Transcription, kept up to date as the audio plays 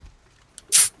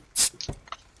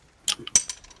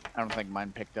I don't think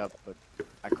mine picked up, but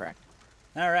I cracked.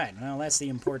 All right, well, that's the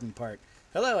important part.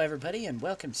 Hello, everybody, and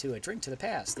welcome to A Drink to the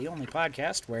Past, the only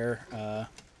podcast where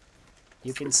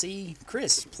you can see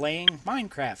Chris playing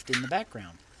Minecraft in the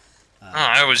background.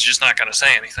 I was just not going to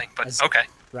say anything, but As- okay.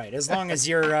 Right, as long as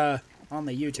you're on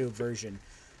the YouTube version.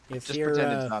 If Just you're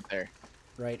pretend it's not there.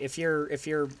 right, if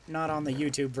you're not on the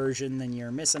YouTube version, then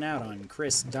you're missing out on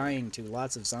Chris dying to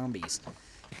lots of zombies,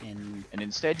 and And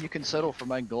instead, you can settle for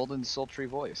my golden, sultry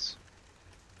voice.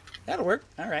 that'll work.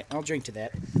 All right, I'll drink to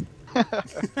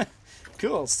that.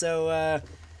 Cool. So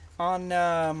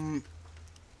on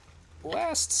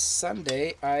last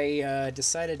Sunday, I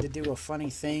decided to do a funny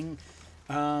thing,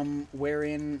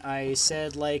 wherein I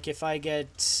said, like, if I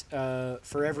get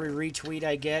for every retweet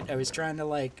I get, I was trying to,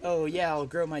 like, oh yeah, I'll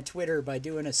grow my Twitter by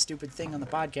doing a stupid thing on the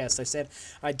podcast. I said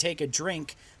I'd take a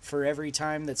drink for every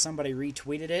time that somebody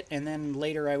retweeted it, and then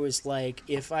later I was like,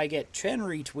 if I get 10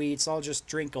 retweets, I'll just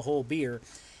drink a whole beer.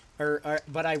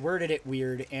 But I worded it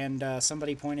weird, and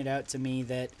somebody pointed out to me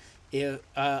that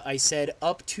I said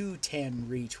up to 10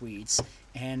 retweets,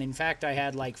 and in fact I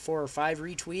had like 4 or 5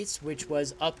 retweets, which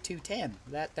was up to 10.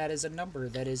 That is a number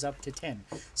that is up to 10.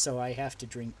 So I have to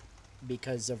drink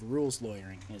because of rules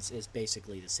lawyering is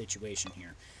basically the situation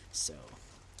here. So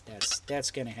that's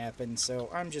gonna happen. So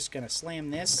I'm just gonna slam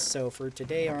this. So for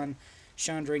today on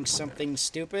Sean Drinks Something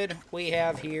Stupid, we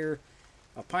have here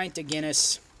a pint of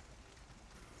Guinness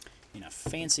in a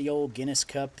fancy old Guinness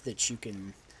cup that you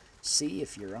can see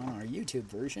if you're on our YouTube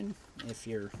version. If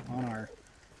you're on our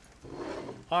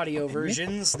audio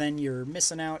versions, then you're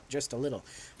missing out just a little.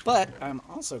 But I'm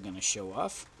also going to show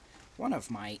off one of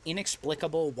my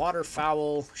inexplicable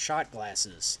waterfowl shot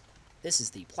glasses. This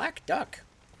is the Black Duck.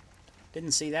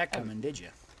 Didn't see that coming, did you?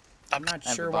 I'm not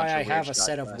sure why I have a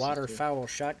set of waterfowl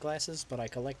shot glasses, but I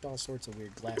collect all sorts of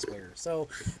weird glassware. So,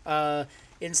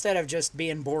 instead of just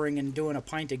being boring and doing a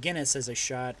pint of Guinness as a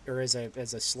shot or as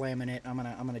a slam in it, I'm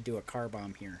gonna do a car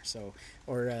bomb here. So,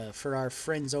 or for our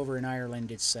friends over in Ireland,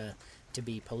 it's to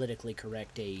be politically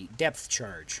correct, a depth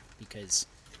charge, because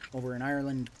over in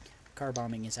Ireland, car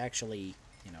bombing is actually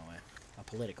a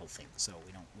political thing. So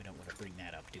we don't want to bring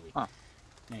that up, do we? Huh.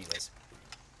 Anyways,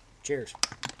 cheers.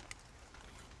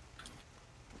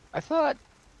 I thought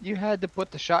you had to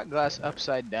put the shot glass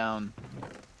upside down.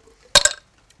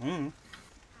 I've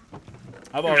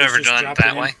I've always never just done it dropped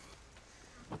that in. way.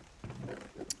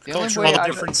 The only Cultural way I-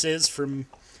 differences from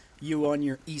you on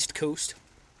your East Coast.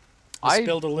 I I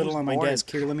spilled a little was on my born- desk.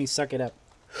 Here, let me suck it up.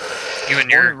 You and Born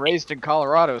your and raised in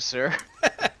Colorado, sir.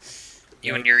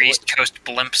 East Coast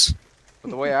blimps. But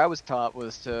the way I was taught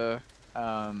was to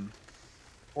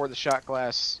pour the shot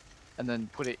glass and then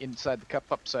put it inside the cup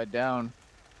upside down,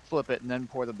 flip it, and then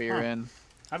pour the beer Huh. in.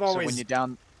 I've So always. when you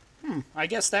down, I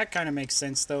guess that kind of makes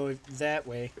sense though that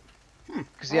way.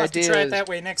 because I'll the have to idea try it is that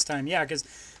way next time. Yeah, because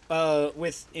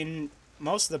in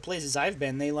most of the places I've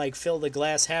been, they like fill the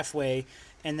glass halfway,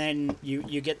 and then you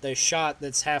get the shot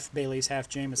that's half Bailey's, half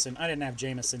Jameson. I didn't have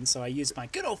Jameson, so I used my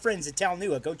good old friends at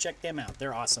Talnua. Go check them out;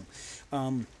 they're awesome.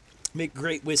 Make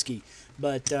great whiskey,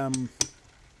 but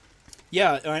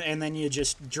yeah, and then you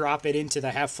just drop it into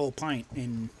the half full pint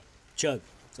and chug.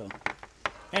 So,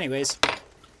 anyways.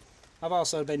 I've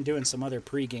also been doing some other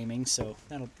pre-gaming, so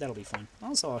that'll be fun.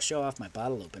 Also, I'll show off my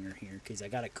bottle opener here because I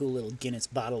got a cool little Guinness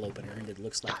bottle opener and it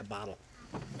looks like a bottle.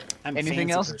 I'm a anything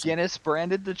fancy else person. Guinness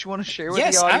branded that you want to share with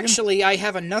Yes, the audience? actually, I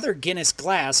have another Guinness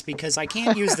glass because I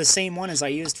can't use the same one as I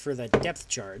used for the depth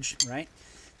charge, right?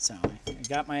 So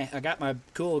I got my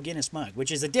cool Guinness mug,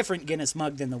 which is a different Guinness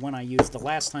mug than the one I used the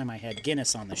last time I had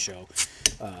Guinness on the show.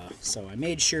 So I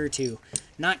made sure to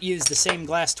not use the same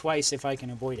glass twice if I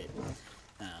can avoid it.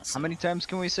 How many times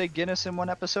can we say Guinness in one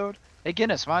episode? Hey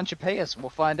Guinness, why don't you pay us?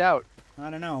 We'll find out. I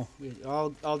don't know.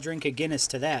 I'll drink a Guinness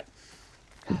to that.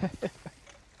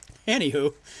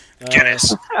 Anywho,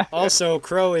 Guinness. also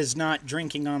Crow is not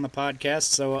drinking on the podcast,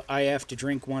 so I have to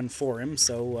drink one for him.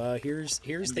 So here's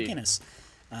the Indeed. Guinness.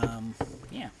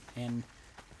 Yeah, and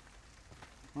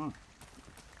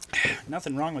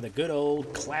nothing wrong with a good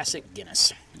old classic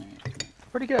Guinness.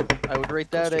 Pretty good. I would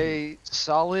rate that a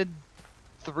solid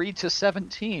 3 to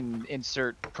 17.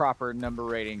 Insert proper number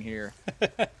rating here.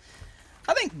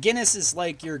 I think Guinness is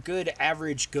like your good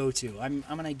average go-to. I'm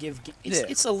gonna give Yeah.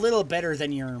 it's a little better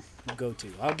than your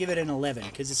go-to. I'll give it an 11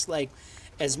 because it's like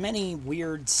as many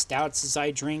weird stouts as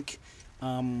I drink.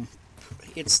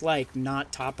 It's like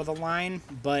not top of the line,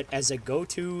 but as a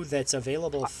go-to that's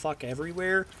available fuck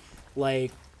everywhere,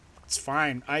 like it's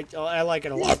fine. I like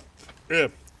it a lot. Yeah.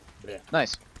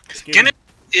 Nice. Excuse me. Guinness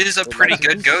is a pretty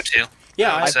good go-to.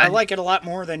 Yeah, would I say. like it a lot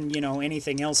more than,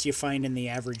 anything else you find in the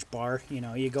average bar.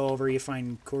 You go over, you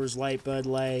find Coors Light, Bud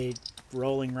Light,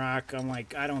 Rolling Rock. I'm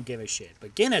like, I don't give a shit.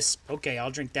 But Guinness, okay,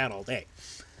 I'll drink that all day.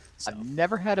 So, I've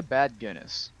never had a bad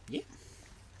Guinness. yeah.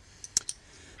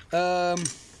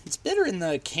 It's better in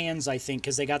the cans, I think,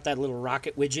 because they got that little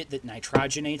rocket widget that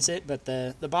nitrogenates it, but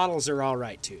the bottles are all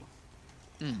right, too.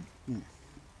 And,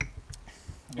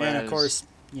 of Whereas- course,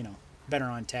 better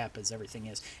on tap as everything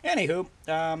is. Anywho,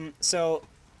 so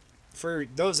for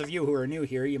those of you who are new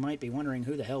here, you might be wondering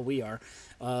who the hell we are.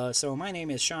 So my name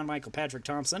is Sean Michael Patrick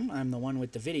Thompson. I'm the one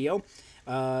with the video.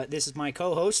 This is my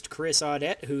co-host, Chris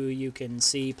Audette, who you can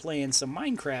see playing some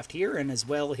Minecraft here, and as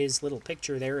well his little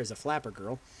picture there is a flapper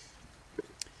girl.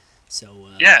 So,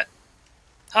 Yeah.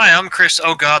 Hi, I'm Chris.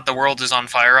 Oh God, the world is on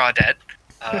fire, Audette.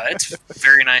 It's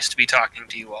very nice to be talking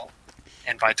to you all.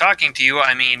 And by talking to you,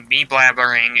 I mean me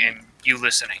blabbering and you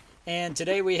listening. And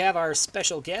today we have our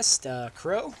special guest,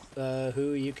 Crow,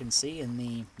 who you can see in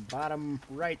the bottom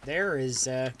right there is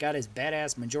got his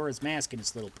badass Majora's Mask in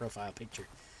his little profile picture.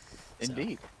 So,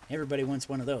 Indeed. everybody wants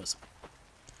one of those.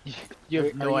 You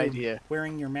have Are no you idea.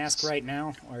 wearing your mask right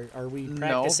now? Or are we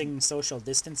No. practicing social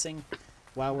distancing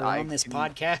while we're I on this can-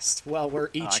 podcast? While we're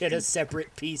each I at a can-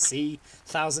 separate PC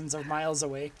thousands of miles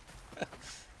away?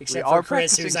 Except are for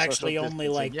Chris, who's practicing actually social only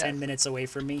like distancing, 10 yes. minutes away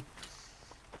from me.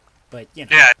 But, Yeah,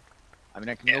 I mean,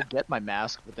 I can Yeah. go get my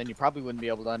mask, but then you probably wouldn't be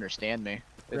able to understand me.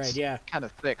 It's Right, yeah. kind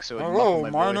of thick, so it Hello, muffle my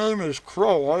my voice. name is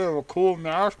Crow. I have a cool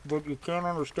mask, but you can't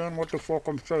understand what the fuck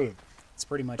I'm saying. It's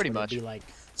pretty much Pretty what much. it'd be like.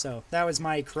 So that was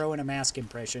my Crow in a mask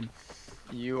impression.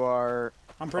 You are.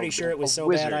 I'm pretty A- sure it was a so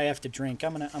wizard. bad I have to drink.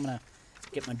 I'm gonna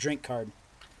get my drink card.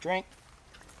 Drink.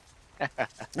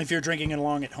 If you're drinking it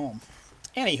along at home.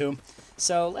 Anywho,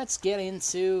 so let's get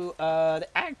into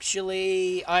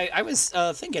actually. I was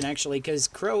thinking actually because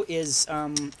Crow is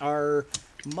our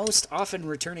most often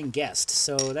returning guest,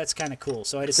 so that's kind of cool.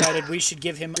 So I decided we should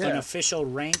give him an Yeah. official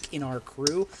rank in our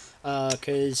crew,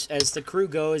 because as the crew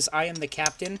goes, I am the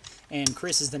captain and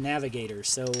Chris is the navigator.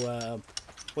 So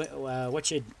what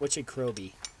should Crow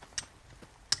be?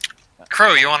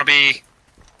 Crow, you want to be...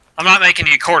 I'm not making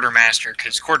you quartermaster,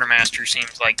 because quartermaster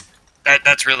seems like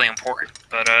that's really important.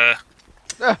 But,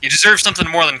 you deserve something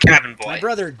more than cabin My boy.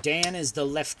 brother Dan is the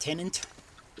lieutenant.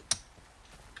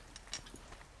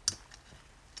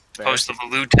 Opposed to the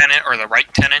lieutenant or the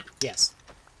right tenant. Yes.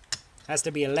 Has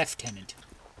to be a lieutenant.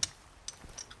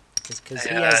 Because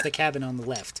he Uh, has the cabin on the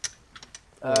left.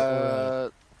 I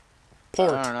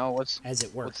Port, don't know as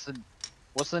it were.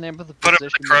 What's the name of the Put him in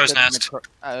position? the crow's that sits in nest.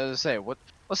 I was gonna say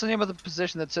what's the name of the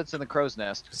position that sits in the crow's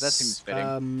nest? Because that seems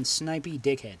fitting. Snipey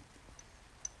dickhead.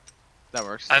 That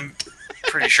works. I'm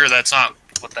pretty sure that's not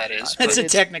what that is. That's a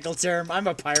it's- technical term. I'm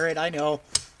a pirate, I know.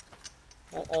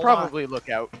 Hold Probably look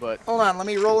out, but On. Hold on, let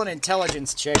me roll an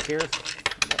intelligence check here.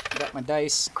 Got my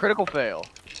dice. critical fail.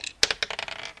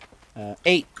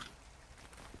 8.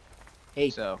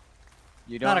 8. So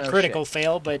you don't Not know a critical shit.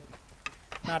 fail, but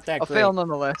not that A great. fail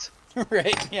nonetheless.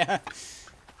 Right, yeah.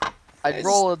 I'd I've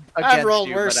roll against rolled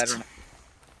you, worse. but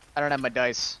I don't have my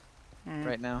dice Mm.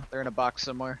 right now. They're in a box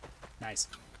somewhere. Nice.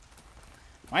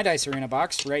 My dice are in a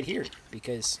box right here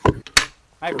because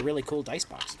I have a really cool dice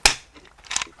box.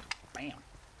 Bam.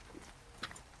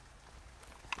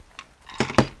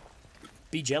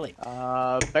 Be jelly.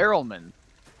 Barrelman.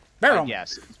 Barrel.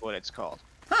 Yes, is what it's called.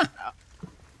 Huh.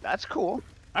 That's cool.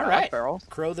 All I right. like barrels.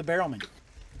 Crow the Barrelman.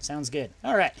 Sounds good.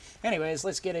 All right. Anyways,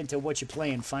 let's get into what you're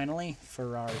playing finally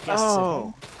for our guests at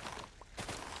home.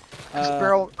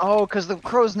 Because the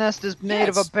crow's nest is made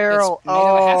of Yes, a barrel. It's made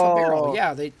of a half a barrel. Oh,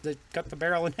 Yeah, they cut the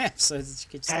barrel in half, so it's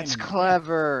That's standing there.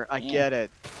 clever. I Yeah. get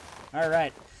it. All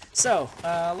right. So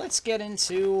let's get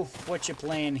into what you're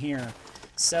playing here.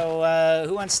 So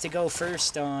who wants to go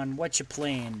first on what you're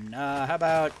playing? How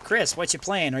about Chris? What you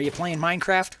playing? Are you playing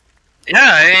Minecraft? Yeah,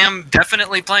 I am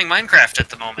definitely playing Minecraft at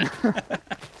the moment.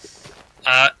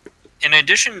 In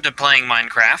addition to playing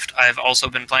Minecraft, I've also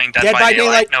been playing Dead, by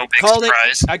Daylight. No big Called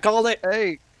surprise. it. I called it.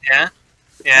 Hey, Yeah?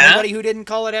 Yeah? Anybody who didn't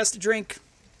call it has to drink,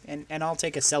 and I'll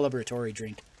take a celebratory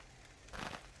drink.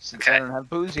 since Okay. I don't have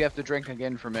booze, you have to drink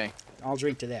again for me. I'll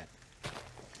drink to that.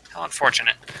 How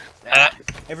unfortunate.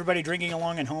 Everybody drinking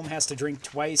along at home has to drink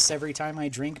twice every time I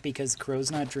drink because Crow's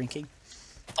not drinking.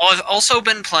 I've also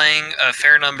been playing a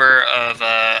fair number of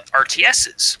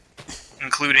RTSs,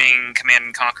 including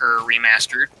Command & Conquer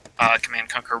Remastered, Command &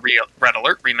 Conquer Red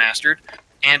Alert Remastered,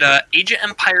 and Age of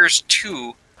Empires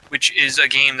 2, which is a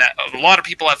game that a lot of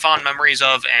people have fond memories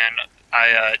of, and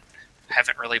I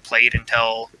haven't really played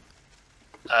until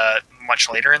much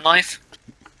later in life.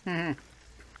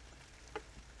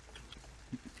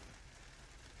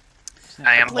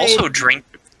 I am played also drink.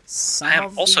 some I am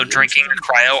of also the drinking a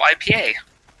cryo IPA.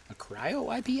 A cryo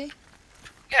IPA?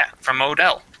 Yeah, from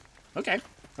Odell. Okay.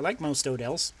 I like most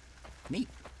Odells. Neat.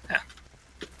 Yeah.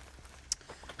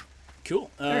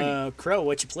 Cool. Very Crow,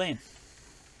 what you playing?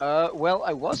 Well,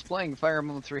 I was playing Fire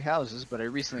Emblem Three Houses, but I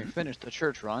recently finished the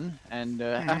church run, and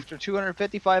after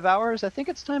 255 hours, I think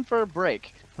it's time for a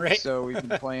break. Right. So we've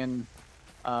been playing.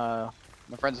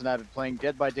 My friends and I have been playing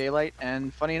Dead by Daylight,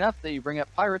 and funny enough that you bring up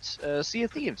Pirates, Sea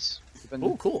of Thieves. We've been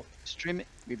Oh, cool. streaming.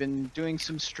 We've been doing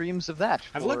some streams of that.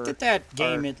 I've looked at that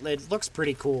game. our- It looks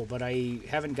pretty cool, but I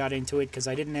haven't got into it because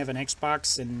I didn't have an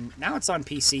Xbox, and now it's on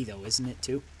PC, though, isn't it,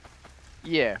 too?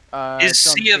 Yeah. Is it's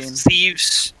on Sea of Steam.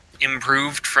 Thieves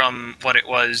improved from what it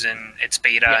was in its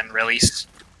beta Yeah. and release?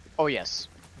 Oh yes,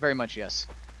 very much yes.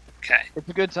 Okay. It's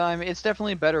a good time. It's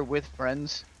definitely better with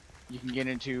friends. You can get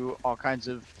into all kinds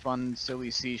of fun,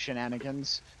 silly sea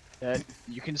shenanigans that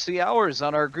you can see ours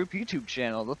on our group YouTube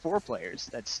channel, the 4 Players.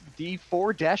 That's the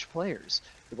 4-players,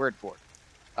 the word 4.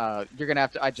 You're gonna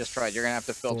have to. I just tried. You're gonna have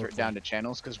to filter it down to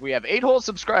channels because we have 8 whole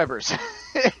subscribers.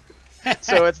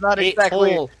 So it's not Eight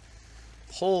exactly.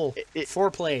 whole it-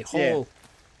 foreplay yeah. whole.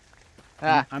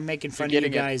 Ah, I'm making fun of you're you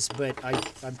getting it. guys, but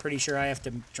I'm pretty sure I have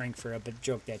to drink for a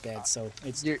joke that bad. So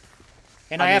it's you're,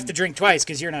 and I I have mean- to drink twice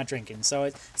because you're not drinking. So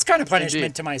it's kind of punishment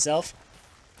Indeed. to myself.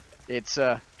 it's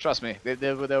trust me,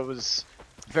 that was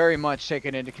very much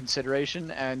taken into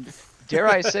consideration, and dare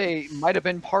I say, might have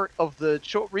been part of the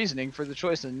reasoning for the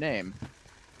choice of the name.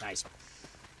 Nice.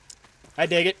 I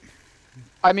dig it.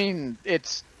 I mean,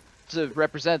 it's to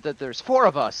represent that there's 4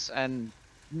 of us and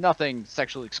nothing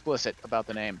sexually explicit about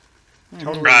the name.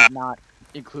 Totally Right. not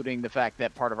including the fact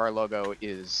that part of our logo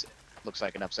looks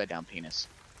like an upside down penis.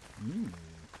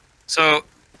 So,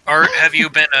 have you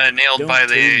been nailed Don't by turn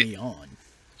the me on.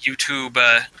 YouTube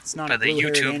It's not by a the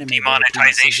blue-haired YouTube anime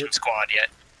demonetization boy, is it? squad yet?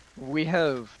 We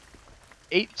have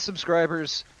 8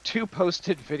 subscribers, 2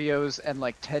 posted videos, and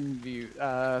like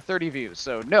 30 views.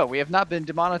 So no, we have not been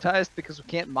demonetized because we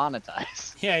can't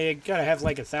monetize. Yeah, you gotta have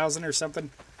like 1,000 or something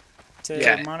to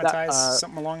Yeah. monetize, That,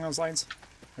 something along those lines.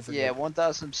 I forget. Yeah,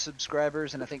 1,000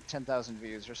 subscribers and I think 10,000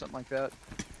 views or something like that.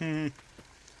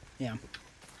 Yeah.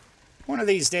 One of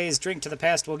these days, Drink to the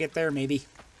Past will get there, maybe.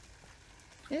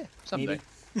 Yeah, someday.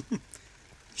 Maybe.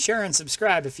 Share and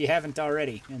subscribe if you haven't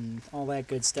already, and all that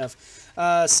good stuff.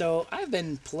 So I've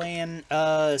been playing,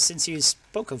 since you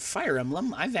spoke of Fire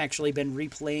Emblem, I've actually been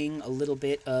replaying a little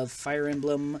bit of Fire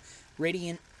Emblem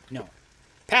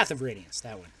Path of Radiance,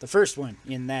 that one. The first one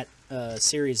in that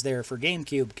series there for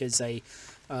GameCube, because I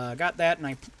got that, and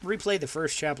I replayed the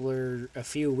first chapter a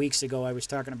few weeks ago. I was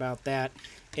talking about that,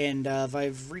 and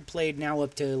I've replayed now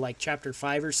up to like chapter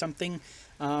 5 or something,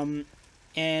 and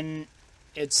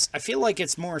I feel like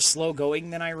it's more slow going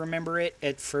than I remember it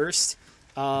at first.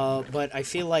 But I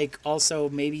feel like also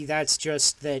maybe that's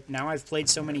just that now I've played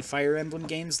so many Fire Emblem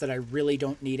games that I really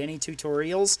don't need any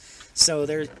tutorials. So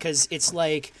because it's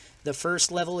like the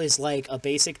first level is like a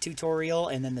basic tutorial,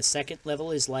 and then the second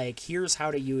level is like, here's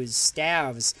how to use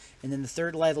staves, and then the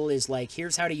third level is like,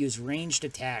 here's how to use ranged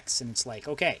attacks, and it's like,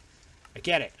 okay, I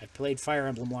get it. I've played Fire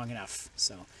Emblem long enough,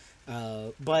 so...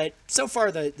 but so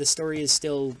far the story is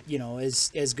still,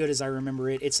 as good as I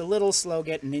remember it. It's a little slow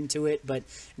getting into it, but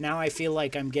now I feel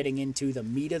like I'm getting into the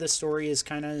meat of the story is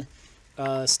kind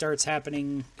of starts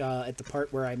happening at the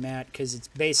part where I'm at, because it's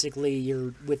basically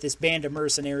you're with this band of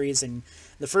mercenaries, and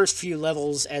the first few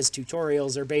levels as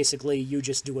tutorials are basically you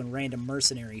just doing random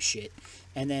mercenary shit.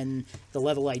 And then the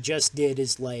level I just did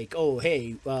is like, oh,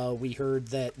 hey, we heard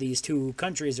that these 2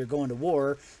 countries are going to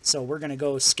war, so we're going to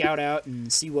go scout out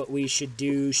and see what we should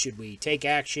do. Should we take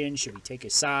action? Should we take a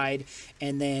side?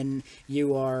 And then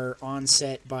you are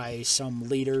onset by some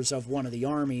leaders of one of the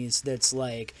armies that's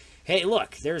like, hey,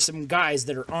 look, there's some guys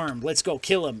that are armed. Let's go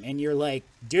kill them. And you're like,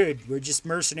 dude, we're just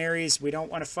mercenaries. We don't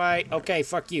want to fight. Okay,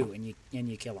 fuck you. And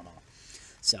you kill them all.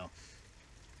 So,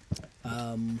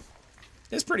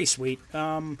 it's pretty sweet.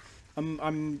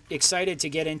 I'm excited to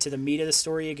get into the meat of the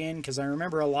story again, because I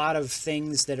remember a lot of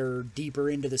things that are deeper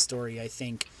into the story, I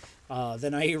think,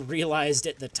 than I realized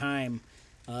at the time,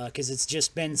 because it's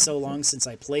just been so long since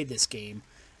I played this game.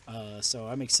 So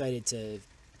I'm excited to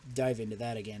dive into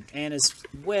that again. And as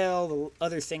well, the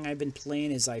other thing I've been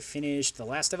playing is I finished The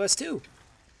Last of Us 2.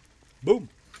 Boom.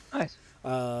 Nice.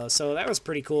 So that was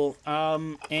pretty cool.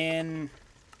 And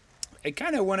I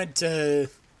kind of wanted to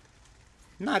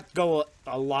not go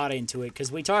a lot into it,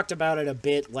 because we talked about it a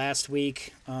bit last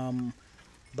week,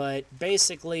 but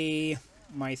basically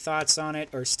my thoughts on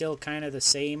it are still kind of the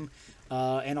same,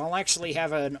 and I'll actually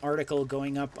have an article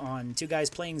going up on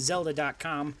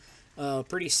 2GuysPlayingZelda.com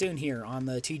pretty soon here on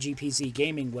the TGPZ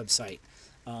Gaming website.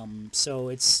 So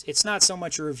it's not so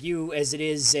much a review as it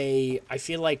is a. I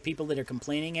feel like people that are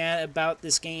complaining about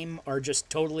this game are just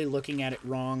totally looking at it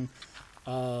wrong,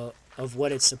 of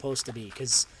what it's supposed to be.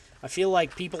 Because I feel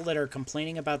like people that are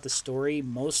complaining about the story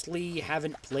mostly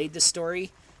haven't played the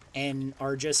story, and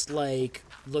are just like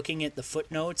looking at the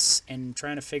footnotes and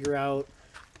trying to figure out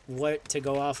what to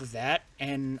go off of that.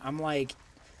 And I'm like,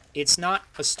 it's not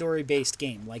a story-based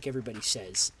game like everybody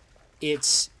says.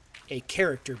 It's a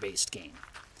character-based game.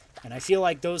 And I feel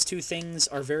like those two things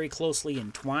are very closely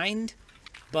entwined,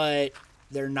 but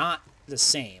they're not the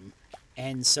same.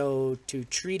 And so to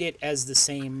treat it as the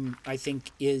same, I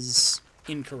think, is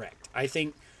incorrect. I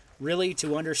think, really,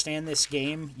 to understand this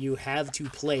game, you have to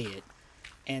play it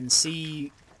and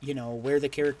see, where the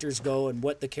characters go and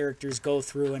what the characters go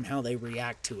through and how they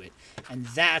react to it. And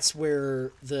that's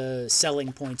where the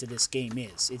selling point of this game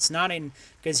is. It's not in...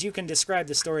 Because you can describe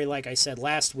the story, like I said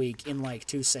last week, in like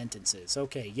 2 sentences.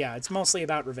 Okay, yeah, it's mostly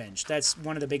about revenge. That's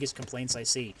one of the biggest complaints I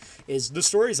see, is the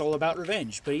story's all about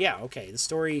revenge. But yeah, okay, the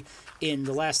story in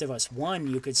The Last of Us 1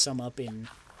 you could sum up in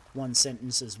 1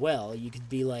 sentence as well. You could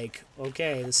be like,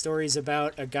 okay, the story's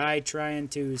about a guy trying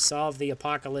to solve the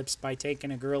apocalypse by taking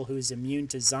a girl who's immune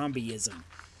to zombieism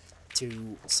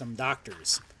to some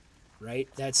doctors, right?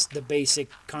 That's the basic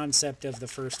concept of the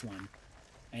first one,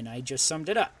 and I just summed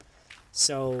it up.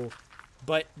 So,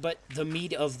 but the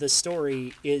meat of the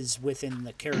story is within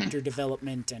the character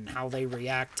development and how they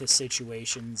react to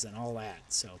situations and all that.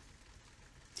 So,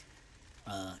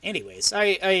 anyways, I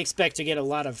expect to get a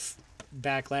lot of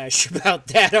backlash about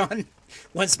that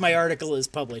once my article is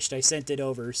published. I sent it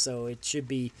over, so it should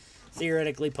be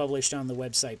theoretically published on the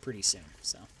website pretty soon.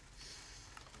 So,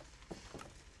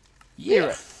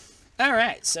 yeah. All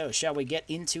right, so shall we get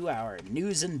into our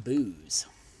news and booze?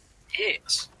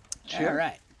 Yes. Sure. All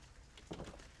right.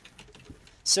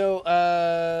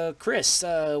 So, Chris,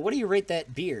 what do you rate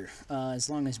that beer? As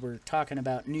long as we're talking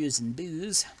about news and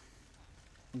booze,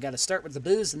 we got to start with the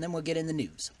booze, and then we'll get in the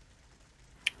news.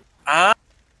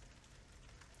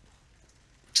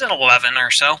 It's an 11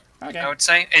 or so. Okay. I would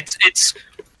say it's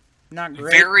Not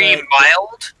great, very but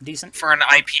mild decent. for an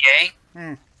IPA,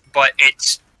 Hmm. but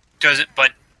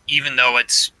But even though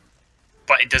it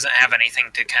doesn't have anything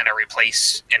to kind of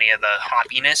replace any of the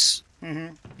hoppiness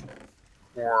Mm-hmm.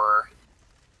 or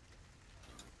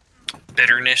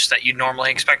bitterness that you'd normally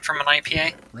expect from an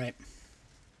IPA, Right.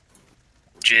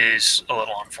 which is a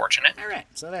little unfortunate. All right,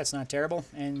 so that's not terrible.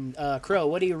 And Crow,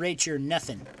 what do you rate your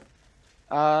nothing?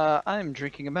 I'm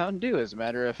drinking a Mountain Dew, as a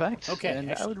matter of fact. Okay, And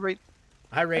I excellent. would rate...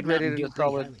 I rate I'd rate Mountain it Dew a pretty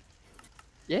solid- highly.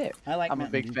 Yeah, I like I'm a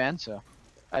Mountain big Dew. fan, so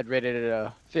I'd rate it at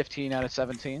a 15 out of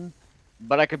 17.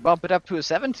 But I could bump it up to a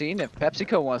 17 if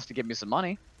PepsiCo wants to give me some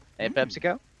money. Hey,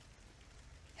 PepsiCo.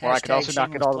 Or I could Hashtag also knock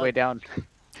it shameless all the way plug. down.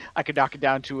 I could knock it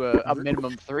down to a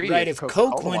minimum 3. Right, if Coke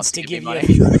Coca-Cola wants to give you me a money.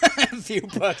 few, a few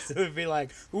bucks, it would be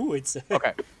like, ooh, it's...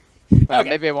 Okay. Okay.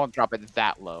 Maybe I won't drop it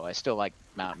that low. I still like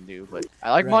Mountain Dew, but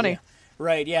I like Right, money. yeah.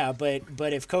 Right, yeah, but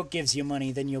if Coke gives you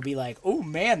money, then you'll be like, oh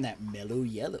man, that mellow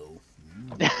yellow.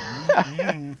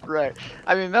 Right.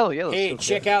 I mean, Mellow Yellow's Hey, still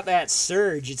check out that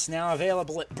Surge. It's now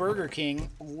available at Burger King.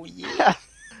 Oh, yeah.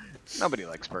 good. Nobody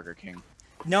likes Burger King.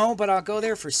 No, but I'll go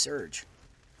there for Surge.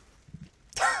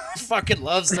 I fucking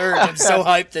love Surge. I'm so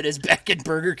hyped that it's back at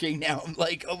Burger King now. I'm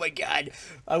like, oh my god,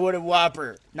 I want a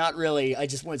Whopper. Not really. I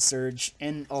just want Surge,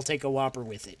 and I'll take a Whopper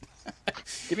with it.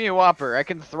 Give me a Whopper. I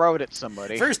can throw it at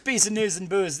somebody. First piece of news and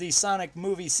booze, the Sonic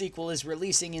movie sequel is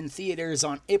releasing in theaters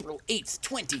on April 8th,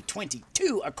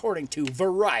 2022, according to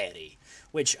Variety.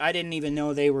 Which I didn't even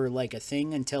know they were like a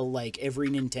thing until like every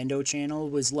Nintendo channel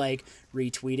was like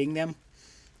retweeting them.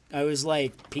 I was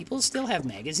like, people still have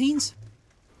magazines?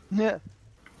 Yeah.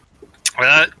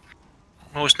 Well,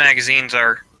 most magazines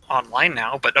are online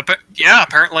now, but yeah,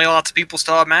 apparently lots of people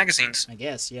still have magazines. I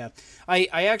guess, yeah. I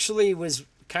actually was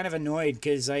kind of annoyed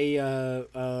because I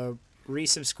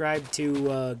resubscribed to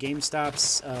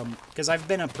GameStop's, because I've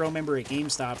been a pro member at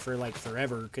GameStop for like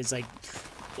forever, because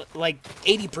like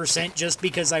 80% just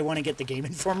because I want to get the Game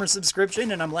Informer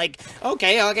subscription, and I'm like,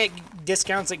 okay, I'll get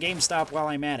discounts at GameStop while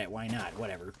I'm at it. Why not?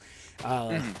 Whatever.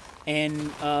 And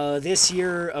this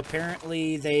year,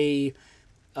 apparently, they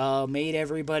made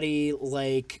everybody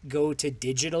like go to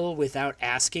digital without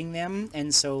asking them,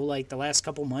 and so like the last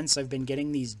couple months I've been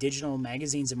getting these digital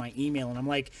magazines in my email, and I'm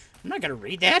like, I'm not gonna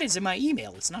read that. It's in my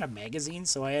email. It's not a magazine,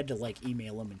 so I had to like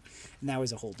email them, and that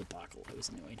was a whole debacle. I was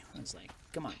annoyed. I was like,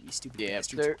 come on, you stupid Yeah,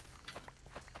 bastards.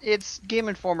 it's Game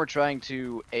Informer trying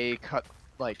to cut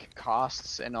like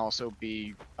costs and also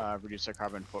reduce their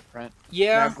carbon footprint.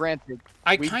 Yeah, Now, granted,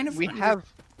 I we kind of we wonder-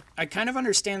 have I kind of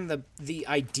understand the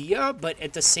idea, but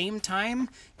at the same time,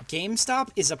 GameStop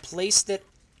is a place that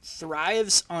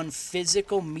thrives on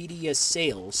physical media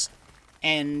sales.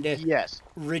 And Yes.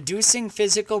 reducing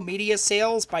physical media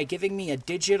sales by giving me a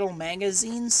digital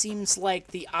magazine seems like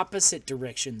the opposite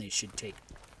direction they should take.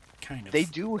 Kind of. They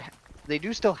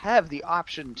do still have the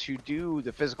option to do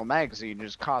the physical magazine, it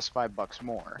just costs $5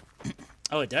 more.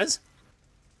 Oh, it does?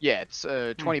 Yeah, it's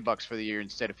 $20 for the year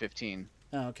instead of 15.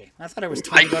 Oh, okay. I thought it was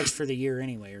 $20 for the year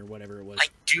anyway, or whatever it was. I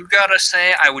do gotta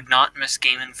say, I would not miss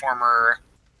Game Informer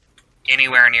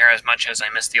anywhere near as much as I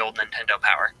miss the old Nintendo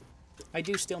Power. I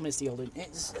do still miss the old.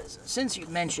 Since you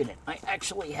mention it, I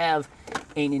actually have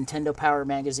a Nintendo Power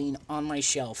magazine on my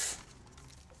shelf,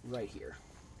 right here.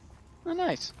 Oh,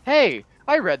 nice. Hey,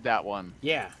 I read that one.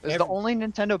 Yeah. It's the only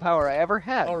Nintendo Power I ever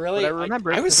had. Oh, really? But I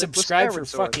remember. I was 'cause it subscribed for Skyward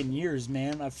Sword. fucking years,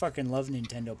 man. I fucking love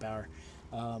Nintendo Power,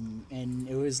 and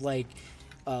it was like.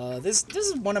 This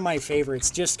is one of my favorites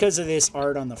just because of this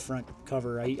art on the front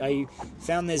cover. I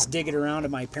found this digging around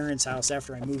at my parents' house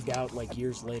after I moved out like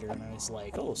years later, and I was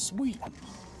like, oh, sweet.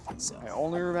 So, I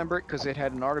only remember it because it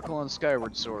had an article on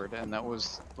Skyward Sword, and that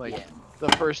was like Yeah. the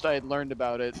first I had learned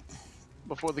about it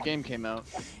before the game came out.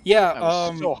 yeah, I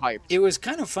was so hyped. it was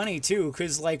kind of funny too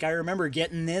because like I remember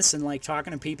getting this and like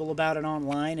talking to people about it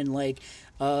online, and like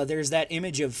there's that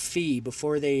image of Fee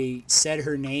before they said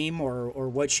her name or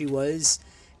what she was,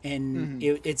 and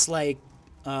it's like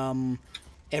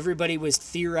everybody was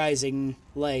theorizing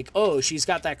like, oh, she's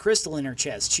got that crystal in her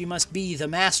chest, she must be the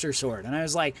Master Sword, and I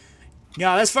was like,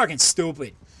 no, that's fucking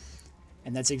stupid.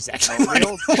 And that's exactly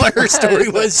what her story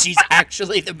was. She's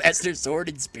actually the Master Sword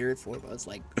in spirit form. I was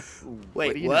like,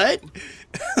 wait, what?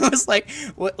 I was like,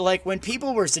 what? Like when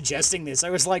people were suggesting this, I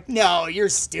was like, no, you're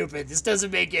stupid. This doesn't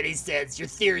make any sense. Your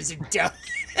theories are dumb.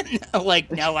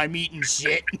 Like now I'm eating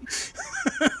shit.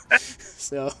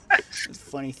 So it's a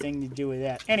funny thing to do with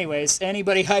that. Anyways,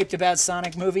 anybody hyped about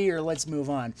Sonic movie, or let's move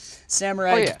on?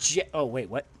 Samurai. Oh, yeah. Oh wait,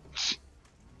 what?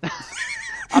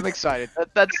 I'm excited.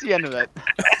 That's the end of it.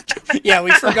 Yeah,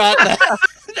 we forgot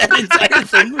that entire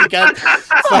thing. We got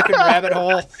fucking rabbit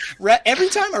hole. Every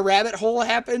time a rabbit hole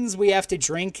happens, we have to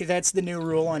drink. That's the new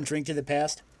rule on Drink to the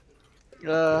Past.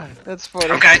 That's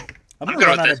funny. Okay. I'm I'm gonna good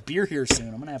run with out this. of beer here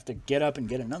soon. I'm gonna have to get up and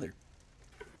get another.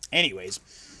 Anyways,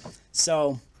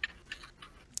 so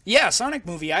yeah, Sonic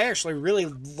movie. I actually really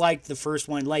liked the first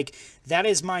one. Like that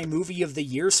is my movie of the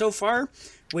year so far,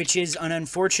 which is an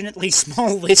unfortunately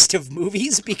small list of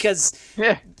movies because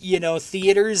Yeah. you know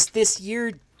theaters this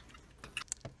year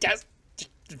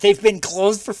they've been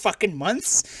closed for fucking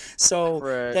months, so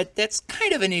Right. that's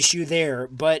kind of an issue there.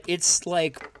 But it's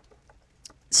like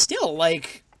still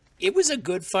like it was a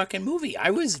good fucking movie.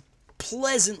 I was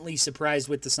pleasantly surprised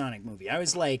with the Sonic movie. I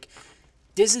was like,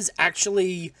 this is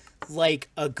actually like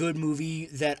a good movie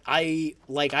that I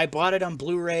like. I bought it on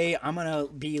Blu-ray. I'm gonna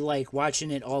be like watching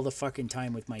it all the fucking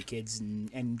time with my kids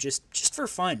and just for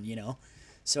fun, you know.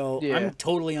 So Yeah. I'm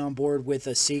totally on board with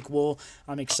a sequel.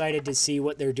 I'm excited to see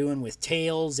what they're doing with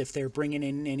Tails, if they're bringing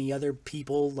in any other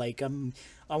people. Like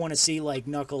I want to see like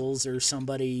Knuckles or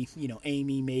somebody, you know,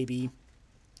 Amy maybe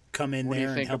come in What do you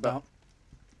there and think help about- out.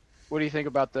 What do you think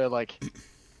about the like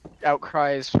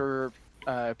outcries for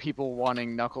people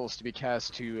wanting Knuckles to be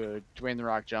cast to Dwayne the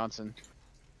Rock Johnson?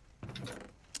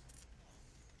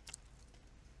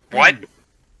 What?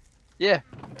 Yeah,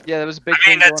 that was a big I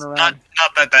mean, thing that's going not around.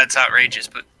 that that's outrageous,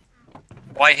 but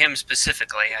why him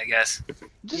specifically? I guess.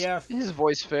 Just Yeah. his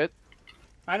voice fit.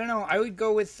 I don't know. I would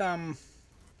go with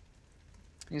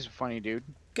He's a funny dude.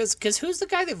 Cause who's the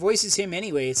guy that voices him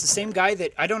anyway? It's the same guy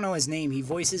that I don't know his name. He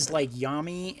voices like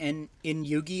Yami and in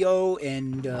Yu-Gi-Oh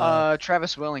and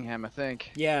Travis Willingham, I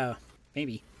think. yeah,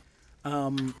 maybe.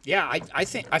 Yeah,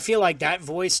 I feel like that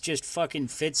voice just fucking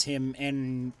fits him,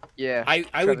 and Yeah. I would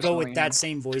Travis go with Willingham. that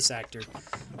same voice actor.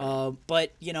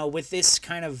 But you know, with this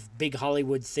kind of big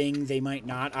Hollywood thing, they might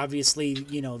not. Obviously,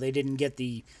 you know, they didn't get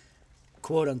the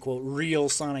quote unquote real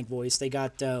Sonic voice. They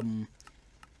got Ben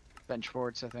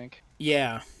Schwartz, I think.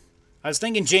 yeah. I was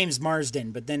thinking James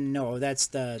Marsden, but then no, that's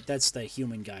the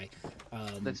human guy.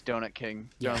 That's Donut King,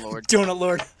 Donut Lord. Donut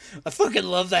Lord. I fucking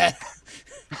love that.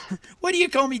 Why do you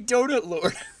call me Donut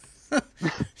Lord?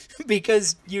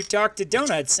 Because you talk to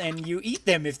donuts and you eat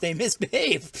them if they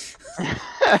misbehave.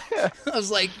 I was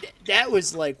like, that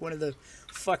was like one of the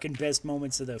fucking best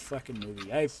moments of the fucking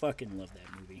movie. I fucking love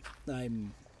that movie.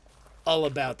 I'm all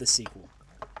about the sequel.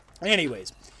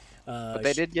 Anyways. But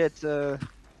they did get the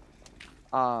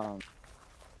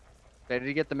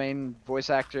main voice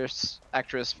actress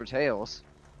for Tails.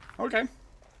 Okay.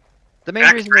 The main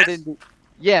reason they Actress? didn't.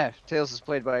 Yeah, Tails is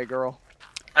played by a girl.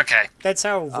 Okay. That's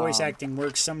how voice Um, acting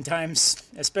works sometimes,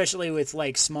 especially with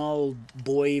like small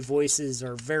boy voices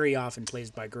are very often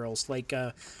played by girls, like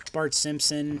Bart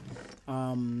Simpson,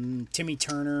 Timmy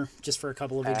Turner, just for a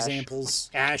couple of Ash.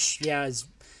 examples. Ash, yeah,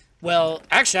 well,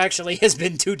 actually has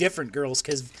been two different girls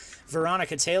because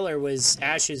Veronica Taylor was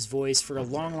Ash's voice for a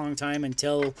long, long time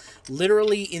until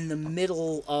literally in the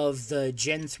middle of the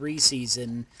Gen 3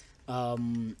 season,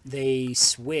 they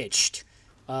switched.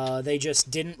 They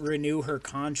just didn't renew her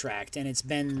contract, and it's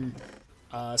been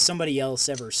somebody else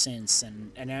ever since.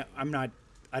 And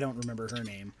I don't remember her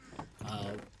name.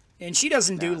 And she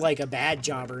doesn't do like a bad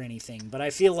job or anything, but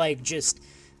I feel like just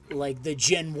like the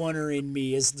Gen 1er in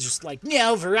me is just like,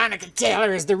 no, Veronica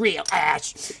Taylor is the real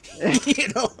Ash. You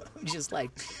know, just like,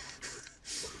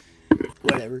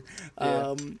 whatever.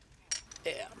 Yeah.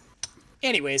 Yeah.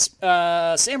 Anyways,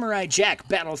 Samurai Jack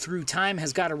Battle Through Time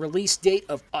has got a release date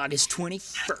of August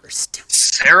 21st.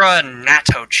 Sarah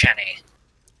Natochenny.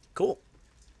 Cool.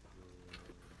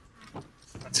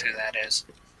 That's who that is.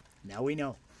 Now we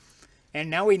know. And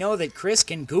now we know that Chris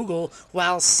can Google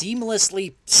while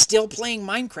seamlessly still playing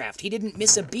Minecraft. He didn't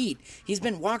miss a beat. He's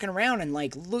been walking around and,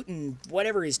 like, looting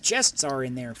whatever his chests are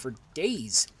in there for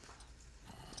days.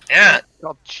 Yeah. It's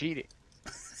called cheating.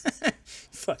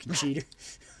 Fucking cheater.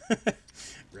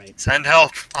 Right. Send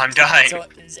help. I'm dying. So,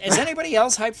 is anybody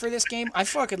else hyped for this game? I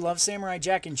fucking love Samurai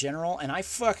Jack in general, and I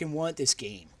fucking want this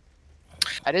game.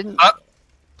 I didn't go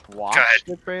watch ahead.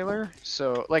 the trailer,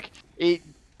 so like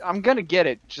I'm gonna get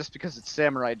it just because it's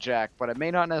Samurai Jack, but I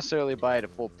may not necessarily buy it at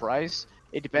full price.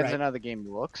 It depends Right. on how the game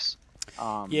looks.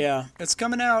 Yeah, it's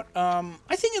coming out.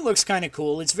 I think it looks kind of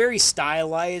cool. It's very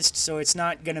stylized, so it's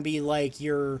not going to be like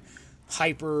your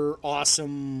hyper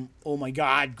awesome, oh my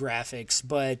god graphics,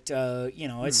 but, you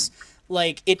know, it's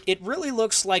like, it really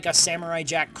looks like a Samurai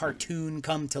Jack cartoon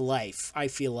come to life, I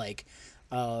feel like.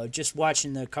 Just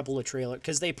watching the couple of trailers,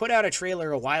 because they put out a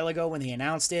trailer a while ago when they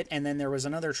announced it, and then there was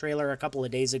another trailer a couple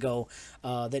of days ago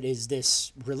that is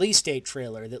this release date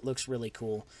trailer that looks really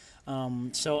cool.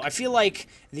 So I feel like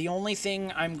the only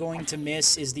thing I'm going to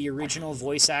miss is the original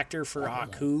voice actor for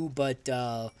Aku, but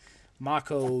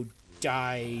Mako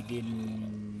died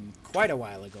in quite a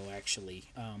while ago, actually.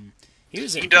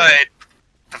 He died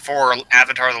before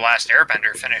Avatar: The Last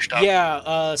Airbender finished up.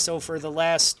 Yeah, so for the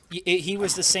last... He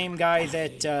was the same guy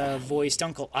that voiced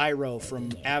Uncle Iroh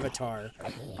from Avatar.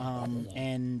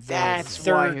 And the That's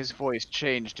why his voice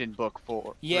changed in book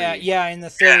 4. Yeah, yeah, in the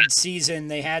third season,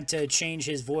 they had to change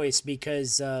his voice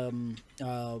because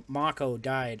Mako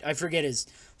died. I forget his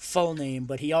full name,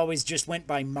 but he always just went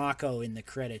by Mako in the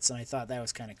credits, and I thought that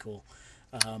was kind of cool.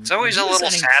 It's always he a was little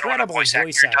an sad when a incredible voice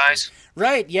voice actor actor. dies.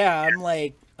 Right, yeah, I'm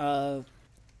like...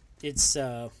 it's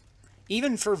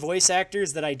even for voice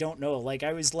actors that I don't know, like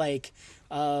I was like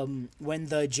when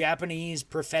the Japanese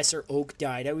Professor Oak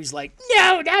died, I was like,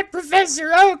 no, not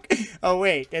Professor Oak. Oh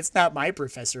wait, it's not my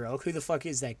Professor Oak. Who the fuck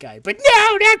is that guy? But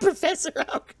no, not Professor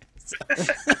Oak.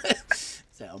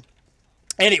 So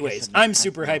anyways, I'm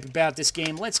super hyped about this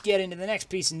game. Let's get into the next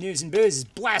piece of news and booze.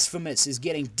 Blasphemous is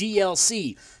getting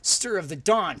DLC. Stir of the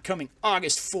Dawn coming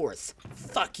August 4th.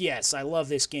 Fuck yes, I love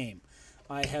this game.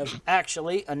 I have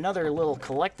actually another little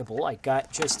collectible I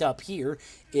got just up here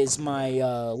is my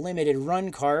limited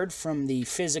run card from the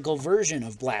physical version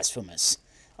of Blasphemous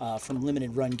from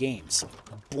Limited Run Games.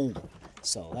 Boom.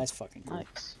 So that's fucking cool.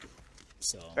 Nice.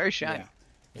 So Very shiny. yeah.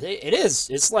 It is.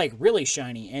 It's like really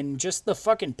shiny, and just the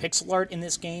fucking pixel art in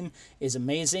this game is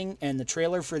amazing. And the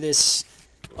trailer for this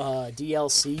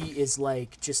DLC is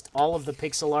like just all of the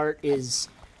pixel art is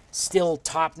still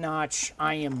top notch.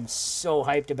 I am so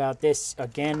hyped about this.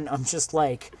 Again, I'm just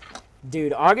like,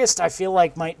 dude, August I feel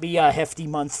like might be a hefty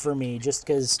month for me just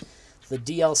because the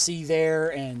DLC there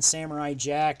and Samurai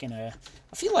Jack and I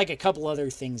feel like a couple other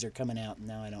things are coming out and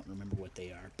now I don't remember what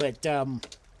they are. But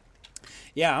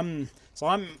yeah,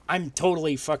 I'm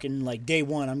totally fucking like day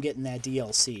one. I'm getting that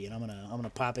DLC and I'm gonna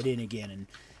pop it in again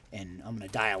and I'm gonna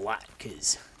die a lot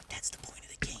because that's the point of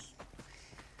the game.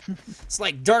 It's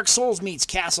like Dark Souls meets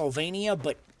Castlevania,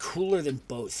 but cooler than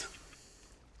both.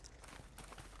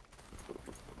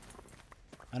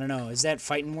 I don't know. Is that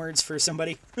fighting words for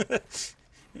somebody?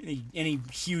 Any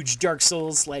huge Dark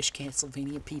Souls /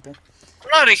 Castlevania people? I'm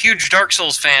not a huge Dark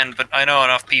Souls fan, but I know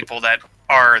enough people that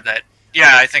are that.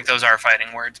 Yeah, I think those are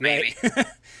fighting words, maybe. Right.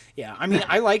 Yeah, I mean,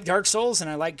 I like Dark Souls and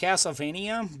I like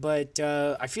Castlevania, but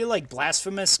I feel like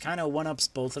Blasphemous kind of one-ups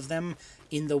both of them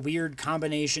in the weird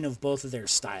combination of both of their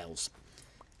styles.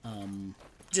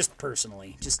 Just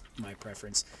personally, just my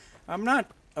preference. I'm not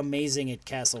amazing at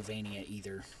Castlevania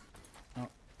either.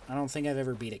 I don't think I've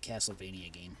ever beat a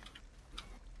Castlevania game.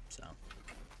 So,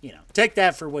 take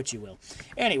that for what you will.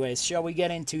 Anyways, shall we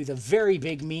get into the very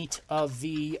big meat of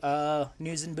the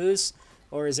news and booze?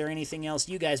 Or is there anything else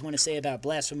you guys want to say about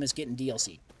Blasphemous getting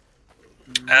DLC?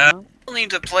 I still need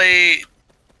to play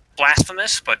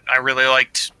Blasphemous, but I really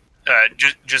liked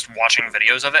just watching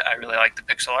videos of it. I really liked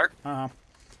the pixel art.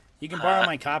 You can borrow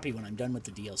my copy when I'm done with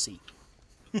the DLC.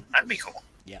 That'd be cool.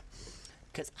 Yeah.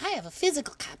 Because I have a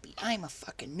physical copy. I'm a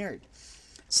fucking nerd.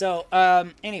 So,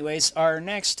 anyways, our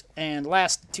next and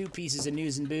last two pieces of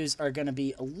news and booze are going to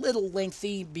be a little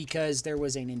lengthy because there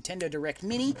was a Nintendo Direct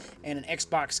Mini and an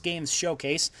Xbox Games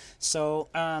Showcase. So,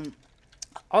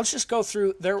 I'll just go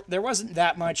through. There wasn't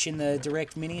that much in the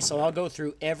Direct Mini, so I'll go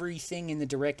through everything in the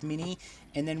Direct Mini,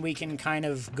 and then we can kind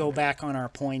of go back on our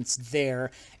points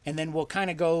there, and then we'll kind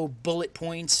of go bullet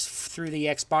points through the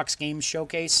Xbox Games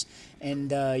Showcase,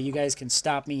 and you guys can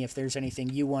stop me if there's anything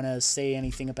you want to say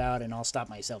anything about, and I'll stop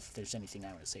myself if there's anything I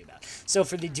want to say about. So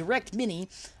for the Direct Mini,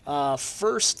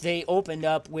 first they opened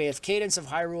up with Cadence of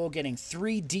Hyrule getting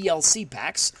 3 DLC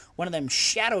packs. One of them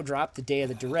shadow dropped the day of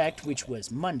the Direct, which was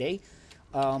Monday.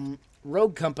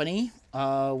 Rogue Company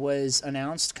was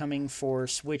announced coming for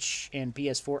Switch and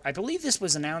PS4. I believe this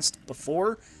was announced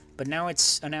before, but now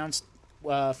it's announced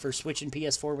for Switch and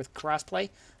PS4 with crossplay,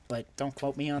 but don't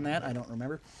quote me on that. I don't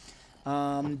remember.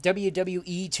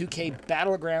 WWE 2K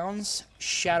Battlegrounds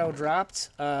shadow dropped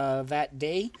that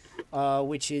day,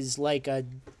 which is like a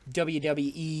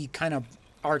WWE kind of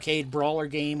arcade brawler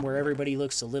game where everybody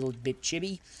looks a little bit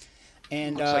chibi.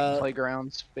 And looks like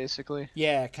Playgrounds, basically.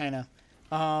 Yeah, kind of.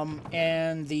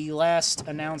 And the last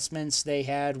announcements they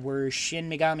had were Shin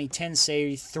Megami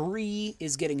Tensei 3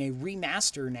 is getting a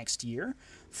remaster next year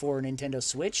for Nintendo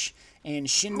Switch, and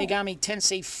Shin Megami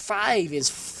Tensei 5 is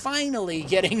finally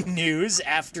getting news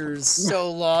after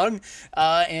so long,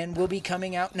 and will be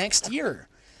coming out next year.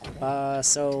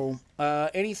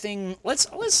 Anything?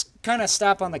 Let's kind of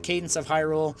stop on the Cadence of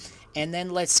Hyrule, and then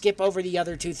let's skip over the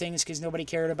other two things because nobody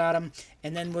cared about them,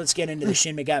 and then let's get into the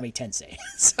Shin Megami Tensei.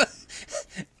 So,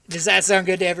 does that sound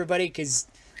good to everybody? Because,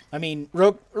 I mean,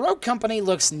 Rogue Company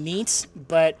looks neat,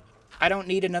 but I don't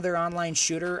need another online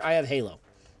shooter. I have Halo.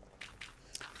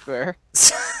 Fair.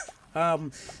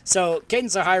 So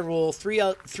Cadence of Hyrule, three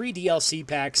DLC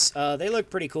packs. They look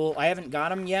pretty cool. I haven't got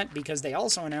them yet because they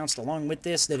also announced along with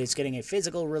this that it's getting a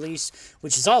physical release,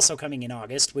 which is also coming in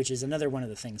August, which is another one of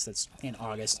the things that's in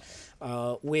August.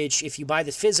 Which, if you buy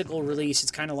the physical release,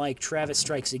 it's kind of like Travis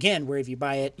Strikes Again, where if you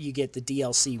buy it, you get the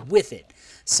DLC with it.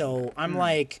 So I'm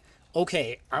like,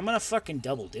 okay, I'm gonna fucking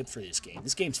double dip for this game.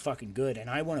 This game's fucking good, and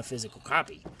I want a physical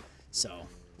copy. So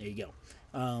there you go.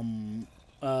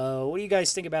 What do you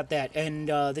guys think about that? And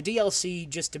the DLC,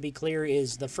 just to be clear,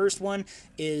 is the first one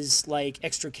is like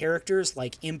extra characters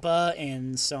like Impa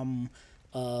and some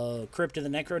Crypt of the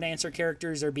Necrodancer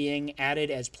characters are being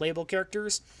added as playable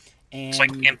characters. And, it's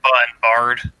like Impa and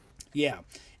Bard. Yeah.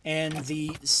 And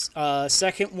the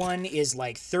second one is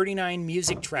like 39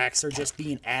 music tracks are just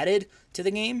being added to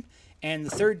the game. And the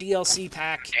third DLC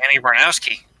pack Danny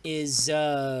Barnowski is...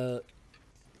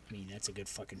 I mean, that's a good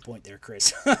fucking point there,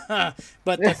 Chris. But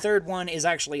the third one is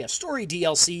actually a story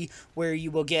DLC where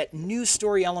you will get new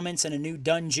story elements in a new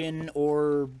dungeon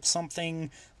or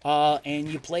something, and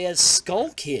you play as Skull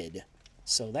Kid.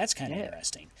 So that's kind of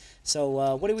interesting.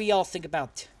 So what do we all think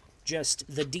about just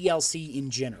the DLC in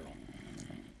general?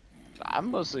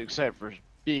 I'm mostly excited for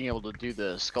being able to do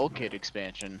the Skull Kid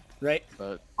expansion. Right?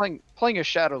 But playing a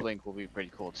Shadow Link will be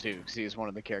pretty cool too, because he is one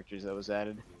of the characters that was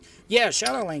added. Yeah,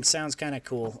 Shadow Link sounds kind of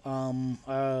cool.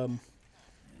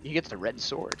 He gets the red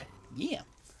sword. Yeah.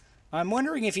 I'm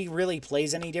wondering if he really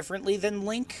plays any differently than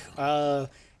Link. And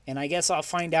I guess I'll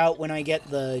find out when I get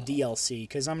the DLC,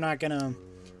 because I'm not gonna...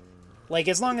 Like,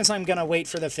 as long as I'm gonna wait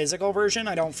for the physical version,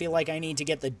 I don't feel like I need to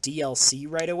get the DLC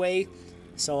right away.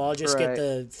 So I'll just get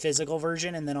the physical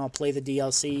version, and then I'll play the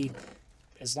DLC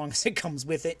as long as it comes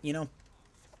with it, you know?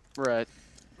 Right.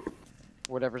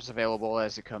 Whatever's available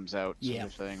as it comes out, sort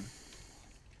of thing.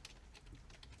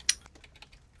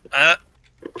 I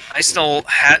still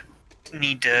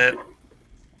need to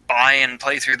buy and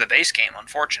play through the base game,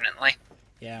 unfortunately.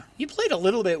 Yeah. You played a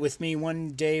little bit with me one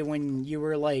day when you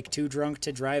were, like, too drunk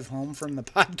to drive home from the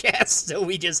podcast, so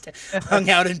we just hung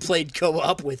out and played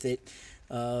co-op with it.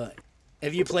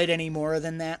 Have you played any more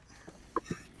than that?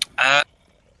 I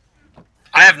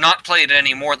have not played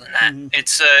any more than that. Mm-hmm.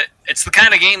 It's the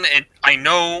kind of game I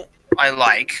know I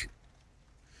like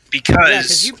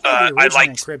because you played the I original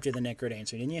liked Crypt of the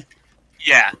Necrodancer, didn't you?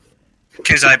 Yeah,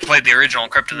 because I played the original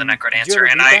Crypt of the Did you Necrodancer, ever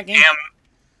and beat I that game?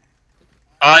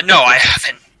 am. No, I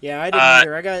haven't. Yeah, I didn't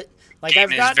either. I've game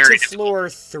got is very to floor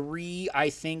 3, I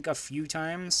think, a few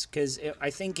times, because I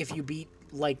think if you beat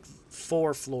like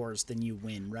 4 floors, then you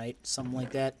win, right? Something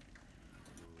like that.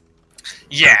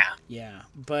 Yeah. Yeah,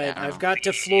 but Yeah. I've got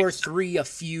to floor 3 a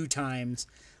few times.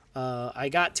 I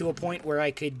got to a point where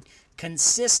I could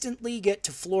consistently get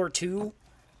to floor 2,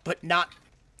 but not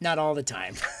all the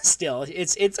time. Still,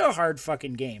 it's a hard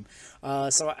fucking game.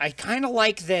 So I kind of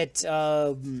like that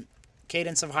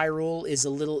Cadence of Hyrule is a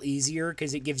little easier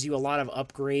because it gives you a lot of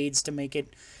upgrades to make it,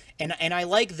 and I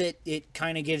like that it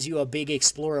kind of gives you a big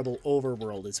explorable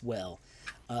overworld as well.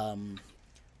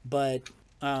 But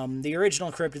the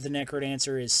original Crypt of the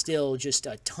Necrodancer is still just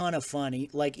a ton of fun.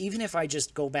 Like, even if I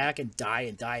just go back and die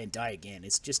and die and die again,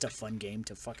 it's just a fun game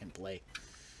to fucking play.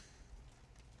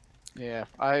 Yeah,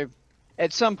 I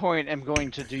at some point am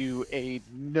going to do a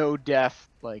no death,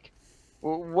 like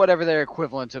whatever their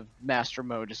equivalent of master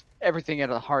mode, just everything at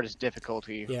the hardest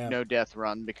difficulty, Yeah. no death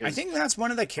run. Because I think that's one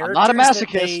of the I'm not a characters that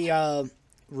masochist. they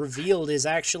revealed is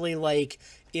actually, like,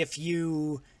 if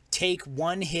you take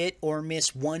one hit or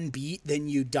miss one beat, then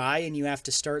you die and you have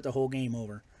to start the whole game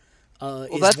over.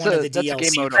 Is that's one of the a game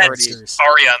DLC mode That's already. characters.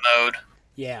 Aria mode.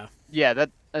 Yeah. Yeah,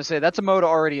 that I say that's a mode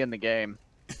already in the game.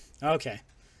 Okay.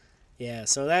 Yeah,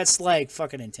 so that's, like,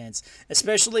 fucking intense.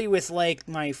 Especially with, like,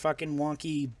 my fucking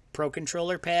wonky Pro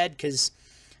Controller pad, because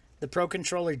the Pro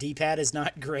Controller D-pad is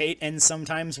not great, and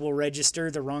sometimes will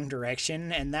register the wrong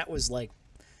direction, and that was, like,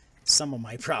 some of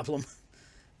my problem.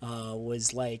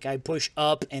 Was, like, I push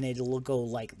up, and it'll go,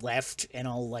 like, left, and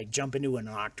I'll, like, jump into an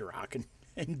Octorok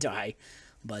and die.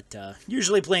 But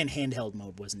usually playing handheld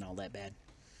mode wasn't all that bad.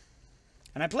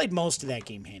 And I played most of that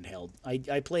game handheld.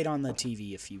 I played on the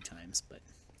TV a few times, but...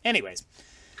 Anyways,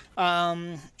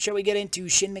 shall we get into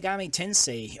Shin Megami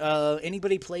Tensei?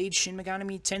 Anybody played Shin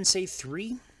Megami Tensei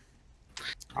 3?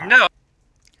 No.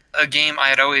 A game I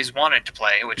had always wanted to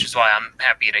play, which is why I'm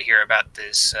happy to hear about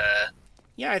this.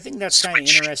 Yeah, I think that's kind of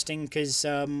Switch. interesting because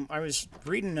I was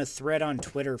reading a thread on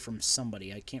Twitter from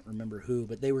somebody, I can't remember who,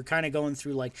 but they were kind of going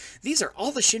through, like, these are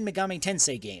all the Shin Megami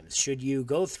Tensei games. Should you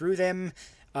go through them?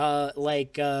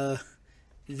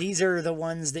 These are the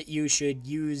ones that you should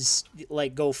use,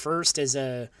 like, go first as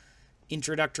a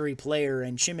introductory player,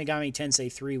 and Shin Megami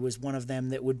Tensei 3 was one of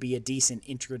them that would be a decent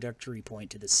introductory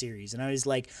point to the series. And I was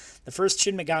like, the first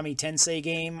Shin Megami Tensei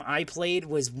game I played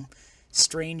was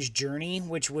Strange Journey,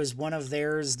 which was one of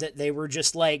theirs that they were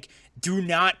just like, do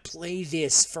not play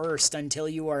this first until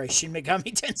you are a Shin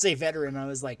Megami Tensei veteran. I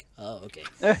was like, oh,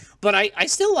 okay. But I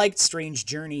still liked Strange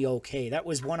Journey okay. That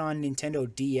was one on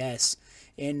Nintendo DS.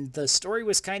 And the story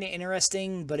was kind of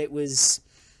interesting, but it was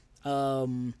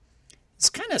it's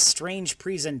kind of strange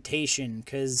presentation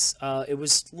because it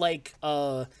was like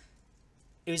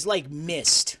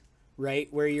Myst, right?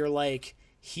 Where you're like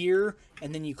here,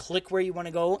 and then you click where you want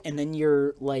to go, and then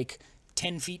you're like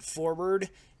 10 feet forward,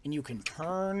 and you can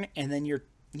turn, and then you're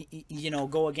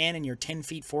go again, and you're 10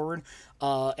 feet forward,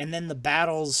 and then the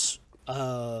battles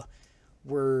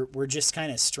were just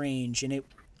kind of strange, and it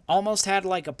almost had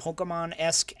like a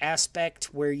Pokemon-esque aspect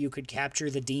where you could capture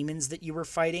the demons that you were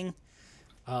fighting.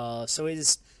 So it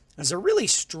was a really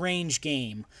strange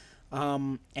game.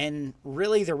 And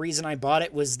really the reason I bought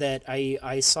it was that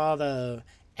I saw the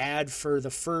ad for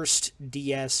the first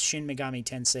DS Shin Megami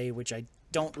Tensei, which I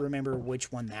don't remember which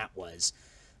one that was.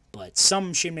 But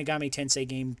some Shin Megami Tensei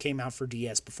game came out for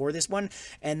DS before this one,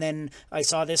 and then I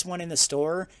saw this one in the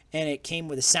store, and it came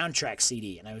with a soundtrack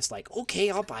CD, and I was like, okay,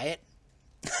 I'll buy it.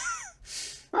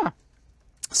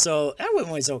 So that one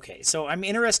was okay. So I'm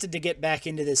interested to get back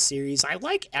into this series. I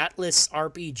like Atlas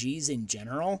RPGs in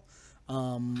general.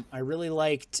 I really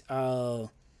liked quite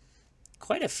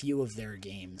a few of their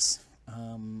games.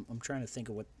 I'm trying to think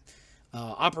of what...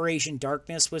 Operation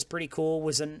Darkness was pretty cool.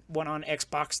 Was one on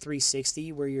Xbox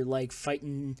 360 where you're like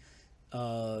fighting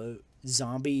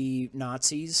zombie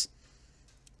Nazis.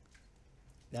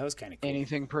 That was kind of cool.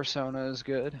 Anything Persona is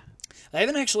good. I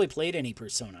haven't actually played any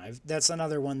Persona. That's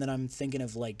another one that I'm thinking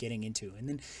of like getting into.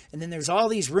 And then there's all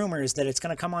these rumors that it's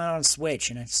going to come out on Switch,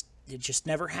 and it just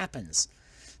never happens.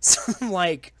 So I'm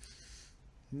like,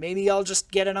 maybe I'll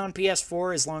just get it on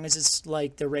PS4 as long as it's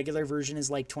like the regular version is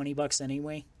like $20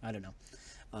 anyway. I don't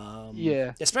know.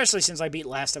 Yeah. Especially since I beat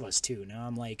Last of Us 2. Now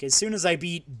I'm like, as soon as I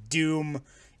beat Doom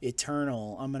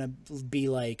Eternal, I'm going to be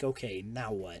like, okay,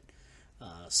 now what?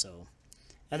 So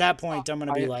at that point, I'm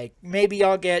going to be like, maybe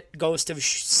I'll get Ghost of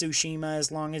Tsushima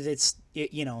as long as it's,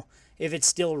 if it's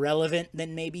still relevant,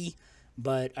 then maybe.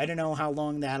 But I don't know how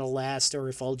long that'll last, or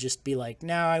if I'll just be like,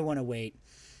 no, I want to wait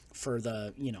for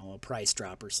the, a price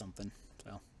drop or something.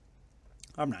 So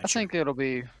I'm not sure. I think it'll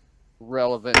be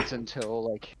relevant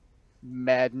until like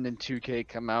Madden and 2K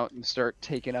come out and start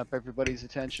taking up everybody's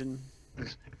attention.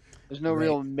 There's no Right.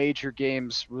 real major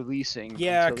games releasing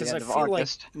Yeah, until because the I end of feel like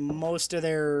August. most of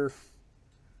their,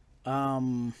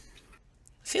 I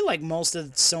feel like most of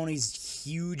Sony's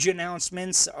huge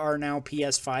announcements are now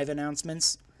PS5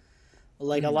 announcements.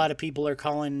 Like a lot of people are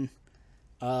calling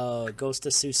Ghost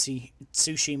of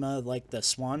Tsushima like the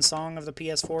swan song of the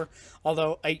PS4.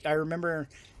 Although I remember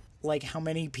like how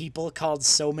many people called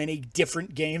so many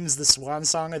different games the swan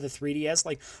song of the 3DS.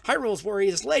 Like Hyrule's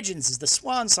Warriors Legends is the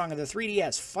swan song of the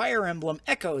 3DS. Fire Emblem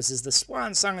Echoes is the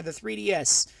swan song of the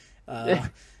 3DS.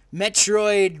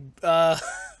 Metroid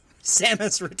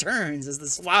Samus Returns is the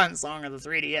swan song of the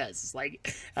 3DS. It's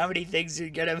like, how many things you're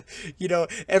gonna,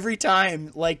 every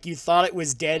time, like, you thought it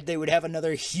was dead, they would have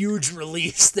another huge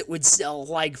release that would sell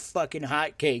like fucking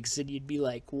hotcakes, and you'd be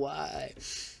like, why?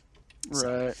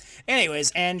 Right.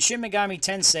 Anyways, and Shin Megami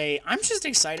Tensei, I'm just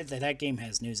excited that that game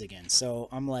has news again. So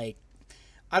I'm like,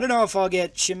 I don't know if I'll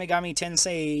get Shin Megami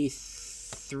Tensei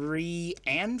 3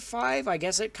 and 5. I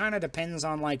guess it kind of depends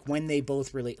on like when they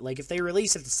both release. Like if they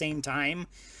release at the same time,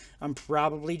 I'm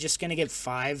probably just gonna get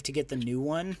 5 to get the new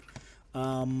one.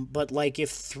 But like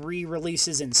if 3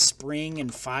 releases in spring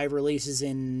and 5 releases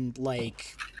in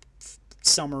like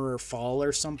summer or fall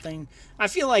or something, I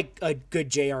feel like a good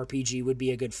JRPG would be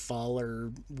a good fall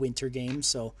or winter game.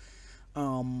 So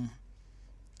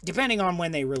depending on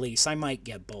when they release, I might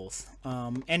get both.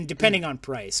 And depending on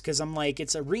price, because I'm like,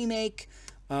 it's a remake,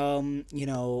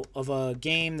 of a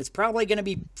game that's probably going to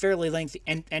be fairly lengthy,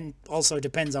 and also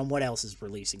depends on what else is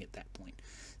releasing at that point.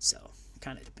 So,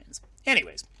 kind of depends.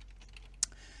 Anyways,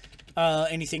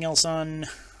 anything else on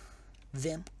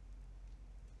them?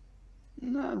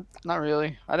 No, not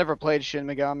really. I never played Shin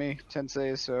Megami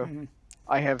Tensei, so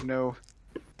I have no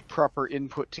proper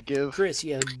input to give. Chris,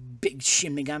 you a big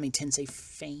Shin Megami Tensei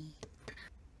fan?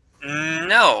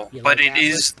 No, You but like it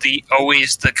Atlas? is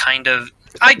always the kind of.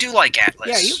 I do like Atlas.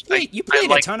 Yeah, you played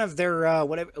like a ton of their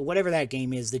whatever that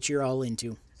game is that you're all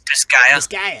into. Disgaea.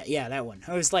 Disgaea, yeah, that one.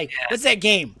 I was like, what's that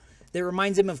game that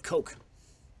reminds him of Coke?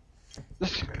 You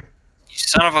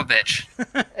son of a bitch.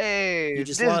 Hey, You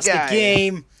just this lost guy. the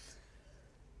game.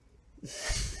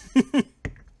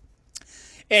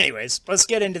 Anyways, let's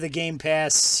get into the Game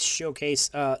Pass showcase.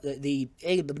 The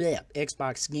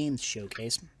Xbox Games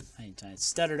Showcase. I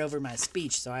stuttered over my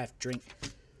speech, so I have to drink.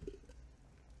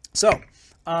 So,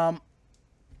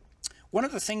 one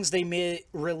of the things they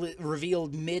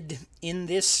revealed mid in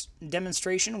this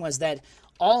demonstration was that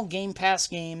all Game Pass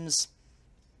games,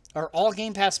 or all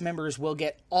Game Pass members, will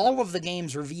get all of the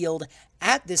games revealed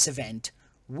at this event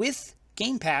with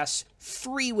Game Pass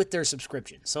free with their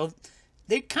subscription. So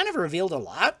they kind of revealed a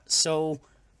lot. So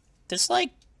that's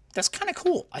kind of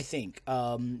cool, I think.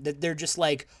 That they're just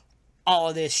like, all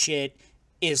of this shit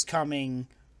is coming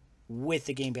with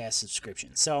the Game Pass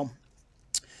subscription. So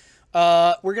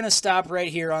we're going to stop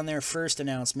right here on their first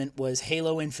announcement was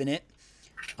Halo Infinite,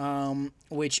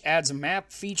 which adds a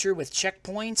map feature with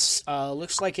checkpoints.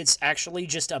 Looks like it's actually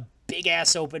just a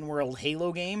big-ass open-world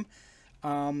Halo game.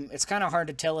 It's kind of hard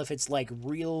to tell if it's like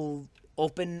real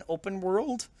open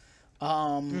world,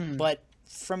 but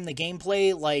from the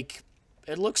gameplay, like,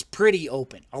 it looks pretty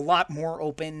open. A lot more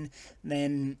open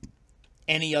than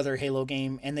any other Halo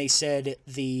game, and they said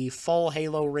the full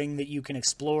Halo ring that you can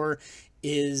explore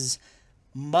is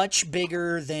much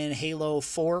bigger than Halo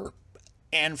 4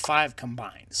 and 5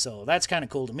 combined. So that's kind of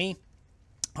cool to me.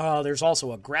 There's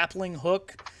also a grappling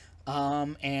hook,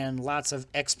 and lots of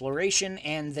exploration,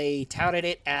 and they touted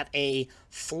it at a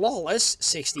flawless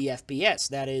 60 FPS.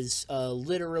 That is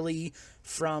literally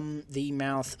from the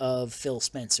mouth of Phil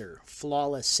Spencer.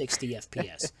 Flawless 60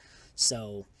 FPS.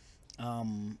 So,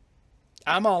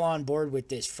 I'm all on board with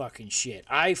this fucking shit.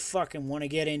 I fucking want to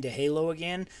get into Halo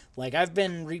again. Like, I've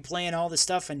been replaying all the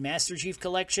stuff in Master Chief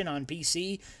Collection on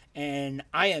PC, and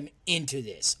I am into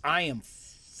this. I am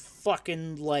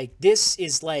fucking, like, this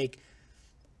is, like,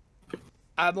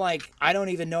 I'm like, I don't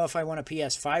even know if I want a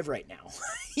PS5 right now.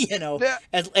 Yeah.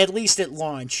 At least at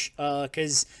launch,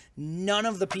 because none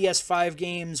of the PS5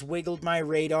 games wiggled my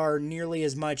radar nearly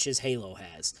as much as Halo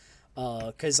has.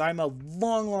 Because I'm a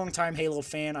long time Halo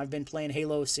fan. I've been playing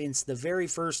Halo since the very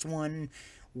first one,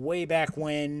 way back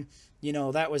when.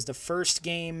 That was the first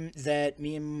game that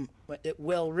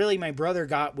really my brother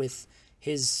got with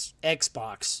his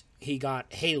Xbox. He got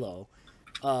Halo,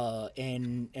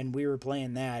 and we were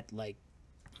playing that, like,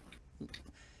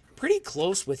 pretty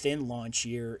close within launch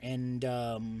year, and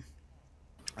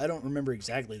I don't remember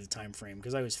exactly the time frame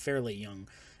because I was fairly young,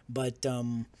 but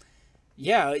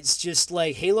yeah, it's just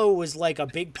like Halo was like a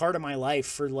big part of my life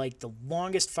for like the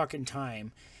longest fucking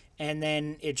time, and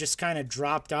then it just kind of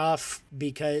dropped off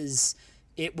because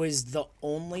it was the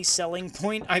only selling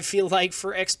point, I feel like,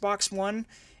 for Xbox One.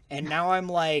 And now I'm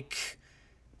like,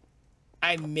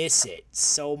 I miss it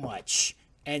so much.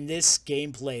 And this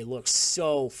gameplay looks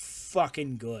so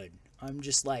fucking good. I'm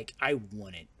just like, I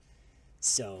want it.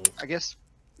 So, I guess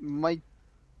my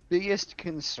biggest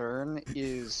concern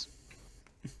is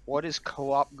what is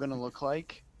co-op gonna look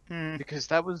like? Because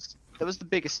that was the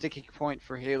biggest sticking point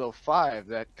for Halo 5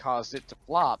 that caused it to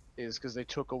flop, is because they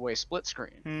took away split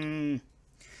screen.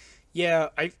 yeah,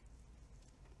 I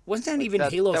wasn't that Like even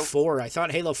that- Halo that- 4. I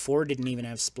thought Halo 4 didn't even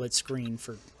have split screen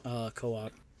for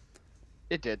co-op.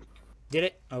 It did. Did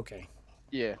it? Okay.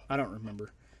 Yeah. I don't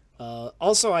remember.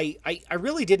 Also, I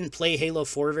really didn't play Halo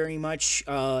 4 very much.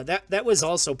 That was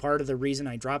also part of the reason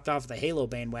I dropped off the Halo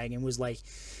bandwagon, was like,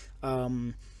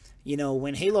 you know,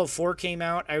 when Halo 4 came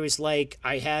out, I was like,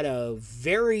 I had a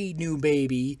very new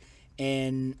baby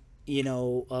and, you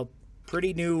know, a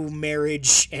pretty new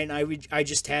marriage, and I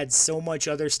just had so much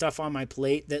other stuff on my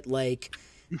plate that, like,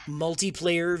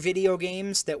 multiplayer video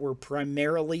games that were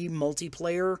primarily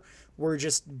multiplayer were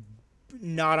just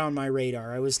not on my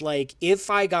radar. I was like, if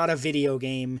I got a video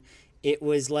game, it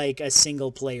was like a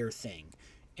single player thing.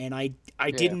 And I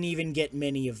didn't even get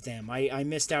many of them. I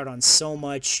missed out on so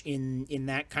much in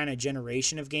that kind of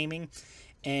generation of gaming.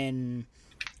 And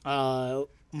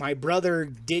my brother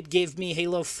did give me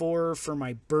Halo 4 for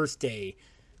my birthday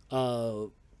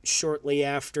shortly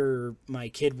after my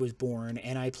kid was born.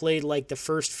 And I played like the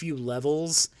first few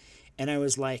levels. And I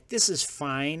was like, this is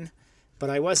fine. But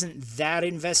I wasn't that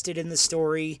invested in the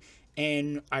story.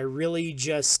 And I really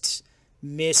just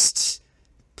missed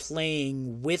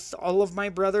playing with all of my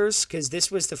brothers, because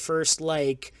this was the first,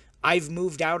 like, I've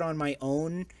moved out on my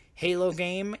own Halo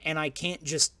game, and I can't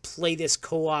just play this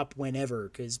co-op whenever,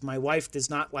 because my wife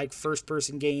does not like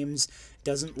first-person games,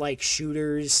 doesn't like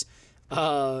shooters.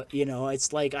 You know,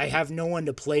 it's like I have no one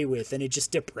to play with, and it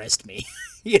just depressed me.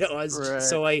 You know, Right.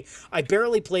 so I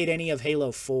barely played any of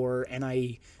Halo 4, and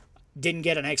I didn't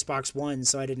get an Xbox One,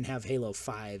 so I didn't have Halo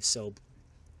 5, so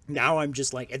now I'm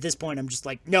just like, at this point, I'm just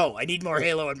like, no, I need more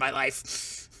Halo in my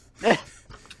life.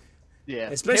 Yeah.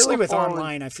 Especially Halo with 4 was-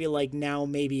 online, I feel like now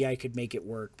maybe I could make it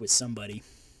work with somebody.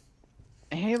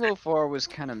 Halo 4 was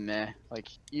kind of meh. Like,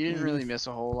 you didn't Mm-hmm. really miss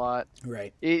a whole lot.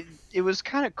 Right. It was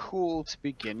kind of cool to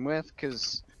begin with,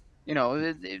 because, you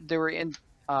know, they were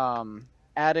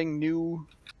adding new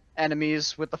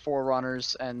enemies with the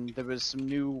Forerunners, and there was some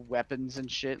new weapons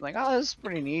and shit. Like, oh, this is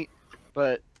pretty neat.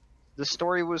 But the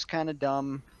story was kind of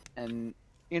dumb, and,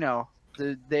 you know,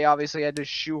 they obviously had to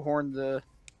shoehorn the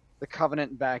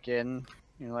Covenant back in.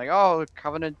 You know, like, oh, the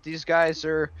Covenant, these guys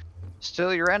are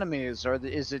still your enemies, or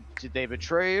did they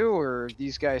betray you, or are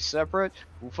these guys separate?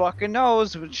 Who fucking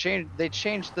knows? They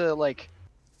changed the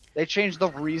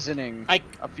reasoning I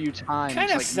a few times. kind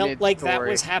of like, felt like that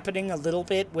mid-story. was happening a little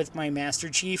bit with my Master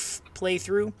Chief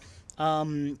playthrough,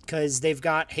 because they've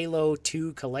got Halo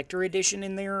 2 Collector Edition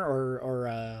in there,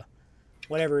 or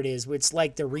whatever it is. It's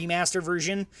like the remaster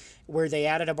version where they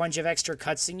added a bunch of extra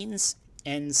cutscenes,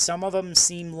 and some of them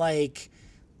seem like,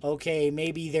 okay,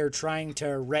 maybe they're trying to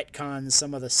retcon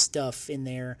some of the stuff in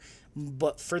there,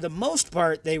 but for the most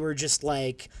part, they were just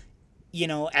like, you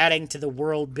know, adding to the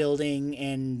world building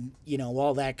and, you know,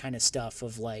 all that kind of stuff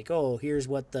of like, oh, here's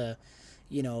what the,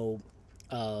 you know,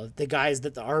 the guys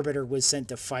that the Arbiter was sent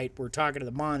to fight were talking to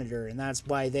the Monitor, and that's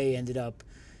why they ended up,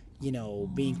 you know,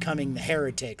 becoming the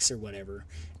heretics or whatever.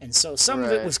 And so some of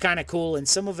it Right. was kind of cool, and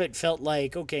some of it felt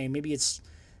like, okay, maybe it's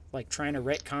like trying to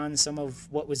retcon some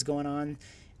of what was going on.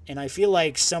 And I feel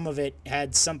like some of it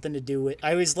had something to do with,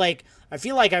 I was like, I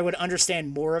feel like I would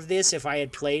understand more of this if I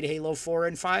had played Halo 4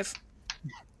 and 5.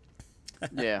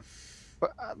 Yeah,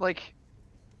 but like,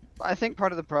 I think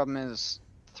part of the problem is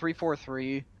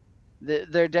 343.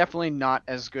 They're definitely not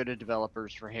as good a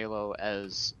developers for Halo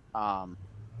as Bungie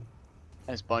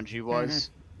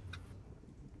was.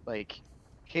 Like,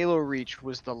 Halo Reach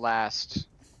was the last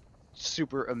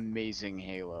super amazing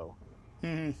Halo,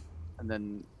 Mhm. and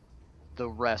then the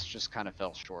rest just kind of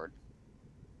fell short.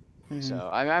 Mhm. So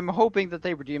I'm hoping that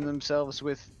they redeem themselves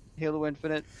with Halo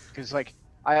Infinite, because like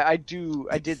I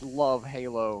did love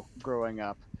Halo growing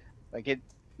up. Like, it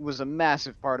was a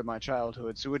massive part of my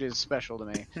childhood, so it is special to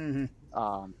me. Mhm.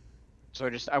 So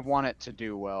I want it to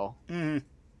do well. Mhm.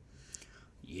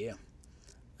 Yeah.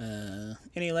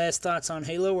 Any last thoughts on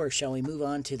Halo, or shall we move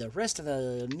on to the rest of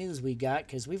the news we got?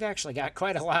 Because we've actually got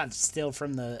quite a lot still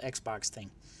from the Xbox thing.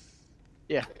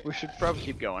 Yeah, we should probably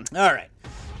keep going. All right.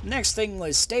 Next thing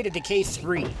was State of Decay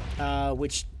 3,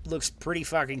 which looks pretty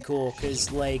fucking cool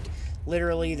because, like,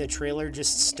 literally the trailer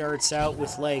just starts out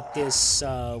with like this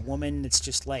woman that's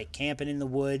just like camping in the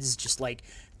woods, just like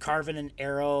carving an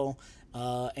arrow,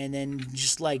 and then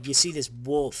just like you see this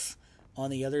wolf on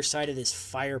the other side of this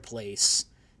fireplace.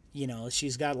 You know,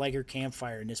 she's got like her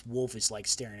campfire, and this wolf is like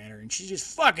staring at her, and she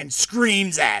just fucking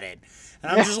screams at it.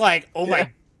 And I'm just like, oh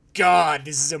my God,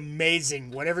 this is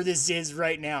amazing. Whatever this is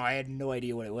right now, I had no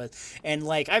idea what it was. And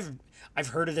like I've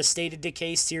heard of the State of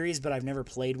Decay series, but I've never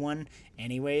played one.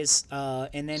 Anyways,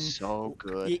 and then So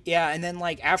good. yeah, and then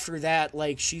like after that,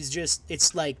 like she's just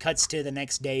it's like cuts to the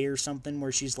next day or something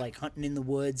where she's like hunting in the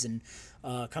woods and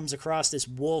comes across this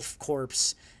wolf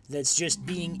corpse that's just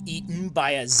being eaten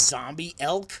by a zombie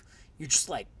elk. You're just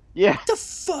like, Yeah. what the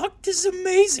fuck? This is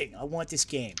amazing. I want this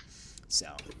game. So,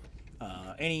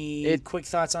 any quick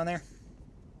thoughts on there?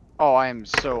 Oh, I am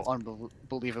so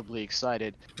unbelievably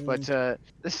excited. But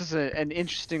this is an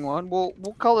interesting one. We'll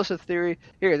call this a theory.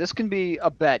 Here, this can be a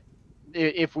bet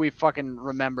if we fucking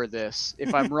remember this.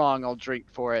 If I'm wrong, I'll drink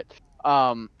for it.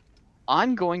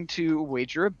 I'm going to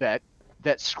wager a bet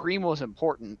that Scream was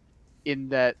important in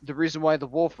that the reason why the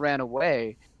wolf ran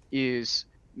away is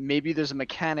maybe there's a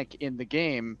mechanic in the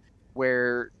game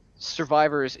where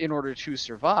survivors, in order to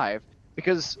survive,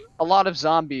 because a lot of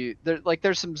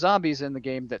there's some zombies in the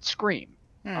game that scream.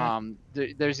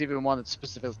 There's even one that's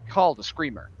specifically called a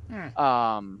screamer.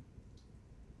 I'm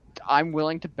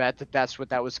willing to bet that that's what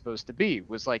that was supposed to be,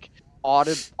 was like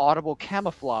audible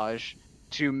camouflage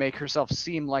to make herself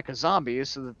seem like a zombie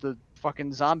so that the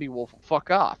fucking zombie wolf will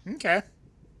fuck off. Okay.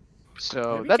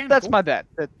 So That'd be that's kinda my bet.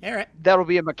 All right. That'll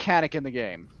be a mechanic in the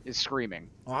game, is screaming.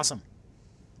 Awesome.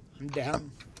 I'm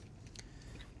down.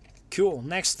 Cool.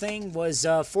 Next thing was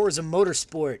Forza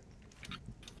Motorsport.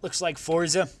 Looks like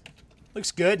Forza.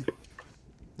 Looks good.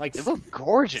 Like They look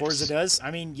gorgeous. Forza does.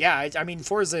 I mean, yeah. I mean,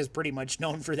 Forza is pretty much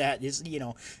known for that.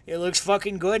 It looks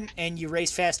fucking good, and you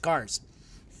race fast cars.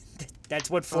 That's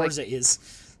what Forza is.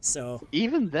 So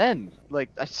Even then, like,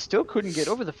 I still couldn't get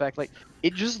over the fact, like,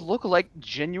 it just looked like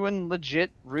genuine, legit,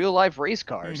 real-life race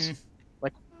cars.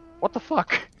 Like, what the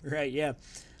fuck? right, yeah.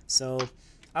 So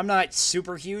I'm not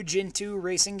super huge into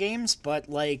racing games, but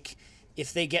like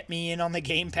if they get me in on the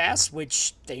Game Pass,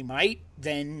 which they might,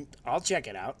 then I'll check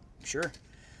it out. Sure.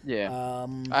 Yeah.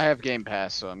 I have Game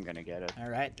Pass, so I'm gonna get it. All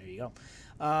right, there you go.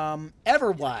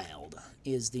 Everwild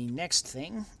is the next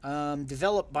thing.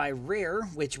 Developed by Rare,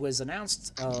 which was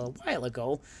announced a while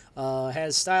ago.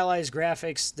 Has stylized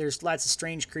graphics. There's lots of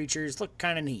strange creatures. Look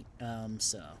kind of neat.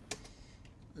 So,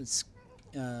 let's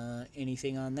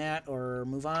anything on that or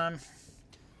move on?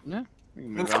 Yeah, we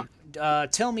can move on.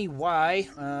 Tell me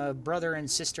why brother and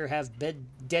sister have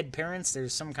dead parents.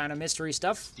 There's some kind of mystery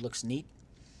stuff. Looks neat.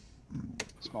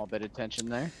 Small bit of tension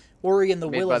there. Ori and the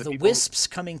Made Will by of the the people- Wisps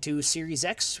coming to Series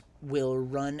X will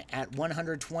run at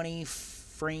 120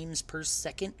 frames per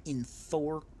second in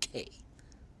 4K.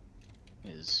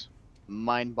 Is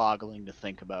mind-boggling to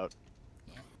think about.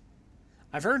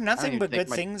 I've heard nothing even but think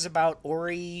good things about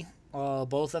Ori.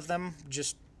 Both of them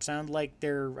just sound like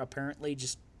they're apparently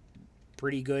just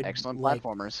pretty good. Excellent like,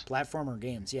 platformers. Platformer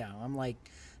games, yeah. I'm like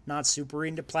not super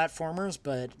into platformers,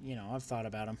 but I've thought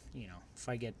about them. If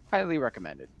I get Highly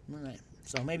recommended. right.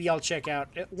 So maybe I'll check out.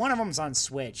 One of them's on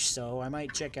Switch, so I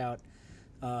might check out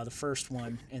the first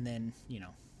one and then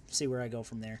see where I go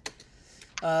from there.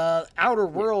 Outer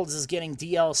Worlds is getting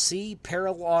DLC.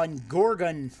 Peril on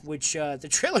Gorgon, which the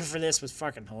trailer for this was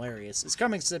fucking hilarious. It's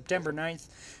coming September 9th.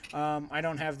 I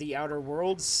don't have the Outer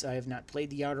Worlds. I have not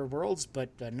played the Outer Worlds, but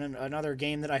another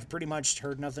game that I've pretty much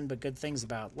heard nothing but good things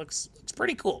about. Looks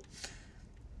pretty cool.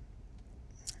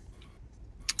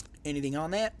 Anything on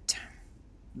that?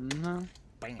 No.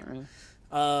 Bam.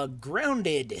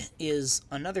 Grounded is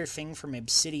another thing from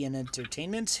Obsidian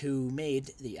Entertainment, who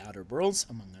made The Outer Worlds,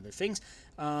 among other things.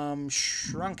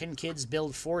 Shrunken kids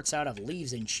build forts out of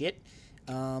leaves and shit.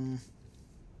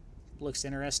 Looks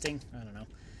interesting. I don't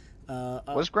know.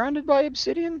 Was Grounded by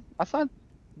Obsidian? I thought.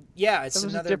 Yeah, it's that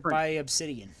was another different. by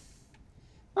Obsidian.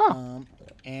 Huh.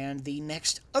 And the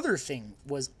next other thing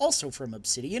was also from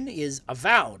Obsidian is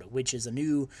Avowed, which is a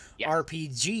new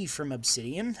RPG from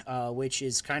Obsidian, which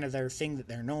is kind of their thing that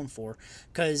they're known for.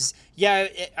 Because, yeah,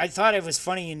 I thought it was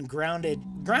funny in Grounded.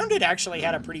 Grounded actually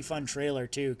had a pretty fun trailer,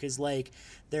 too, because, like,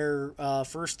 their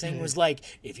first thing was like,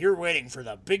 if you're waiting for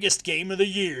the biggest game of the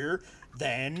year,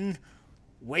 then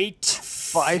wait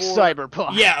By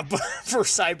Cyberpunk. Yeah, for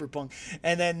Cyberpunk.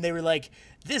 And then they were like,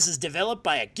 this is developed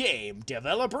by a game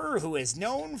developer who is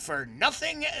known for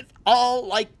nothing at all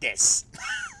like this.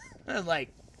 I'm like,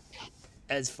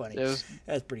 that's funny. It was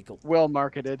That's pretty cool. well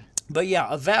marketed. But yeah,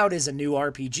 Avowed is a new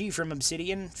RPG from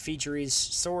Obsidian, features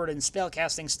sword and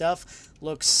spellcasting stuff,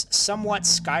 looks somewhat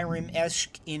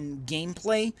Skyrim-esque in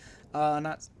gameplay,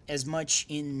 not as much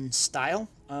in style.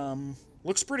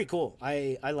 Looks pretty cool.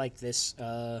 I like this.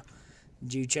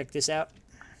 Did you check this out?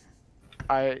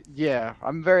 Yeah,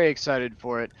 I'm very excited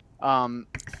for it.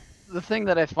 The thing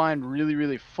that I find really,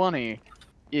 really funny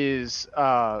is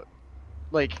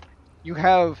like you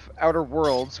have Outer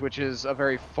Worlds, which is a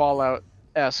very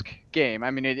Fallout-esque game.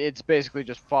 I mean, it's basically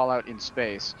just Fallout in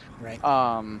space. Right.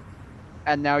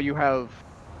 And now you have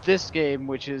this game,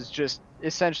 which is just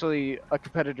essentially a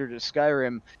competitor to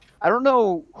Skyrim. I don't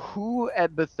know who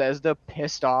at Bethesda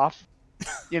pissed off,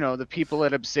 the people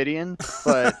at Obsidian,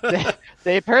 but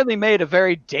they apparently made a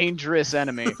very dangerous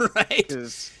enemy Right.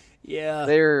 because Yeah.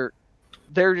 they're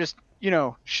just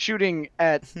shooting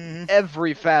at Mhm.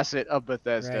 every facet of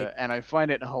Bethesda, Right. and I find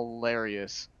it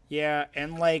hilarious. Yeah,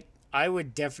 and like I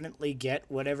would definitely get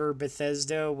whatever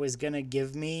Bethesda was gonna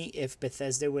give me if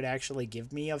Bethesda would actually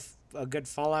give me a good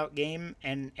Fallout game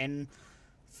and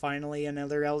finally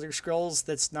another Elder Scrolls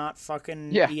that's not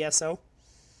fucking Yeah. ESO.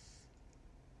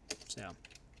 So,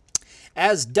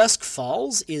 As Dusk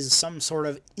Falls is some sort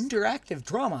of interactive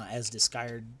drama as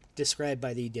described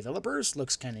by the developers.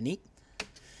 Looks kind of neat.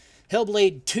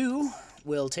 Hellblade 2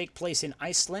 will take place in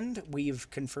Iceland. We've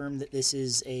confirmed that this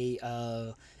is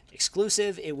a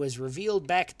exclusive. It was revealed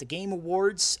back at the Game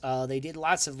Awards. They did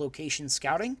lots of location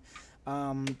scouting.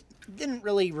 Didn't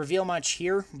really reveal much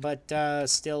here, but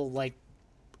still, like,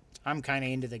 I'm kind of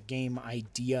into the game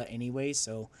idea anyway,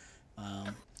 so...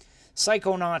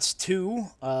 Psychonauts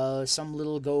 2, some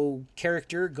little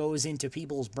character goes into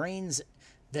people's brains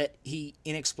that he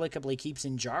inexplicably keeps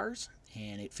in jars,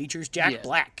 and it features Jack Yeah.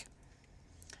 Black.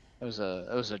 It was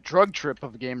a drug trip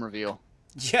of a game reveal.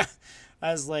 Yeah,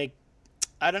 I was like,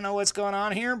 I don't know what's going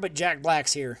on here, but Jack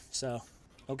Black's here, so,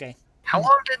 okay. How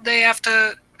long did they have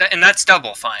to? And that's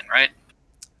Double Fine, right?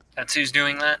 That's who's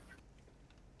doing that.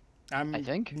 I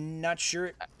think. not sure.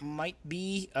 It might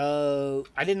be.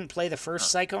 I didn't play the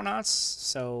first Psychonauts,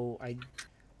 so I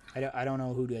don't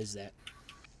know who does that.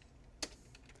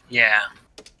 Yeah,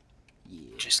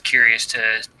 Yeah. just curious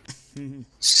to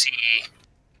see.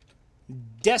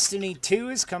 Destiny 2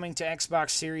 is coming to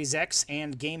Xbox Series X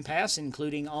and Game Pass,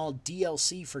 including all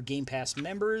DLC for Game Pass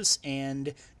members,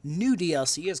 and new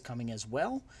DLC is coming as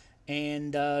well.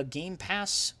 And Game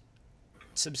Pass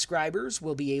subscribers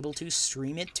will be able to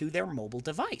stream it to their mobile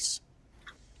device.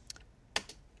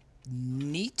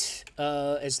 Neat,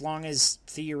 as long as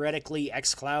theoretically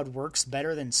xCloud works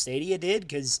better than Stadia did,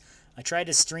 because I tried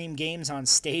to stream games on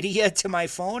Stadia to my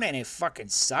phone and it fucking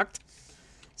sucked.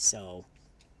 So...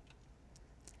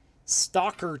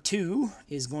 Stalker 2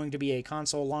 is going to be a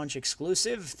console launch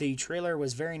exclusive. The trailer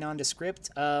was very nondescript.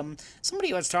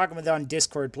 Somebody I was talking with on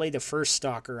Discord played the first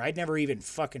Stalker. I'd never even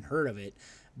fucking heard of it.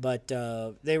 But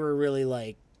they were really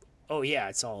like, oh yeah,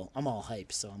 I'm all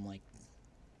hyped. So I'm like,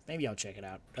 maybe I'll check it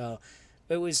out.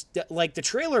 It was, like, the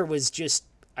trailer was just,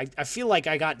 I feel like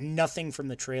I got nothing from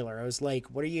the trailer. I was like,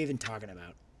 what are you even talking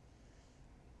about?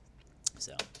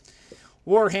 So...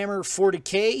 Warhammer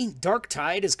 40k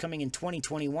Darktide is coming in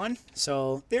 2021,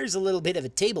 so there's a little bit of a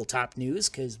tabletop news,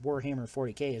 because Warhammer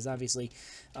 40k is obviously,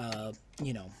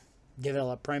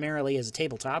 developed primarily as a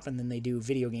tabletop, and then they do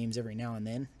video games every now and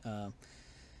then.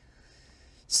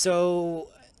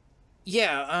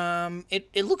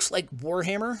 It looks like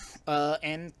Warhammer,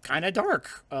 and kind of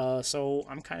dark, so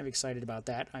I'm kind of excited about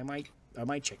that. I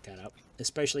might check that out.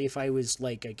 Especially if I was,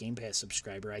 like, a Game Pass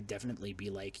subscriber, I'd definitely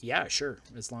be like, yeah, sure.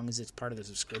 As long as it's part of the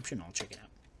subscription, I'll check it out.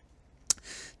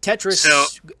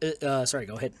 Tetris... sorry,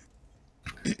 go ahead.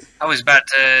 I was about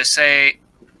to say.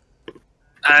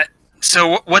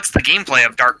 So what's the gameplay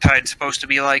of Darktide supposed to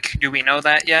be like? Do we know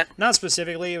that yet? Not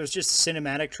specifically. It was just a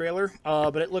cinematic trailer,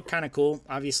 but it looked kind of cool.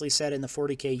 Obviously set in the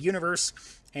 40k universe.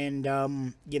 And,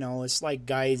 it's like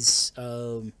guys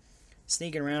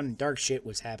sneaking around and dark shit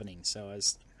was happening. So I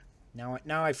was... Now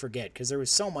I forget, because there was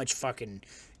so much fucking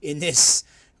in this,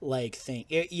 like, thing.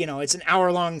 It's an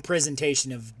hour-long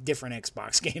presentation of different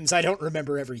Xbox games. I don't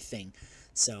remember everything.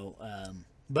 So,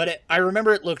 but I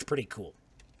remember it looked pretty cool.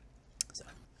 So,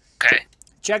 Okay.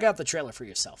 check out the trailer for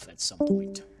yourself at some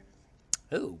point.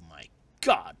 Oh my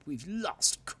god, we've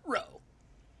lost Crow.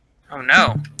 Oh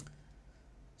no,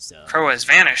 So, Crow has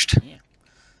vanished.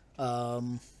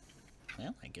 well,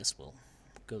 I guess we'll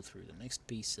go through the next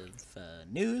piece of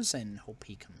news and hope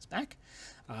he comes back.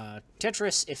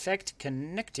 Tetris Effect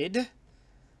Connected,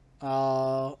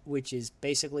 which is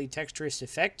basically Tetris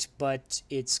Effect, but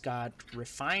it's got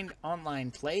refined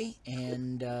online play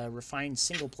and refined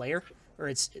single player, or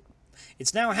it's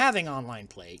It's now having online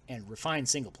play and refined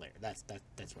single player. That's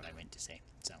what I meant to say.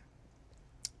 So,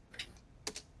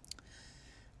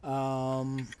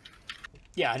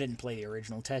 yeah, I didn't play the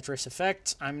original Tetris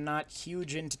Effect. I'm not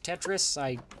huge into Tetris.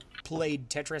 I played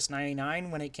Tetris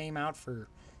 99 when it came out for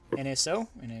NSO,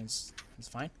 and it's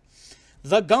fine.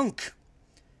 The Gunk.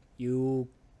 You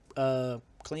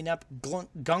clean up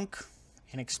gunk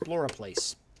and explore a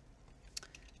place.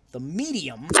 The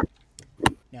Medium.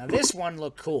 Now, this one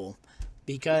looked cool,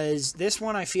 because this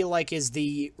one I feel like is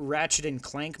the Ratchet and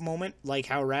Clank moment, like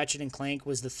how Ratchet and Clank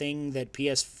was the thing that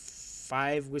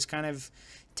PS5 was kind of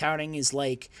touting, is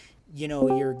like, you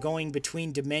know, you're going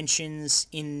between dimensions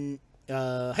in...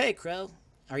 hey, Crow,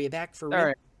 are you back for real? All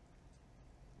right.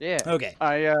 Yeah. Okay.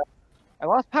 I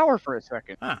lost power for a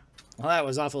second. Well, that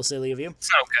was awful silly of you. It's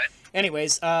no good.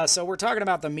 Anyways, so we're talking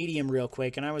about the Medium real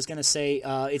quick, and I was going to say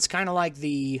it's kind of like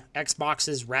the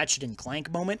Xbox's Ratchet and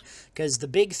Clank moment, because the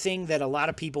big thing that a lot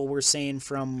of people were saying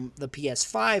from the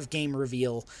PS5 game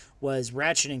reveal was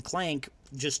Ratchet and Clank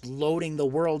just loading the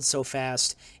world so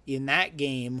fast in that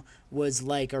game was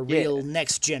like a real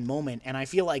next-gen moment, and I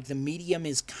feel like the Medium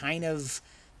is kind of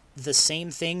the same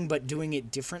thing but doing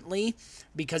it differently,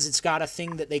 because it's got a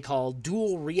thing that they call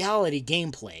dual reality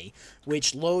gameplay,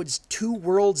 which loads two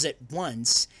worlds at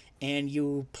once and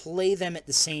you play them at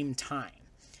the same time.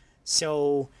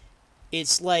 So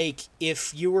it's like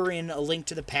if you were in A Link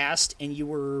to the Past and you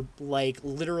were like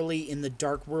literally in the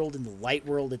dark world and the light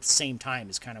world at the same time,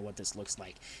 is kind of what this looks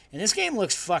like. And this game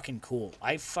looks fucking cool.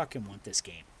 I fucking want this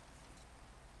game.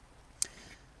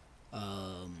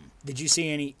 Did you see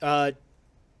any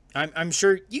I'm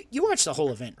sure you watched the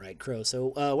whole event, right, Crow?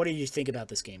 So what did you think about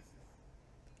this game?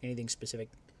 Anything specific?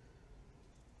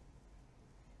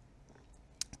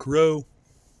 Crow.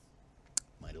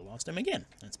 Might have lost him again.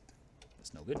 That's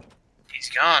no good. He's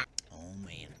gone. Oh,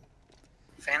 man.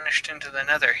 Vanished into the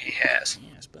nether, he has.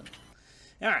 Yes, but...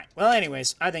 Alright, well,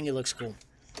 anyways, I think it looks cool.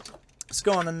 Let's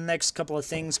go on to the next couple of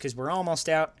things, because we're almost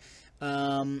out.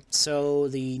 So,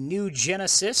 the new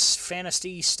Genesis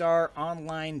Phantasy Star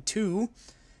Online 2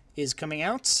 is coming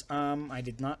out. I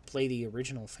did not play the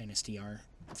original Phantasy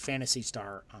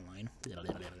Star Online. Did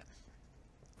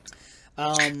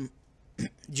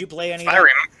you play any of that?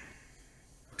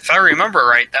 If I remember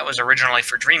right, that was originally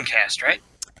for Dreamcast, right?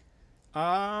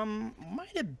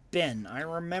 Might have been. I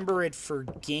remember it for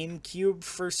GameCube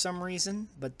for some reason,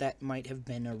 but that might have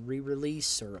been a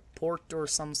re-release or a port or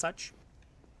some such.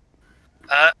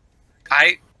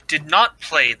 I did not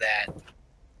play that.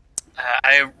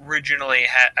 I originally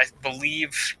had, I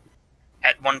believe,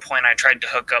 at one point I tried to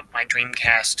hook up my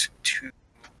Dreamcast to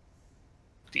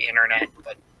the internet,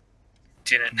 but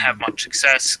didn't have much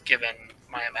success, given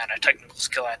my amount of technical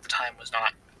skill at the time was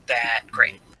not that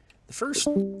great. The first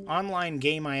online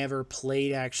game I ever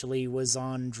played, actually, was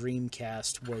on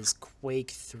Dreamcast, was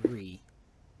Quake 3.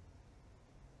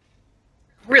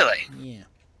 Really? Yeah.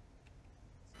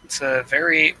 It's a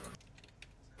very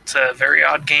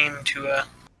odd game to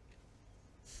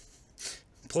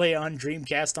play on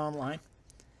Dreamcast Online.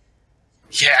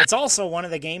 Yeah. It's also one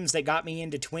of the games that got me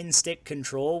into twin stick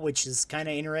control, which is kind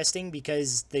of interesting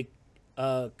because the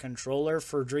controller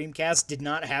for Dreamcast did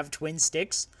not have twin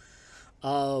sticks.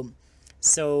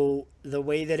 So the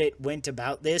way that it went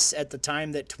about this at the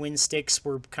time that twin sticks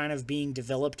were kind of being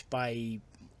developed by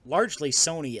largely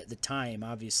Sony at the time,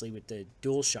 obviously with the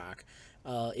DualShock,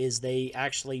 is they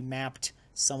actually mapped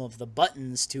some of the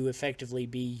buttons to effectively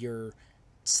be your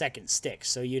second stick.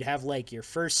 So you'd have like your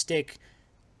first stick,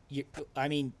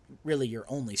 really your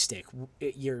only stick,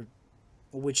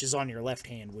 which is on your left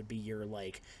hand, would be your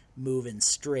like move and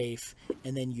strafe,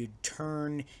 and then you'd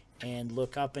turn and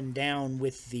look up and down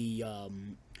with the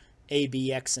A,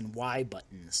 B, X, and Y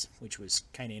buttons, which was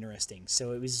kind of interesting.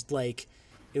 So it was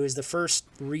the first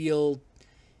real,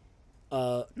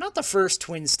 not the first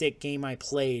twin stick game I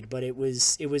played, but it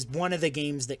was one of the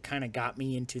games that kind of got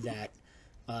me into that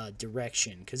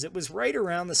direction, because it was right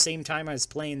around the same time I was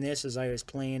playing this as I was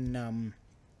playing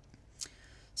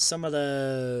some of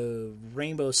the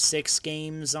Rainbow Six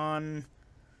games on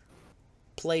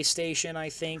PlayStation, I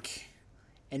think,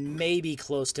 and maybe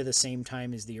close to the same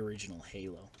time as the original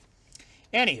Halo.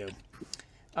 Anywho,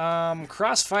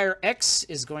 Crossfire X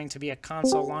is going to be a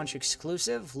console launch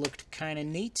exclusive. Looked kind of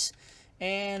neat.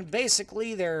 And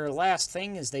basically, their last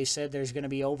thing is they said there's going to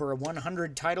be over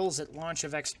 100 titles at launch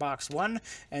of Xbox One.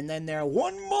 And then their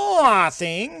one more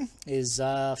thing is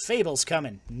Fable's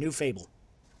coming. New Fable.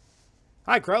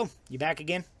 Hi, Crow. You back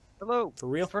again? Hello. For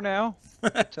real? For now.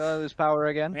 Till I lose power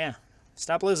again. Yeah.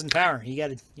 Stop losing power.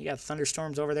 You got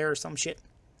thunderstorms over there or some shit?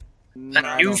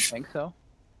 I don't think so.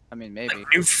 I mean, a maybe.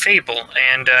 new Fable,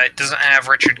 and it doesn't have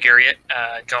Richard Garriott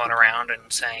going around and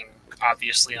saying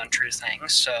obviously untrue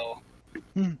things. So,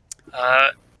 Hmm.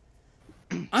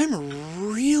 I'm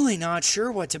really not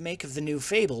sure what to make of the new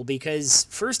Fable because,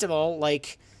 first of all,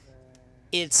 like,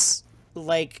 it's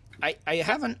like I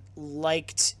haven't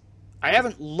liked. I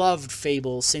haven't loved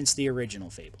Fable since the original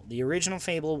Fable. The original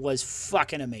Fable was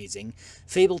fucking amazing.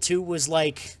 Fable 2 was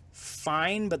like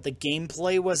fine, but the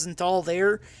gameplay wasn't all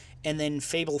there. And then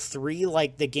Fable 3,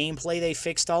 like the gameplay, they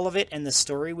fixed all of it, and the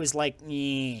story was like,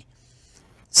 eh.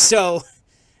 So,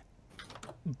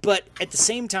 but at the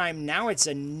same time, now it's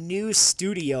a new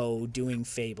studio doing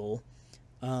Fable.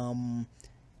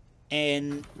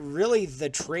 And really, the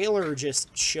trailer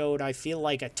just showed, I feel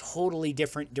like, a totally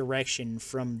different direction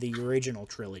from the original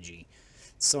trilogy.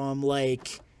 So I'm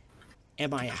like,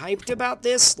 am I hyped about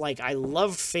this? Like, I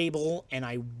loved Fable, and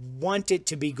I want it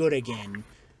to be good again.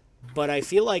 But I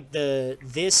feel like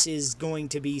this is going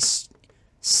to be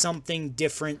something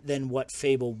different than what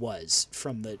Fable was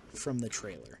from the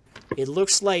trailer. It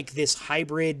looks like this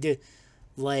hybrid,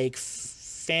 like,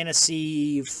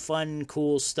 fantasy, fun,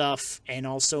 cool stuff, and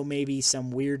also maybe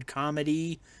some weird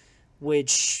comedy,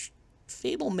 which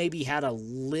Fable maybe had a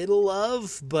little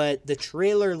of, but the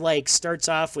trailer, like, starts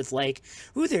off with, like,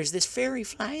 ooh, there's this fairy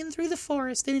flying through the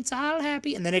forest, and it's all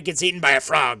happy, and then it gets eaten by a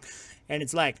frog, and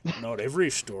it's like, not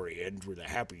every story ends with a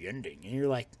happy ending, and you're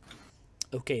like,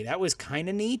 okay, that was kind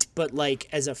of neat, but, like,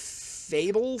 as a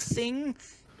Fable thing,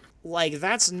 like,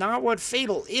 that's not what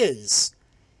Fable is.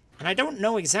 And I don't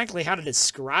know exactly how to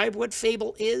describe what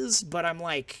Fable is, but I'm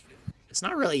like, it's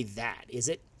not really that, is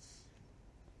it?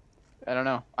 I don't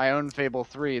know. I own Fable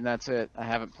 3, and that's it. I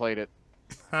haven't played it.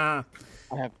 Huh.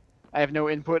 I have no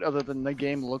input other than the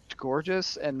game looked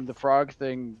gorgeous, and the frog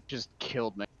thing just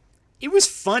killed me. It was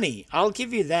funny, I'll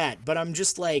give you that, but I'm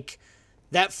just like,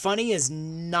 that funny is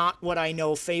not what I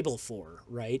know Fable for,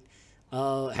 right?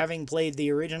 Having played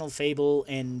the original Fable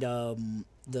and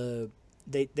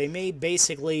they made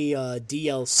basically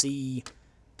DLC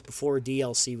before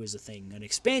DLC was a thing, an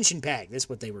expansion pack. That's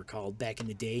what they were called back in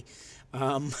the day,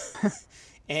 and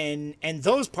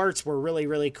those parts were really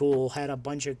really cool. Had a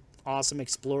bunch of awesome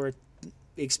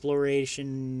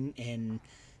exploration and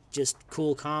just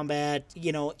cool combat.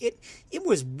 You know, it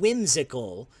was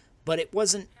whimsical, but it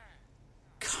wasn't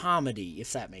comedy,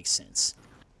 if that makes sense.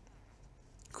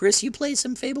 Chris, you play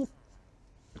some Fable?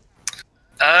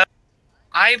 I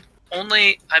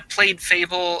played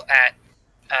Fable at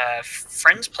a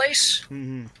friend's place.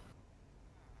 Mm-hmm.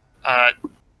 I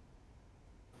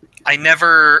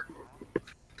never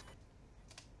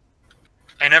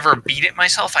beat it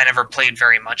myself. I never played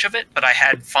very much of it, but I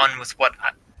had fun with with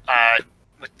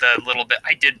the little bit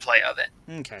I did play of it.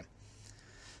 Okay.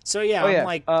 So yeah, I'm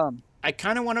like, I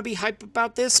kind of want to be hyped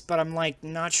about this, but I'm like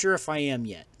not sure if I am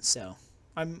yet. So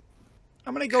I'm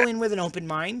gonna go in with an open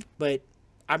mind, but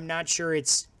I'm not sure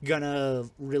it's gonna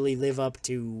really live up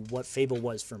to what Fable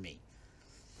was for me.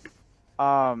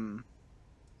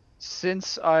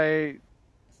 Since I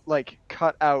like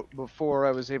cut out before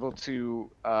I was able to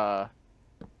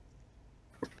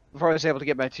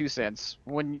get my 2 cents,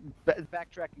 when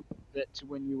backtracking a bit to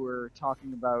when you were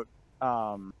talking about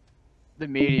the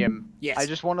medium, Yes. I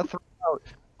just want to throw out,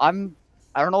 I don't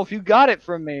know if you got it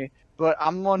from me, but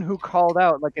I'm one who called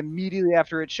out like immediately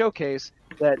after its showcase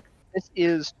that this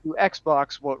is to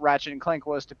Xbox what Ratchet and Clank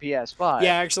was to PS5.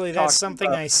 Yeah, actually, that's something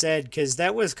about- I said, because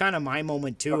that was kind of my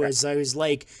moment, too, Okay. as I was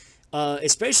like,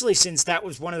 especially since that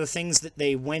was one of the things that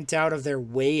they went out of their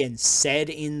way and said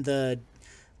in the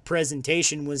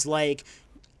presentation was like,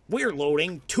 we're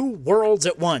loading 2 worlds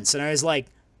at once. And I was like,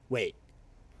 wait,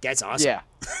 that's awesome. Yeah.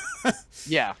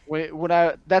 Yeah.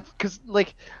 That's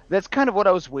kind of what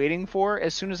I was waiting for.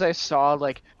 As soon as I saw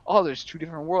like, oh, there's 2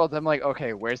 different worlds, I'm like,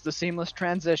 okay, where's the seamless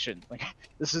transition? Like,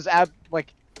 this is that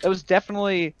was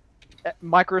definitely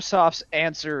Microsoft's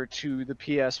answer to the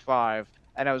PS5,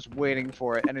 and I was waiting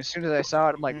for it. And as soon as I saw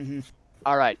it, I'm like,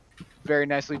 all right, very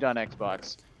nicely done,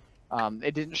 Xbox.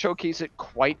 It didn't showcase it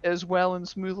quite as well and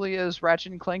smoothly as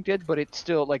Ratchet and Clank did, but it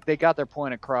still, like, they got their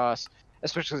point across,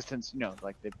 especially since,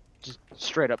 like, they just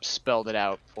straight up spelled it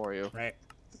out for you. Right.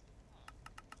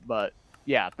 But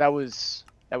yeah, that was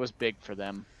big for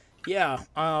them. Yeah,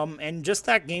 and just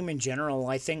that game in general,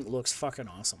 I think looks fucking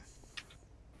awesome.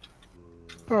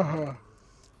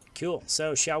 Cool.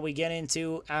 So, shall we get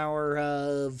into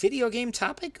our video game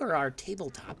topic or our table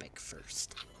topic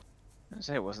first? I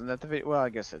say, wasn't that the video? Well, I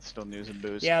guess it's still news and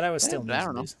booze. Yeah, that was still news.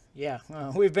 And booze. Yeah,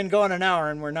 we've been going an hour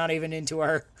and we're not even into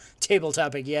our table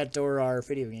topic yet or our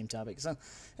video game topic. So,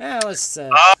 let's. I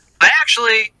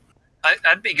actually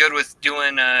I'd be good with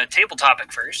doing a table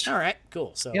topic first. All right,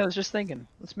 cool. So Yeah, I was just thinking.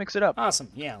 Let's mix it up. awesome.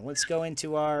 Yeah, let's go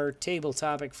into our table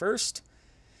topic first.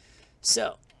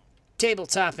 So, table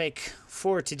topic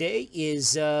for today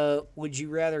is would you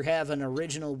rather have an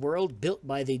original world built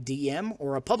by the DM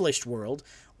or a published world,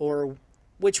 or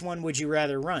which one would you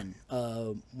rather run,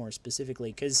 more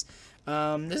specifically? Because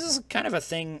this is kind of a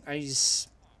thing I was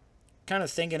kind of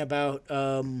thinking about.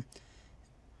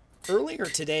 Earlier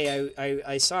today,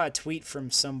 I saw a tweet from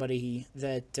somebody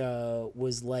that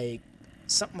was like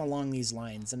something along these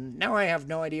lines, and now I have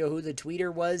no idea who the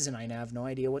tweeter was, and I have no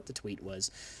idea what the tweet was,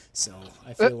 so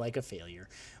I feel like a failure.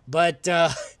 But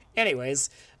anyways,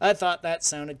 I thought that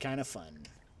sounded kind of fun.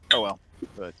 Oh well.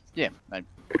 But yeah, I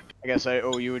guess I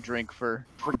owe you a drink for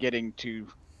forgetting to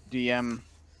DM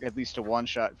at least a one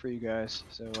shot for you guys.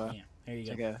 So Yeah, there you it's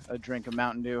go. like a drink of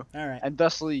Mountain Dew. All right. And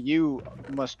thusly, you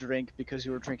must drink because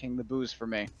you were drinking the booze for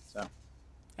me. So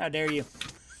How dare you?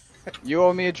 you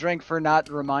owe me a drink for not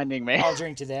reminding me. I'll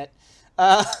drink to that.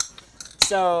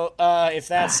 So if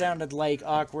that sounded like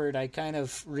awkward, I kind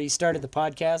of restarted the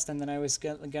podcast, and then I was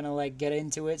gonna like get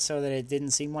into it so that it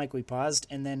didn't seem like we paused,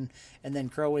 and then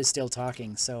Crow was still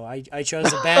talking, so I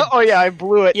chose a bad. Oh yeah, I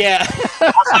blew it. Yeah.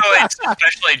 Also, it's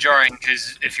especially jarring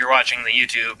because if you're watching the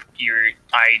YouTube,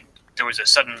 there was a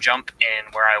sudden jump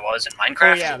in where I was in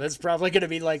Minecraft. Oh yeah, that's probably going to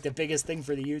be like the biggest thing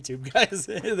for the YouTube guys.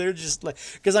 They're just like,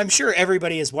 because I'm sure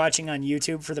everybody is watching on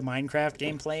YouTube for the Minecraft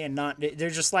gameplay, and not,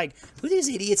 they're just like, who are these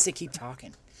idiots that keep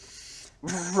talking?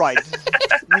 Right.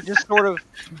 We just sort of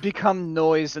become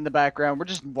noise in the background. We're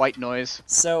just white noise.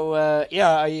 So yeah,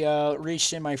 I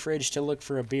reached in my fridge to look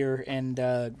for a beer and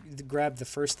grabbed the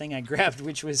first thing I grabbed,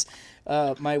 which was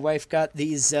my wife got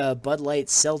these Bud Light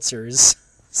seltzers.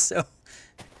 So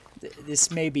this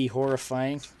may be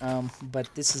horrifying, but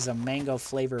this is a mango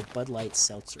flavor Bud Light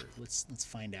seltzer. Let's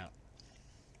find out.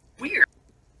 Weird.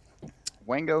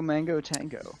 Wango Mango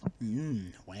Tango.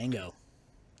 Wango.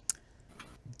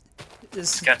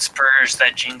 This It's got spurs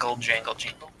that jingle, jangle,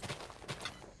 jingle.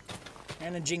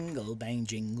 and a jingle bang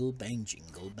jingle bang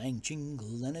jingle bang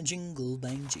jingle and a jingle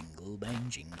bang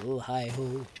jingle hi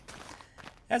ho.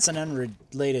 That's an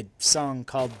unrelated song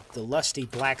called The Lusty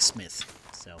Blacksmith.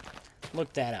 So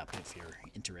look that up if you're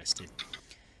interested.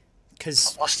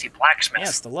 Because Lusty blacksmith.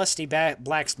 yes, The Lusty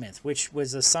Blacksmith, which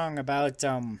was a song about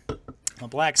a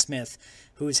blacksmith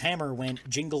whose hammer went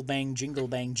jingle bang jingle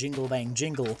bang jingle bang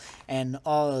jingle, and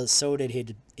so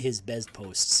did his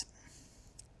bedposts.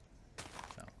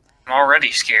 I'm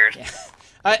already scared.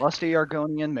 Lusty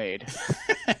Argonian maid.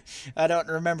 I don't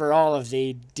remember all of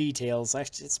the details.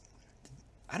 Actually,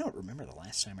 I don't remember the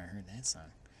last time I heard that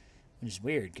song, which is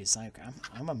weird because like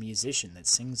I'm a musician that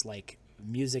sings like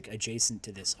music adjacent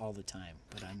to this all the time.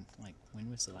 But I'm like, when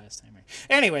was the last time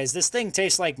Anyways, this thing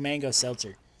tastes like mango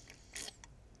seltzer.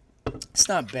 It's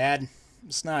not bad.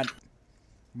 It's not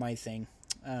my thing.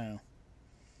 I don't know.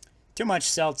 Too much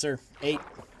seltzer. 8.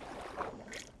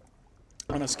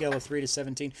 On a scale of 3 to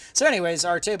 17. So anyways,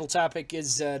 our table topic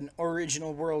is an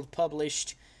original world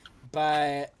published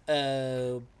by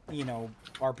RPG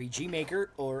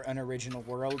Maker, or an original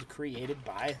world created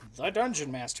by the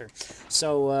Dungeon Master.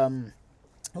 So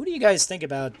what do you guys think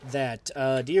about that?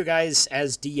 Do you guys,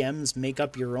 as DMs, make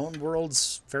up your own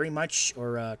worlds very much?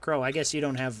 Or, Crow, I guess you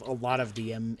don't have a lot of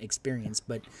DM experience,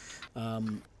 but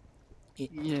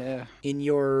Yeah. in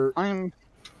your... I'm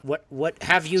What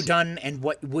have you done, and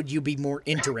what would you be more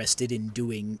interested in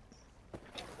doing?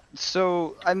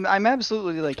 So I'm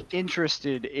absolutely like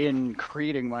interested in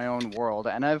creating my own world,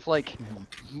 and I've like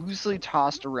loosely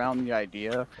tossed around the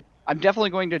idea. I'm definitely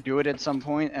going to do it at some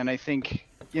point, and I think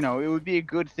it would be a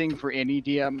good thing for any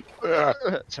DM,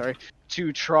 sorry,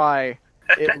 to try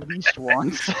at least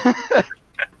once.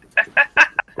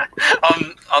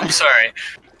 I'm sorry.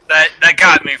 That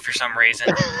got me for some reason.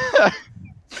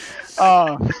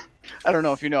 I don't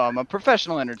know if you know, I'm a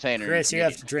professional entertainer. Chris, you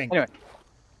have to drink. Anyway.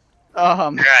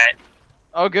 Right.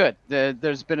 Oh, good.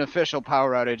 There's been official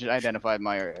power outage identified in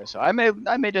my area, so I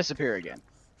may disappear again,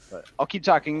 but I'll keep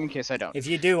talking in case I don't. If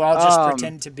you do, I'll just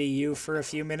pretend to be you for a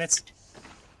few minutes.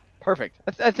 Perfect.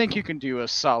 I think you can do a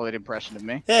solid impression of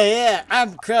me. Hey, yeah,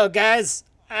 I'm Crow, guys.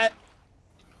 I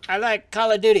like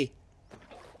Call of Duty.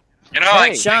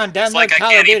 Hey, Sean, it's download like I Call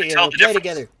of can't even Duty. tell We'll the play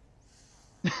difference.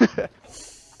 together.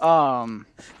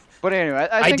 But anyway,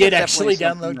 I I think did it's actually definitely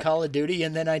something download Call of Duty,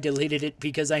 and then I deleted it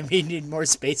because I needed more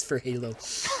space for Halo.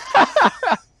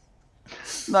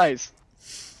 Nice.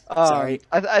 Sorry.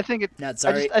 I think it. Not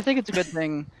sorry. I think it's a good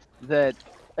thing that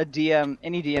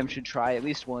any DM should try at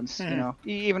least once.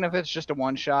 Even if it's just a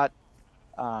one shot.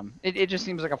 It just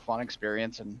seems like a fun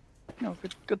experience and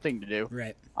good thing to do.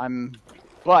 Right.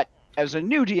 But as a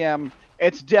new DM,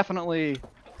 it's definitely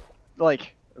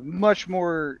like much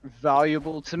more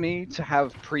valuable to me to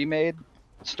have pre-made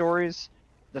stories.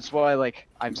 That's why like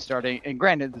I'm starting, and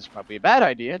granted this is probably a bad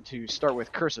idea to start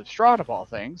with Curse of Strahd of all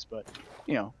things, but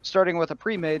you know, starting with a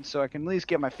pre-made so I can at least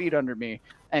get my feet under me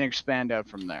and expand out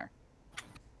from there.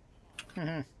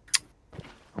 Are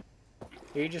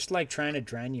you just like trying to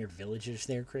drown your villagers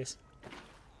there, Chris?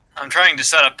 I'm trying to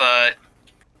set up a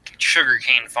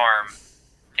sugarcane farm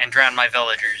and drown my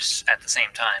villagers at the same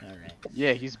time. All right.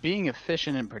 Yeah, he's being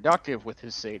efficient and productive with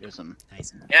his sadism.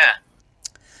 Nice. Yeah.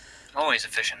 Always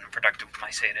efficient and productive with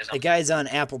my sadism. The guy's on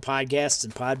Apple Podcasts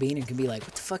and Podbean and can be like,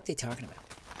 what the fuck are they talking about?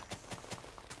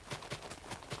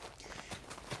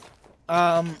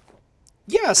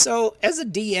 Yeah, so as a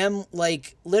DM,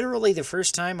 like, literally the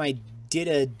first time I did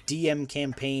a DM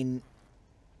campaign,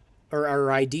 or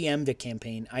I DM'd a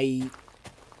campaign, I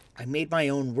made my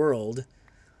own world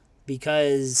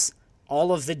because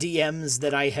all of the DMs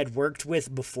that I had worked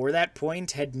with before that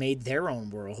point had made their own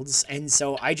worlds, and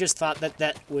so I just thought that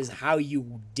that was how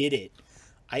you did it.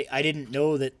 I didn't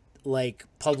know that, like,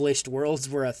 published worlds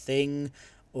were a thing,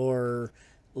 or,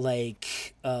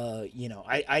 like, you know,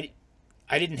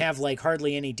 I didn't have, like,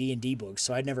 hardly any D&D books,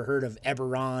 so I'd never heard of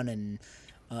Eberron and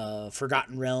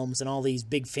Forgotten Realms and all these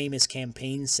big famous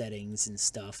campaign settings and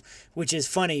stuff, which is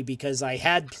funny because I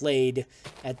had played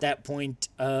at that point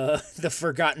the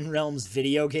Forgotten Realms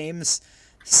video games,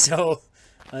 so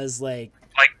I was like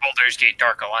Baldur's Gate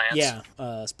Dark Alliance.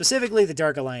 yeah, specifically the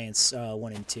Dark Alliance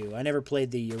 1 and 2. I never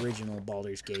played the original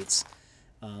Baldur's Gates,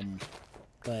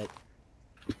 but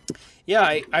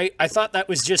yeah, I thought that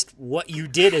was just what you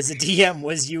did as a DM,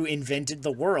 was you invented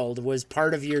the world, was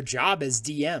part of your job as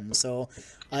DM. So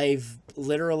I've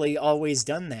literally always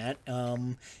done that.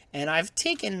 And I've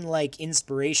taken, like,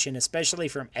 inspiration, especially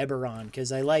from Eberron,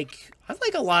 because I like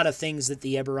a lot of things that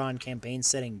the Eberron campaign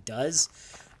setting does.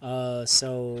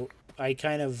 So I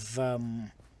kind of,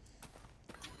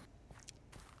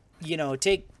 you know,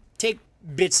 take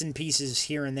bits and pieces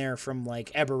here and there from,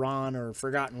 like, Eberron or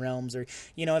Forgotten Realms, or,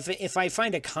 you know, if I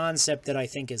find a concept that I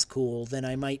think is cool, then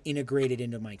I might integrate it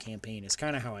into my campaign. It's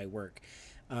kind of how I work.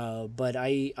 But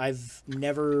I've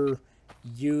never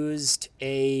used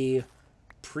a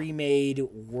pre-made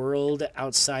world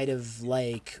outside of,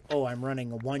 like, oh, I'm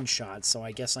running a one-shot, so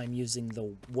I guess I'm using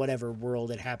the whatever world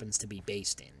it happens to be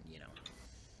based in, you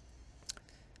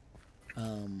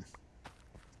know.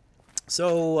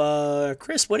 So,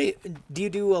 Chris, what do you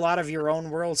do a lot of your own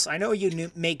worlds? I know you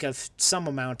make some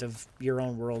amount of your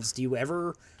own worlds. Do you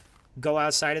ever go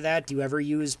outside of that? Do you ever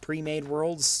use pre-made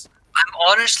worlds? I'm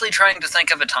honestly trying to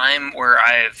think of a time where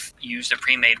I've used a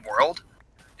pre-made world,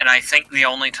 and I think the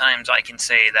only times I can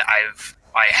say that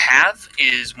I have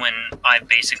is when I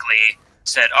basically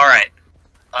said, all right,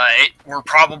 we're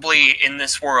probably in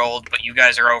this world, but you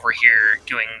guys are over here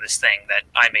doing this thing that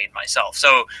I made myself.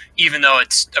 So even though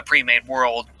it's a pre-made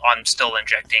world, I'm still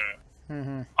injecting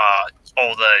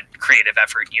all the creative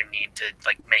effort you need to,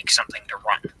 like, make something to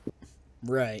run.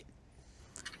 Right.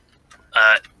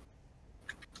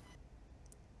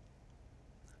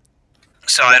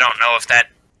 So I don't know if that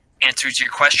answers your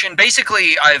question.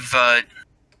 Basically, I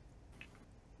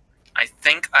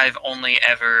think I've only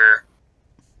ever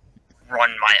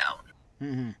run my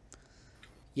own.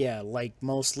 Yeah, like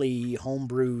mostly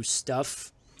homebrew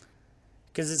stuff.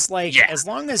 Because it's like, Yeah. as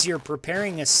long as you're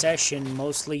preparing a session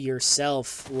mostly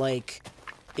yourself, like,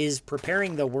 is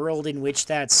preparing the world in which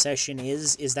that session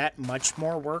is that much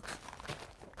more work?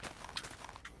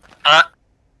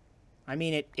 I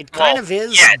mean, it kind of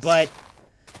is, yes. but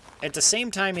at the same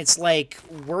time, it's like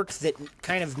work that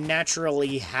kind of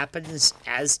naturally happens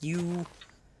as you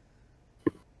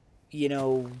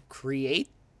know, create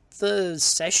the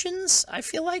sessions, I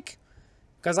feel like.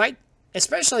 Because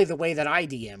especially the way that I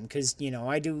DM, because, you know,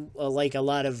 I do, like, a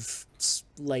lot of,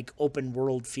 like, open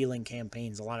world feeling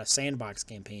campaigns, a lot of sandbox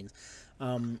campaigns.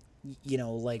 You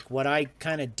know, like, what I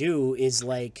kind of do is,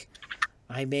 like,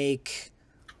 I make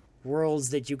worlds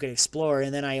that you can explore,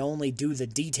 and then I only do the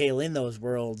detail in those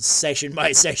worlds session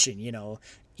by session, you know.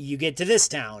 You get to this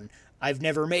town. I've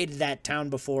never made that town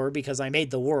before because I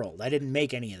made the world. I didn't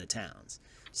make any of the towns.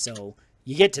 So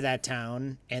you get to that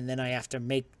town, and then I have to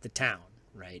make the town,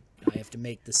 right? I have to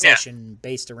make the session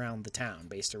based around the town,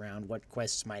 based around what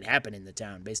quests might happen in the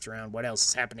town, based around what else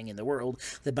is happening in the world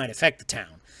that might affect the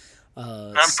town.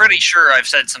 I'm pretty sure I've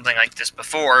said something like this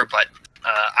before, but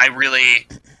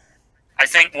I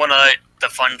think one of the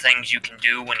fun things you can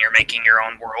do when you're making your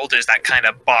own world is that kind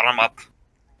of bottom-up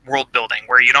world building,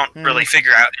 where you don't really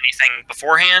figure out anything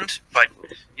beforehand, but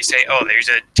you say, oh, there's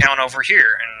a town over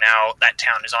here, and now that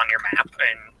town is on your map,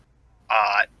 and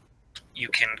you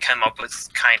can come up with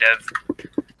kind of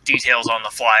details on the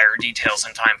fly or details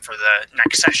in time for the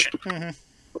next session. Mm-hmm.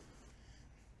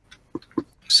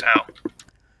 So,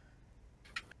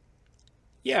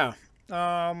 Yeah.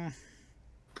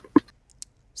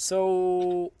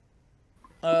 So,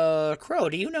 Crow,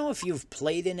 do you know if you've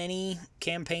played in any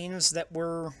campaigns that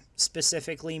were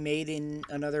specifically made in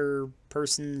another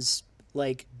person's,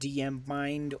 like, DM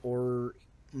mind, or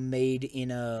made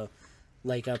in a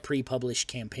pre-published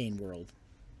campaign world?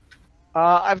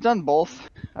 I've done both.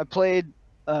 I played,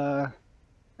 I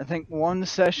think, one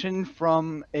session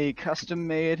from a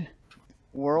custom-made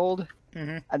world,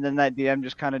 Mm-hmm. and then that DM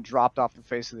just kind of dropped off the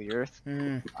face of the earth.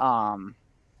 Mm-hmm.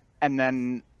 And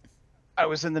then I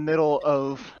was in the middle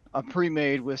of a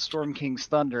pre-made with Storm King's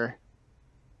Thunder.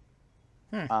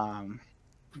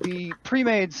 The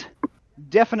pre-mades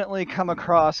definitely come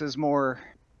across as more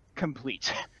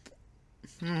complete.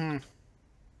 Mm-hmm.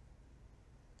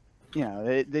 You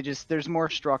know, they just, there's more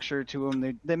structure to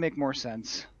them. They make more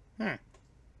sense.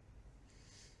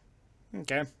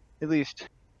 Okay. At least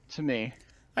to me.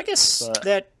 I guess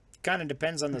that kind of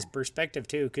depends on this perspective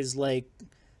too, because like,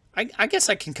 I guess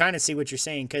I can kind of see what you're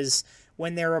saying, because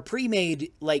when they're a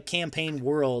pre-made like campaign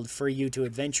world for you to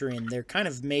adventure in, they're kind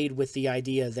of made with the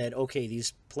idea that, okay,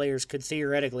 these players could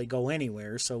theoretically go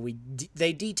anywhere, so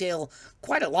they detail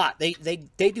quite a lot. They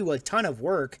do a ton of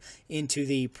work into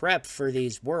the prep for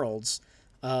these worlds.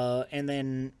 And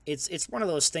then it's one of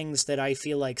those things that I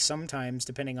feel like sometimes,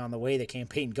 depending on the way the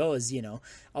campaign goes, you know,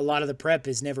 a lot of the prep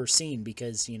is never seen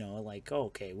because, you know, like, oh,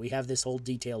 okay, we have this whole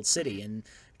detailed city, and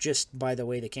just by the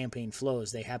way the campaign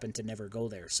flows, they happen to never go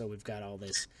there. So we've got all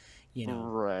this, you know,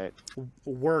 right,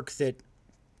 work that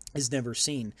is never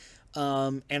seen.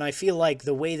 And I feel like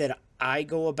the way that I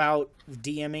go about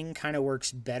DMing kind of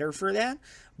works better for that.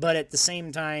 But at the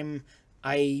same time,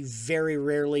 I very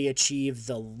rarely achieve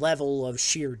the level of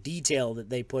sheer detail that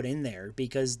they put in there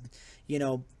because, you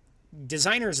know,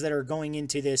 designers that are going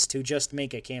into this to just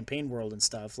make a campaign world and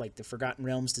stuff, like the Forgotten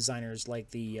Realms designers, like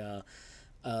the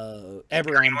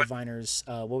Eberron designers.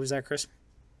 What was that, Chris?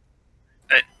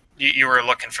 You were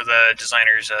looking for the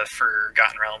designers of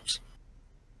Forgotten Realms.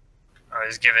 I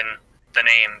was given the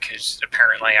name because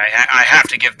apparently I have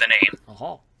to give the name.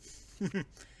 Uh-huh.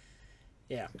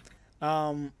 Yeah.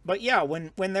 But yeah,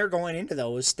 when they're going into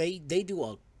those, they do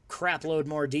a crap load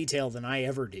more detail than I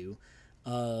ever do.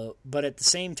 But at the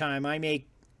same time, I make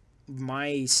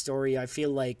my story, I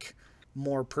feel like,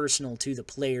 more personal to the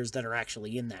players that are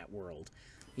actually in that world.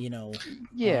 You know?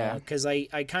 yeah, Because I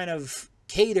kind of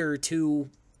cater to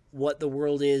what the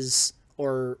world is,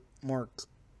 or more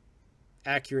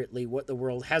accurately, what the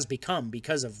world has become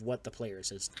because of what the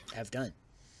players have done.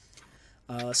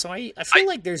 So I feel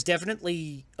like there's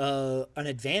definitely an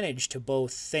advantage to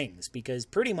both things, because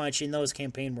pretty much in those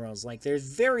campaign worlds, like, there's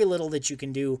very little that you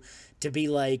can do to be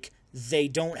like, they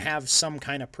don't have some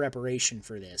kind of preparation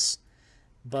for this.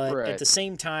 But right. at the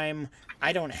same time,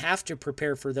 I don't have to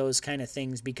prepare for those kind of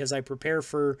things because I prepare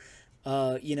for,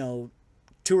 you know,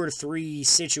 2 or 3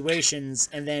 situations,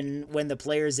 and then when the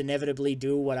players inevitably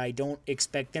do what I don't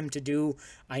expect them to do,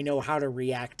 I know how to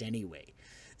react anyway.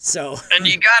 So. And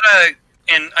you gotta,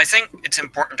 and I think it's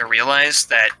important to realize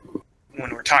that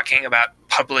when we're talking about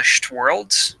published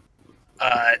worlds,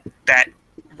 that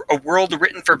a world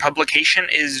written for publication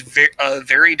is a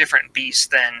very different beast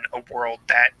than a world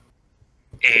that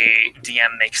a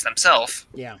DM makes themselves.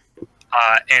 Yeah.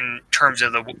 In terms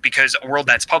of because a world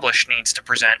that's published needs to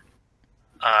present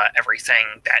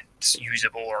everything that's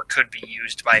usable or could be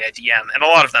used by a DM, and a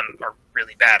lot of them are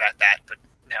really bad at that, but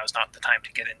now is not the time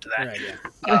to get into that. Right,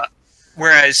 yeah.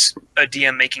 Whereas a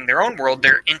DM making their own world,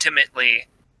 they're intimately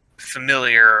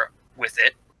familiar with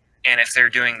it, and if they're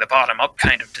doing the bottom-up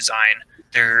kind of design,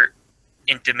 they're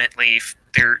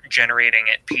generating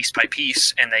it piece by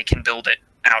piece, and they can build it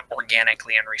out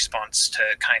organically in response to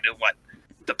kind of what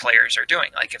the players are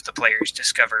doing. Like if the players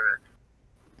discover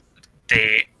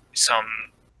some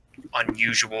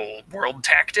unusual world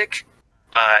tactic,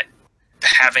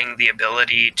 having the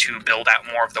ability to build out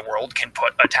more of the world can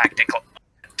put a tactic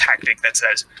that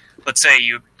says, let's say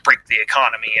you break the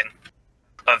economy in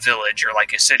a village or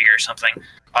like a city or something,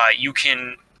 you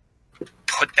can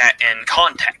put that in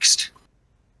context.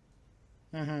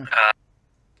 Mm-hmm.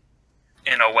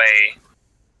 In a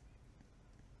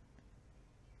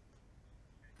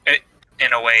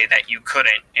way that you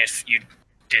couldn't if you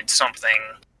did something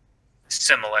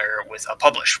similar with a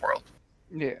published world.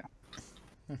 Yeah.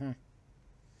 Mm-hmm.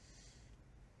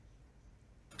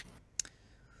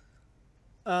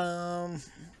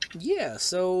 Yeah,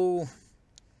 so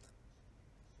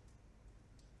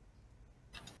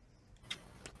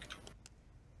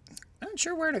I'm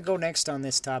sure where to go next on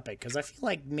this topic, because I feel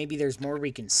like maybe there's more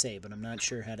we can say, but I'm not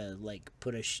sure how to, like,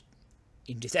 push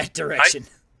into that direction.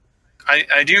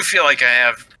 I do feel like I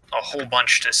have a whole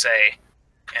bunch to say,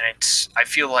 and I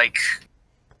feel like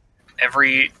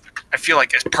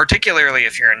particularly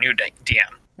if you're a new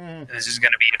DM, this is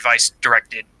going to be advice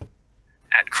directed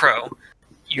at Crow.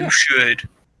 You should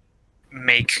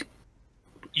make.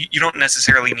 You don't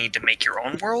necessarily need to make your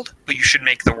own world, but you should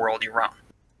make the world your own.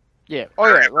 Yeah. Oh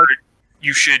yeah. Like,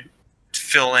 you should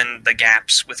fill in the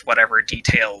gaps with whatever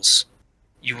details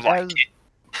you like.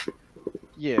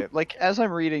 Yeah, like as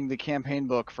I'm reading the campaign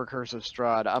book for Curse of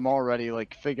Strahd, I'm already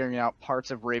like figuring out parts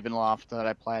of Ravenloft that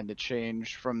I plan to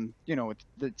change from,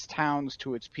 its towns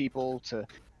to its people to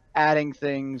adding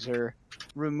things or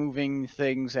removing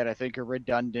things that I think are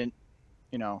redundant,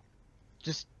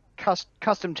 just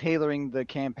custom tailoring the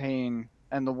campaign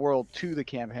and the world to the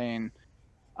campaign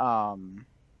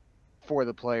for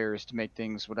the players to make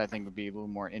things what I think would be a little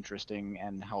more interesting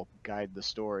and help guide the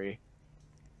story.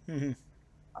 Mm-hmm.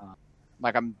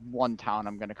 Like one town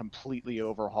I'm going to completely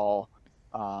overhaul.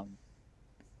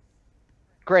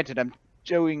 Granted, I'm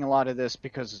doing a lot of this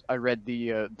because I read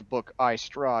the book I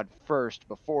Strahd first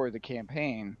before the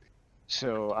campaign,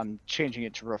 so I'm changing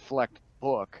it to reflect the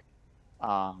book.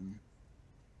 But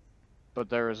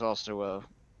there is also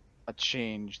a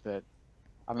change that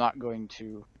I'm not going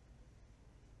to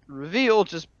reveal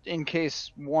just in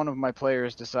case one of my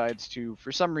players decides to,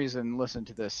 for some reason, listen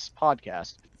to this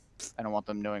podcast. I don't want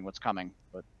them knowing what's coming,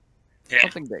 but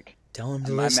something big. Tell them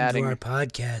to listen to our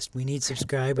podcast. We need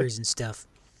subscribers and stuff.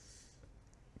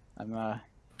 I'm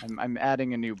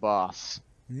adding a new boss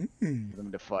for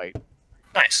them to fight.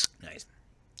 Nice.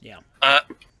 Yeah.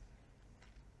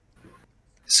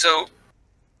 So,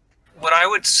 what I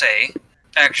would say,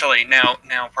 actually, now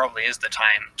probably is the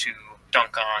time to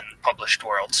dunk on published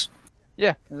worlds.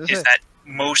 Yeah, is that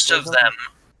most of them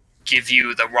give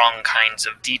you the wrong kinds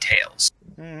of details.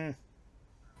 Mm-hmm.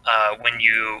 When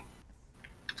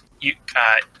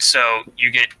so you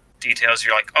get details,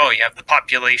 you're like, oh, you have the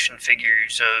population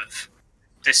figures of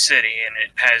this city, and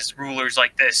it has rulers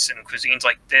like this, and cuisines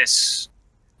like this,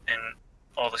 and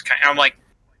all this kind. I'm like,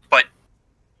 but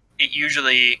it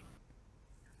usually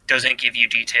doesn't give you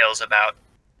details about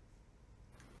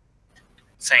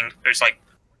saying, there's like,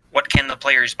 what can the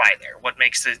players buy there? What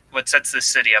sets this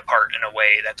city apart in a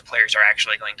way that the players are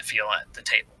actually going to feel at the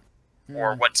table?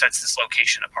 Or what sets this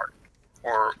location apart?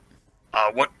 Or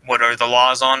what are the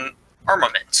laws on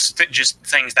armaments? Just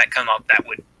things that come up that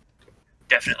would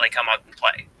definitely come up in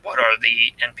play. What are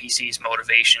the NPCs'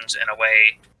 motivations in a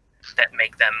way that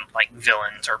make them like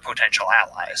villains or potential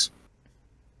allies?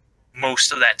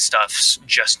 Most of that stuff's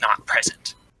just not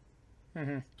present.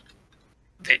 Mm-hmm.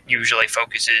 It usually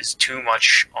focuses too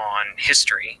much on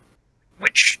history,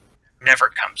 which never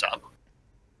comes up.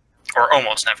 Or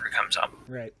almost never comes up.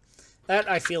 Right. That,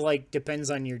 I feel like,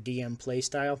 depends on your DM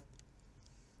playstyle.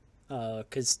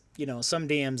 Because, some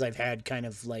DMs I've had kind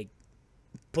of, like,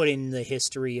 put in the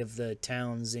history of the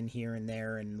towns in here and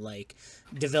there and, like,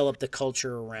 develop the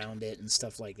culture around it and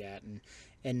stuff like that.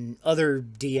 And other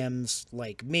DMs,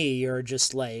 like me, are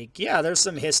just like, yeah, there's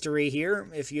some history here.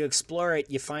 If you explore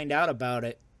it, you find out about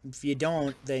it. If you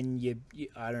don't, then you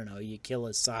I don't know, you kill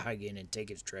a Sahagin and take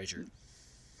his treasure.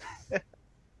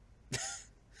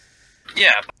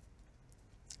 Yeah.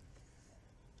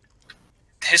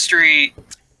 History,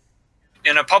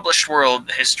 in a published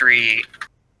world, history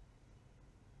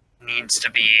needs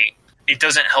to be, it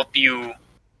doesn't help you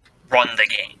run the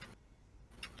game.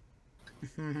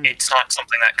 It's not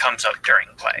something that comes up during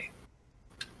play.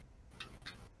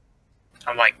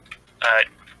 I'm like,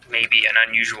 maybe an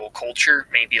unusual culture,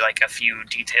 maybe like a few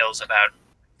details about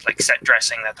like set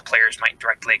dressing that the players might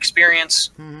directly experience.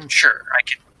 Sure, I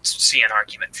could see an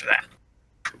argument for that.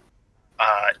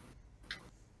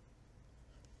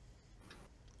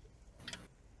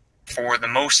 For the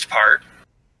most part,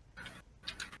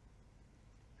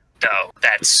 though,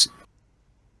 that's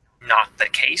not the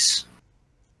case.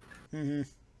 Mm-hmm.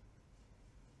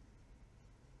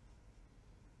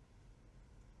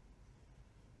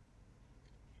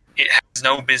 It has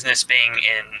no business being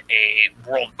in a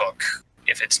world book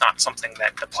if it's not something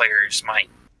that the players might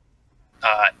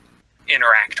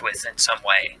interact with in some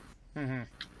way. Mm-hmm.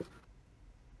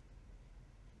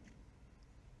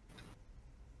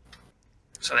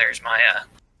 So there's my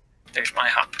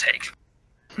hot take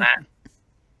on that.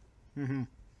 Mm-hmm.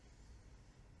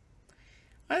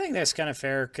 I think that's kind of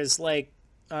fair, because, like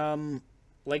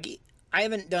I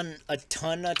haven't done a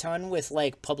ton with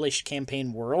like published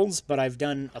campaign worlds, but I've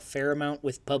done a fair amount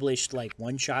with published like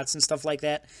one shots and stuff like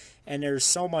that. And there's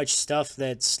so much stuff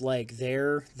that's like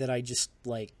there that I just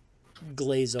like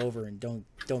glaze over and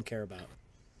don't care about.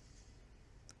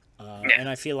 And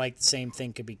I feel like the same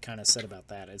thing could be kind of said about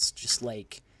that. It's just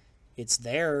like, it's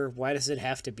there. Why does it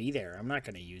have to be there? I'm not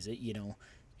going to use it, you know.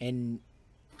 And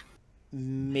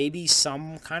maybe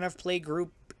some kind of play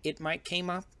group it might came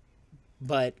up,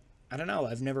 but I don't know.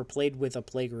 I've never played with a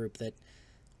play group that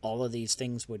all of these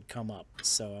things would come up.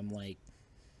 So I'm like,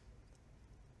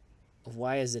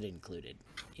 why is it included?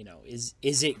 You know, is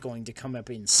it going to come up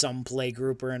in some play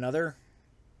group or another?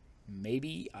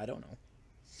 Maybe, I don't know.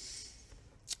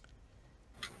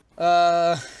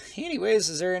 Anyways,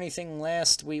 is there anything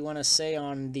last we want to say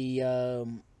on the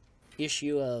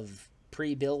issue of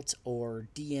pre-built or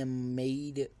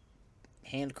DM-made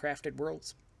handcrafted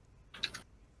worlds?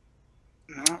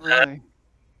 Not really.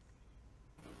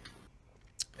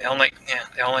 The only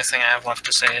thing I have left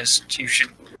to say is you should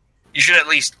at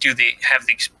least have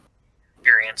the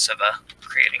experience of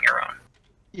creating your own.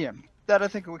 Yeah, that I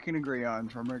think we can agree on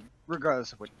from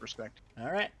regardless of which perspective.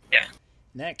 All right. Yeah.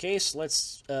 In that case,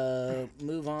 let's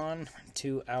move on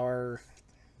to our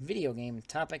video game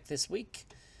topic this week.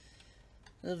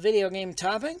 The video game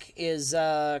topic is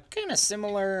kind of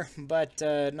similar, but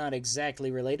not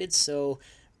exactly related. So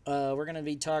we're going to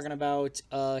be talking about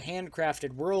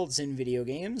handcrafted worlds in video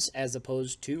games as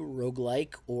opposed to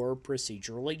roguelike or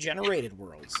procedurally generated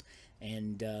worlds.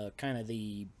 And kind of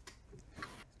the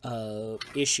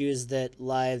issues that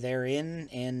lie therein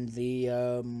and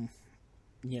the...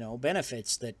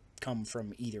 benefits that come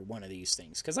from either one of these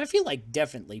things. Because I feel like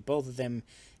definitely both of them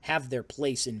have their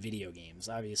place in video games.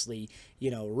 Obviously,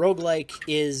 roguelike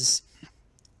is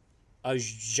a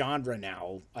genre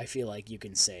now, I feel like you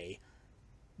can say,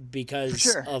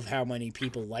 because of how many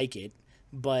people like it.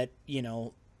 But,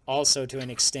 also to an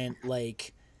extent,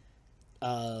 like,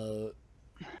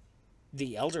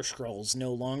 the Elder Scrolls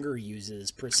no longer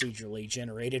uses procedurally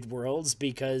generated worlds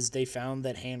because they found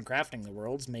that handcrafting the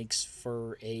worlds makes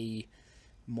for a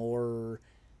more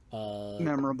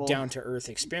memorable, down-to-earth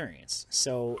experience.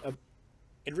 So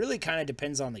it really kind of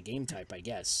depends on the game type, I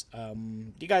guess. Do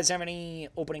you guys have any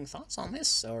opening thoughts on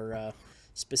this, or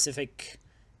specific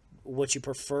what you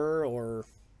prefer, or...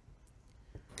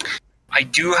 I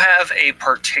do have a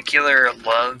particular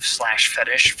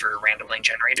love/fetish for randomly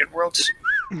generated worlds.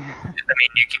 I mean,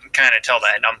 you can kind of tell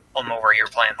that I'm over here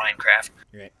playing Minecraft.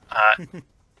 Right.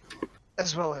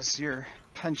 As well as your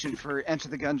penchant for Enter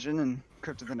the Gungeon and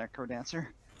Crypt of the Necrodancer.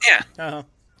 Yeah. Uh-huh.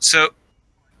 So,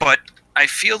 but I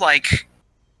feel like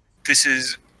this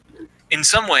is, in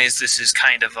some ways, this is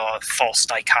kind of a false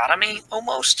dichotomy,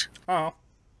 almost. Oh.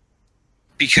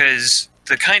 Because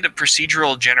the kind of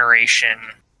procedural generation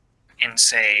in,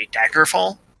 say,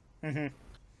 Daggerfall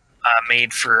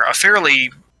made for a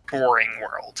fairly boring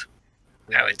world,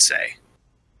 I would say.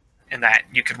 In that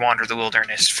you could wander the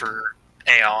wilderness for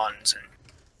aeons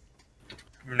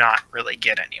and not really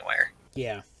get anywhere.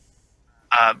 Yeah.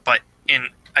 But in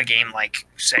a game like,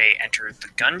 say, Enter the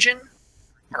Gungeon,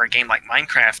 or a game like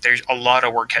Minecraft, there's a lot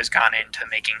of work has gone into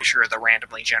making sure the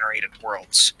randomly generated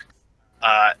worlds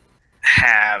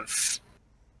have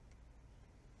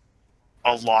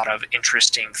a lot of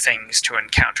interesting things to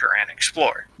encounter and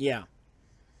explore. Yeah.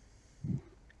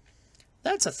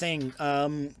 That's a thing,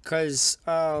 because,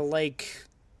 a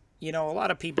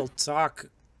lot of people talk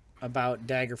about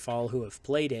Daggerfall who have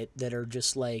played it that are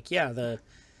just like, yeah,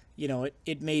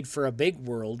 it made for a big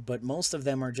world, but most of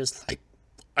them are just like,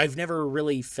 I've never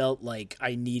really felt like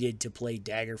I needed to play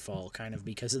Daggerfall, kind of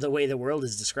because of the way the world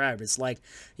is described. It's like,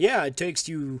 yeah, it takes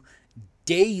you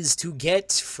days to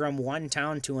get from one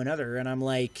town to another, and I'm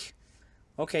like,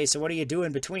 okay, so what do you do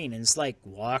in between? And it's like,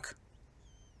 walk.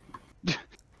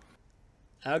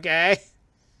 Okay.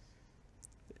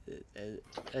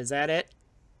 Is that it?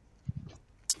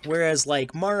 Whereas,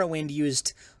 like, Morrowind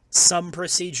used some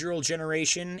procedural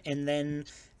generation, and then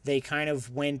they kind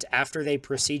of went, after they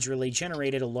procedurally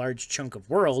generated a large chunk of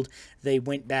world, they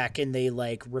went back and they,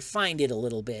 like, refined it a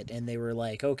little bit, and they were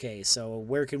like, okay, so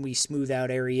where can we smooth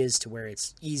out areas to where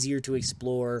it's easier to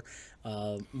explore,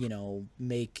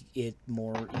 make it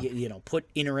more, put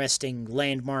interesting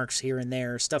landmarks here and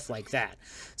there, stuff like that.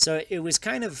 So it was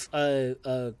kind of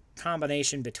a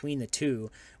combination between the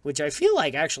two, which I feel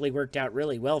like actually worked out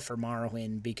really well for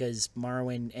Morrowind, because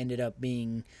Morrowind ended up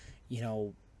being,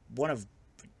 one of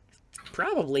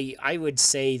probably, I would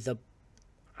say,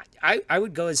 I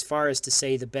would go as far as to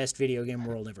say the best video game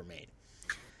world ever made.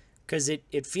 Because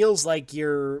it feels like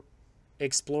you're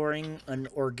exploring an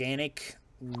organic,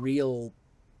 real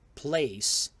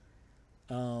place.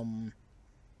 And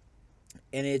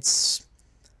it's,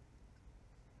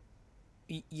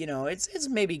 you know, it's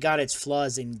maybe got its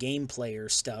flaws in gameplay or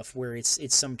stuff where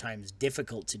it's sometimes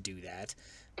difficult to do that.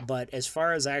 But as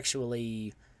far as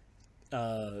actually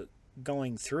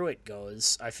going through it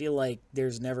goes, I feel like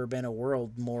there's never been a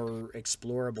world more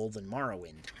explorable than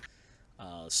Morrowind.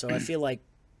 So I feel like,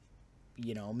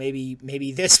 you know,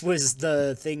 maybe this was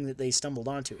the thing that they stumbled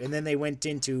onto. And then they went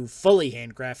into fully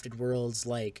handcrafted worlds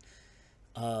like,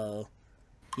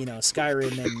 you know,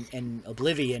 Skyrim and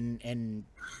Oblivion, and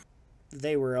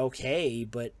they were okay,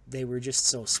 but they were just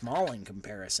so small in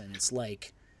comparison. It's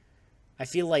like, I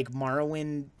feel like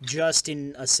Morrowind, just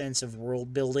in a sense of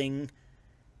world building,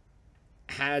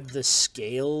 had the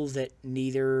scale that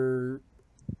neither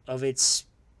of its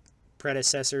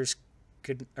predecessors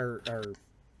could, or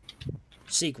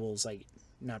sequels, like,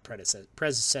 not predecessor.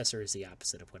 Predecessor is the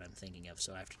opposite of what I'm thinking of,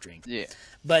 so I have to drink. Yeah.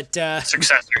 But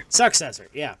Successor. successor,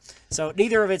 yeah. So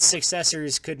neither of its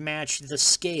successors could match the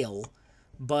scale,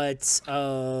 but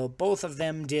both of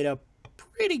them did a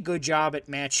pretty good job at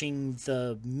matching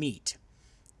the meat,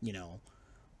 you know.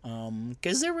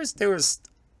 Because there was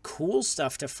cool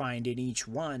stuff to find in each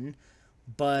one,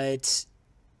 but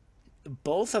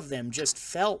both of them just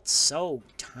felt so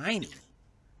tiny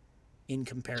in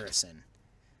comparison,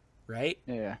 right?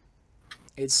 Yeah.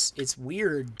 It's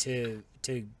weird to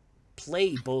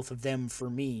play both of them for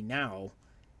me now,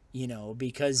 you know,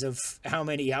 because of how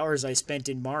many hours I spent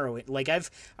in Morrowind. Like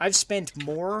I've spent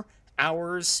more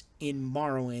hours in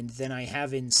Morrowind than I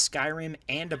have in Skyrim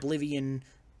and Oblivion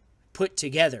put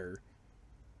together,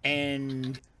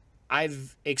 and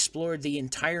I've explored the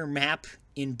entire map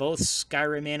in both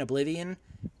Skyrim and Oblivion,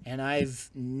 and I've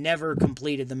never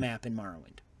completed the map in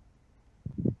Morrowind.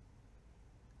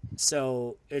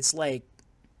 So it's like,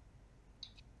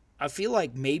 I feel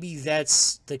like maybe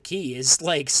that's the key, is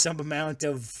like some amount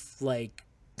of like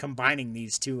combining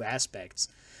these two aspects.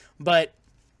 But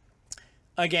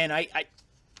again, I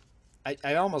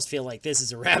almost feel like this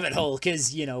is a rabbit hole,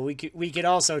 because, you know, we could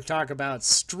also talk about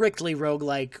strictly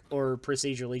roguelike or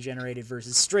procedurally generated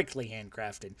versus strictly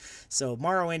handcrafted. So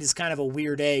Morrowind is kind of a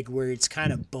weird egg where it's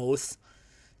kind of both.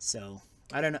 So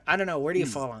I don't know. Where do you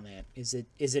fall on that? Is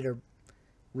it a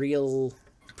real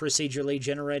procedurally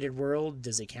generated world?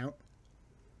 Does it count?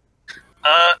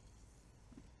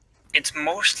 It's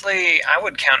mostly, I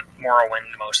would count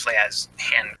Morrowind mostly as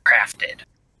handcrafted.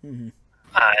 Mm-hmm.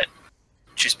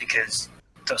 Just because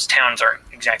those towns aren't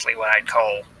exactly what I'd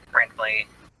call randomly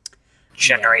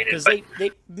generated. Because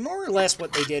they more or less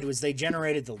what they did was they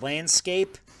generated the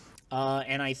landscape,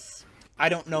 and I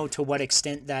don't know to what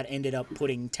extent that ended up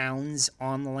putting towns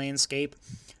on the landscape,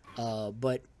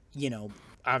 but, you know,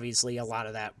 obviously a lot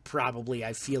of that probably,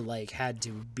 I feel like, had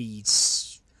to be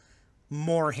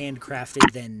more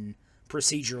handcrafted than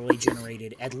procedurally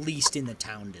generated, at least in the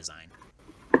town design.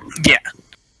 Yeah.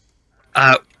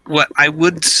 What I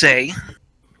would say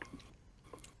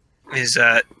is,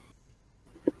 I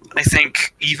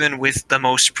think even with the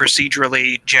most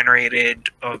procedurally generated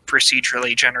of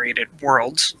procedurally generated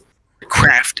worlds,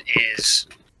 craft is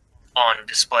on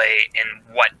display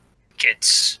in what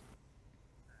gets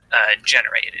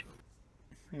generated.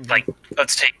 Mm-hmm. Like,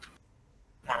 let's take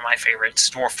one of my favorites,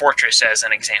 Dwarf Fortress, as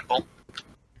an example.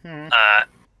 Mm-hmm.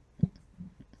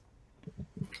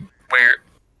 Where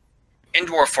in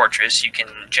Dwarf Fortress you can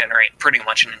generate pretty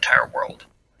much an entire world.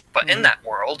 But in that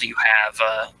world you have,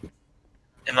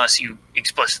 unless you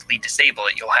explicitly disable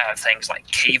it, you'll have things like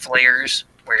cave layers,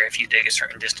 where if you dig a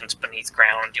certain distance beneath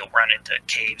ground, you'll run into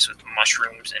caves with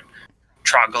mushrooms and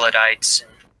troglodytes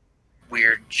and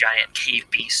weird giant cave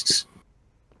beasts.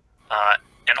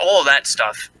 And all of that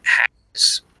stuff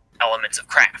has elements of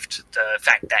craft. The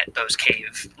fact that those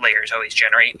cave layers always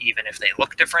generate, even if they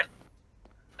look different.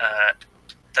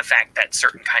 The fact that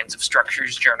certain kinds of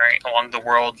structures generate along the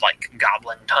world, like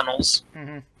goblin tunnels,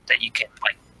 Mm-hmm. that you can,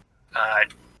 like,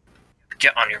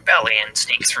 get on your belly and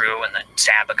sneak through and then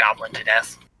stab a goblin to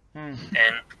death. Mm-hmm.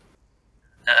 And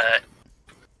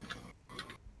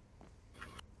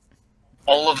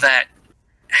all of that,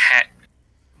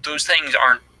 those things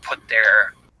aren't put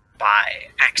there by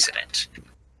accident.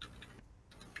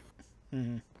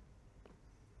 Mm-hmm.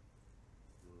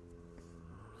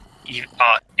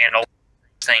 And all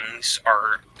things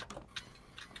are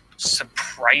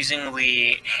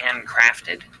surprisingly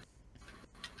handcrafted.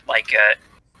 Like,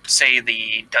 say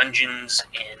the dungeons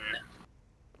in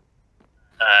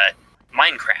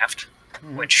Minecraft,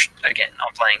 which, again,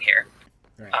 I'm playing here.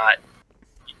 Right.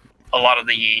 A lot of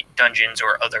the dungeons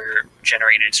or other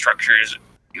generated structures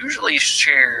usually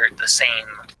share the same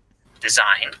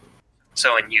design,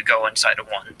 So when you go inside of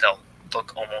one, they'll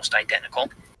look almost identical,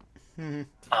 Mhm.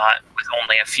 with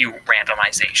only a few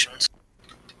randomizations.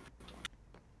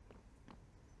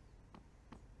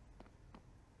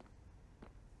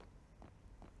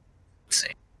 Let's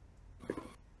see.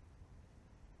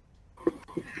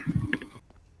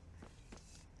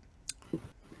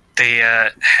 They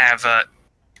have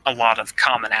a lot of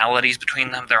commonalities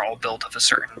between them. They're all built of a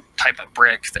certain type of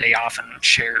brick. They often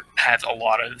have a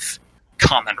lot of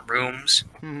common rooms.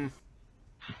 Mhm.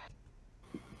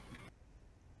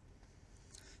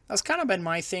 That's kind of been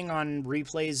my thing on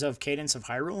replays of Cadence of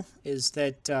Hyrule, is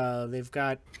that they've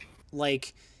got,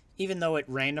 like, even though it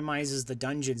randomizes the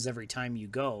dungeons every time you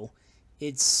go,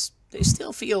 they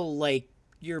still feel like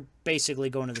you're basically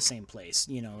going to the same place.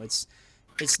 You know, it's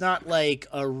not like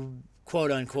a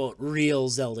quote unquote real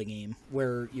Zelda game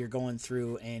where you're going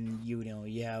through and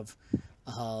you have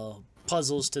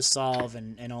puzzles to solve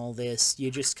and all this.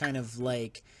 You just kind of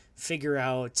like figure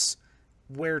out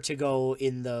where to go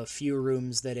in the few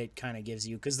rooms that it kind of gives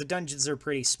you, because the dungeons are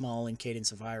pretty small in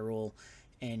Cadence of Hyrule,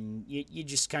 and you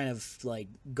just kind of like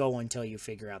go until you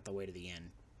figure out the way to the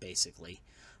end, basically.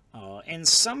 And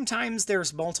sometimes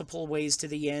there's multiple ways to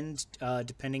the end,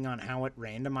 depending on how it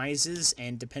randomizes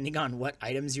and depending on what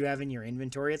items you have in your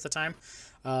inventory at the time.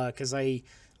 Because I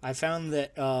found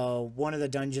that one of the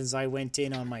dungeons I went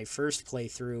in on my first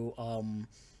playthrough,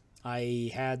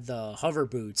 I had the hover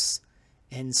boots,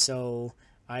 and so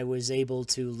I was able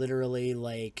to literally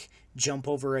like jump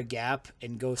over a gap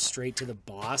and go straight to the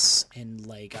boss, and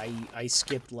like I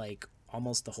skipped like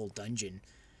almost the whole dungeon.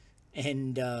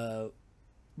 And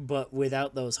but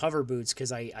without those hover boots,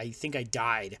 because I think I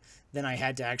died, then I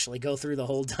had to actually go through the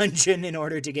whole dungeon in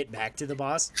order to get back to the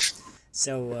boss.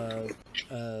 So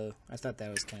I thought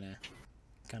that was kind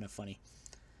of funny.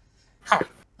 Huh.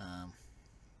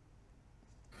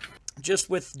 Just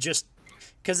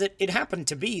because it happened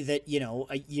to be that you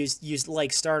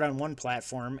like start on one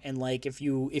platform, and like if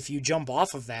you jump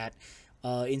off of that,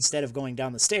 instead of going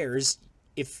down the stairs,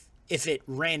 if it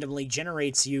randomly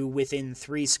generates you within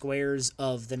 3 squares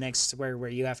of the next square where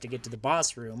you have to get to the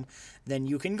boss room, then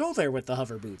you can go there with the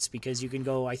hover boots, because you can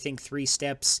go, I think, 3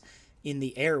 steps in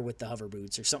the air with the hover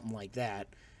boots or something like that.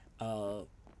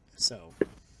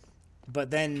 But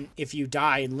then if you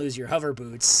die and lose your hover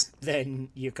boots, then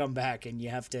you come back and you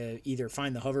have to either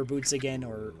find the hover boots again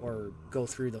or go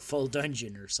through the full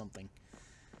dungeon or something.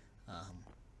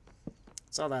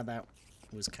 So that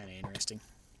was kind of interesting.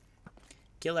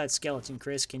 Kill that skeleton,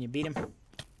 Chris. Can you beat him?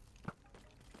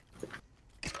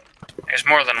 There's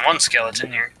more than one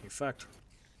skeleton here. You're fucked.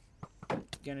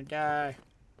 You're gonna die.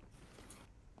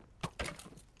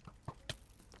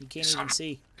 You can't even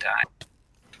see. Die.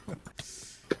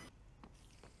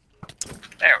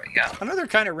 There we go. Another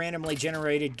kind of randomly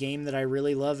generated game that I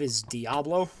really love is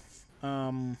Diablo.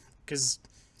 Because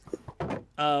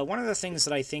one of the things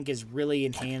that I think is really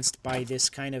enhanced by this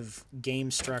kind of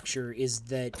game structure is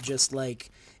that just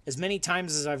like as many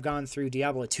times as I've gone through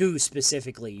Diablo 2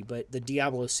 specifically, but the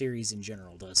Diablo series in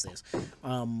general does this,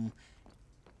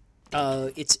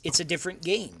 it's a different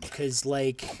game, because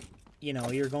like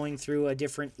you're going through a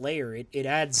different layer. It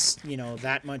adds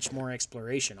that much more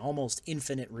exploration, almost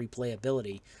infinite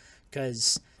replayability,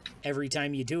 because every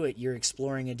time you do it, you're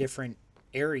exploring a different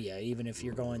area, even if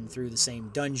you're going through the same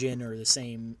dungeon or the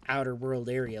same outer world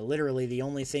area. Literally, the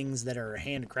only things that are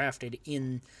handcrafted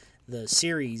in the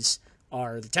series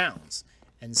are the towns.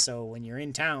 And so when you're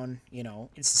in town,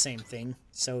 it's the same thing.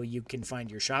 So you can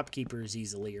find your shopkeepers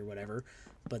easily or whatever.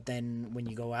 But then when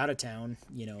you go out of town,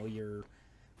 your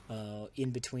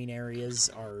in-between areas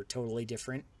are totally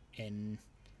different, and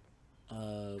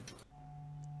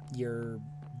your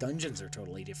dungeons are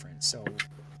totally different. So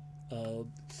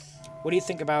what do you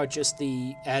think about just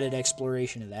the added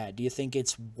exploration of that? Do you think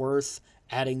it's worth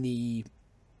adding the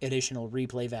additional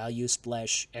replay value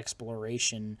 /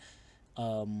 exploration?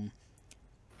 Do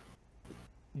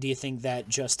you think that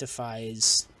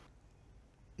justifies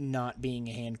not being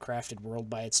a handcrafted world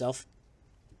by itself?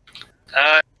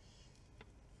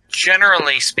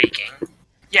 Generally speaking,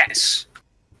 yes.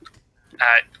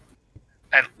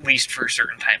 At least for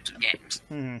certain types of games.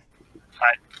 Mm-hmm.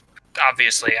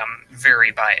 Obviously, I'm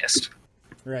very biased.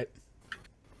 Right.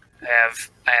 I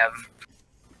have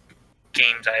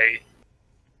games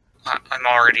I'm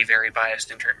already very biased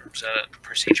in terms of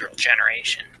procedural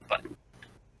generation, but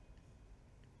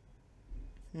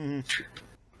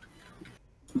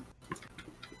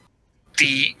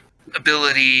the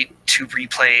ability to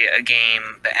replay a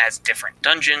game that has different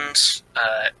dungeons,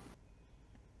 that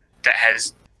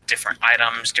has different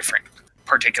items,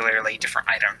 particularly different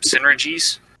item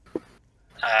synergies,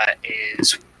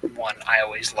 is one I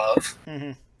always love.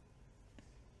 Mm-hmm.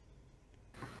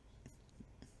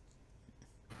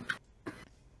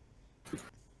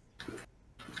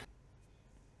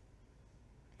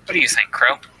 What do you think,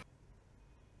 Crow?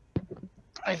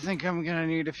 I think I'm gonna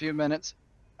need a few minutes.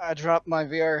 I dropped my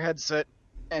VR headset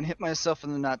and hit myself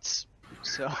in the nuts,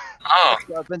 so Oh,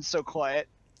 I've been so quiet.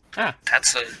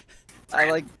 that's a I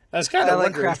like I was kind I of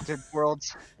like wondering. crafted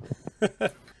worlds.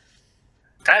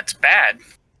 that's bad.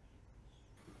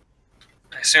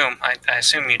 I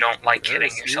assume you don't like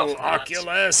hitting yourself in the nuts.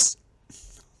 Oculus.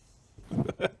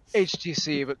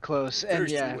 HTC, but close. And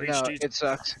There's yeah, you, no, HTC. it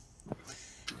sucks.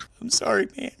 I'm sorry,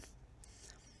 man.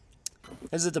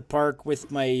 I was at the park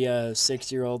with my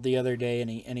 6-year-old the other day, and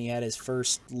he had his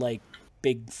first like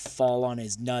big fall on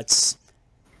his nuts,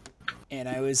 and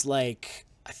I was like,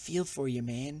 I feel for you,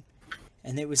 man.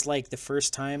 And it was like the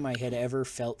first time I had ever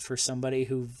felt for somebody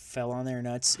who fell on their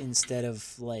nuts instead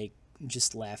of like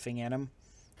just laughing at him.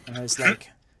 And I was like,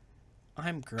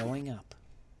 I'm growing up.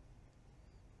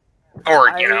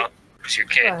 Or, you know, it's your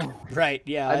kid. Right?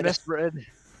 Yeah. I misread.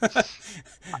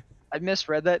 I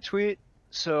misread that tweet,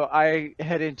 so I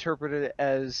had interpreted it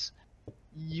as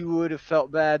you would have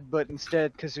felt bad, but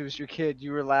instead, because it was your kid,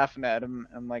 you were laughing at him.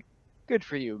 I'm like, good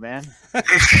for you, man.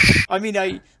 I mean,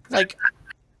 I like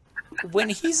when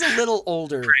he's a little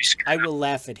older, Pretty screwed I will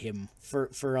laugh at him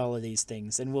for all of these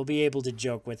things, and we'll be able to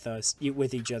joke with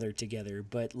each other together.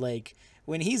 But like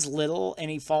when he's little and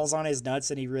he falls on his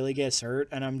nuts and he really gets hurt,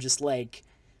 and I'm just like,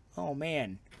 oh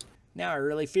man, now I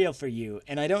really feel for you.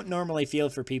 And I don't normally feel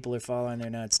for people who fall on their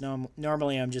nuts. No,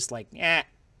 normally I'm just like, nut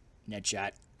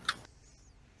shot,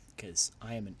 because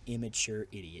I am an immature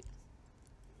idiot.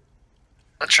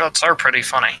 Nut shots are pretty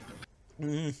funny.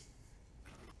 Mm-hmm.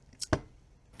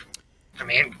 I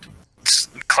mean, it's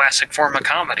a classic form of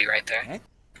comedy right there.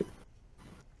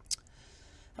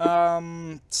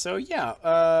 So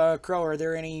yeah, Crow, are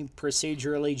there any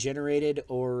procedurally generated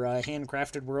or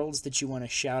handcrafted worlds that you want to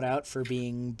shout out for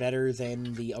being better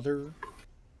than the other?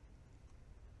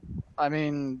 I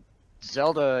mean,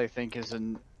 Zelda, I think, is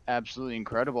an absolutely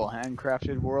incredible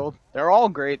handcrafted world. They're all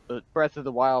great, but Breath of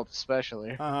the Wild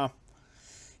especially.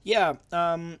 Yeah,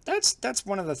 that's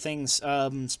one of the things,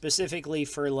 specifically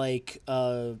for like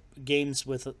games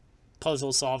with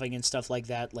puzzle solving and stuff like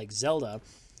that, like Zelda.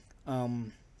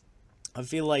 I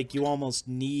feel like you almost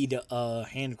need a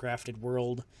handcrafted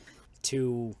world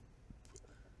to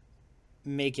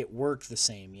make it work the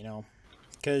same, you know?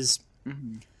 Because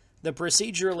the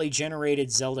procedurally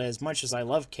generated Zelda, as much as I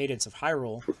love Cadence of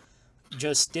Hyrule,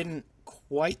 just didn't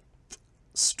quite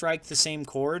strike the same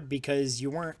chord because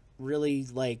you weren't really,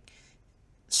 like,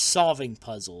 solving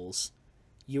puzzles.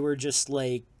 You were just,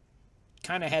 like,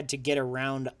 kind of had to get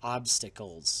around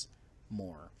obstacles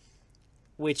more.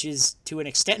 Which is, to an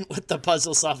extent, what the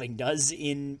puzzle solving does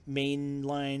in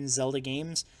mainline Zelda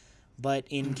games. But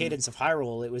in Cadence of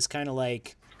Hyrule, it was kind of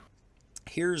like,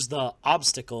 here's the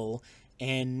obstacle,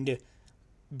 and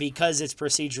because it's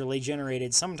procedurally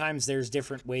generated, sometimes there's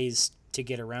different ways to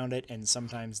get around it, and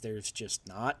sometimes there's just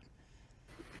not.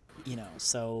 You know,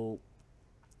 so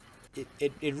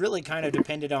it really kind of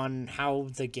depended on how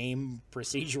the game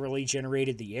procedurally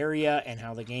generated the area and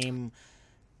how the game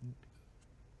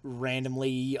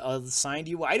randomly assigned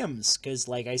you items, because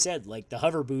like I said, like the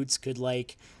hover boots could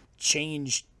like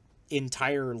change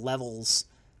entire levels,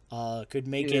 could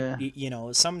make it, you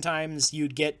know, sometimes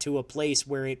you'd get to a place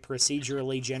where it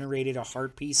procedurally generated a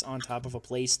heart piece on top of a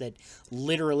place that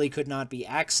literally could not be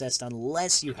accessed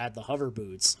unless you had the hover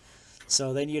boots.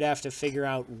 So then you'd have to figure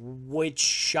out which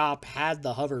shop had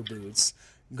the hover boots,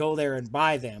 go there and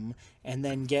buy them, and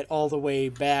then get all the way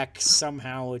back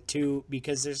somehow to,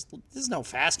 because there's no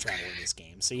fast travel in this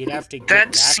game, so you'd have to get That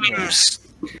back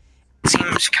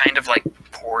seems kind of like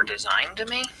poor design to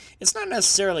me. It's not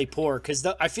necessarily poor, because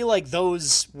I feel like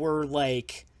those were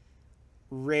like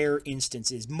rare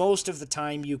instances. Most of the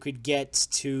time you could get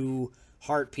to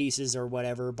heart pieces or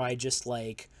whatever by just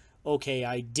like, okay,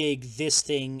 I dig this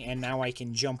thing and now I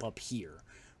can jump up here,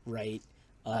 right?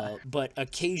 But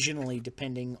occasionally,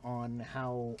 depending on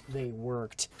how they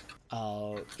worked,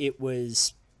 it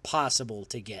was possible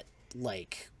to get,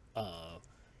 like,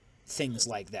 things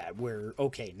like that, where,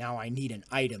 okay, now I need an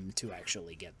item to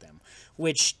actually get them.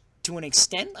 Which, to an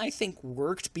extent, I think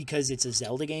worked because it's a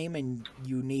Zelda game, and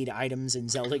you need items in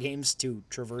Zelda games to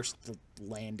traverse the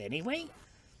land anyway.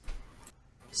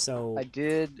 So I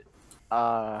did.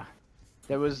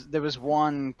 There was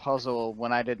one puzzle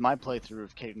when I did my playthrough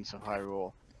of Cadence of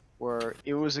Hyrule, where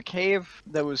it was a cave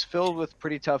that was filled with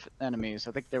pretty tough enemies.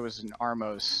 I think there was an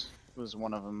Armos was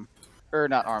one of them, or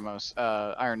not Armos,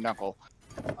 Iron Knuckle.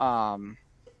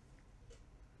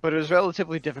 but it was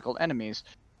relatively difficult enemies.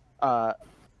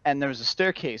 And there was a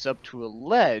staircase up to a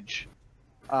ledge,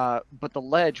 but the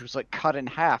ledge was like cut in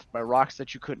half by rocks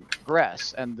that you couldn't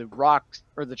progress, and the rocks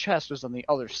or the chest was on the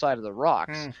other side of the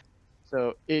rocks.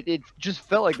 So it just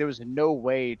felt like there was no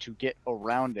way to get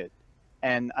around it,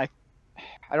 and I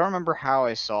don't remember how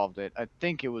I solved it. I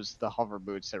think it was the hover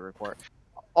boots that required.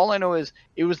 All I know is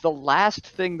it was the last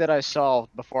thing that I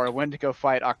solved before I went to go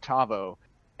fight Octavo,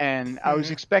 and I was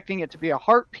expecting it to be a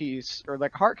heart piece or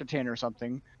like a heart container or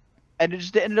something, and it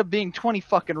just ended up being 20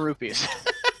 fucking rupees.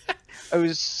 I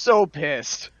was so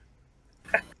pissed.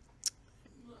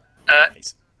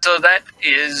 So that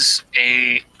is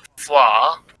a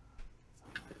flaw.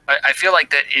 I feel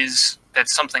like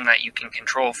that's something that you can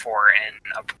control for in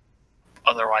a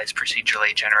otherwise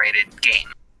procedurally generated game.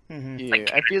 Yeah,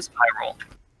 Like I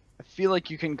feel like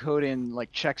you can code in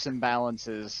like checks and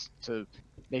balances to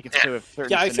make it so if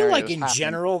certain Yeah, I feel like scenarios in happen,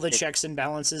 general the it- checks and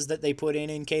balances that they put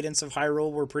in Cadence of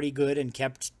Hyrule were pretty good and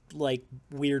kept like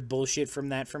weird bullshit from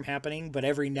that from happening, but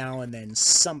every now and then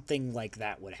something like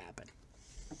that would happen.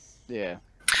 Yeah.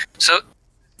 So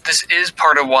this is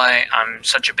part of why I'm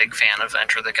such a big fan of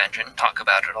Enter the Gungeon, talk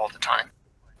about it all the time.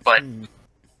 But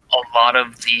a lot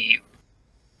of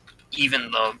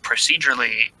even the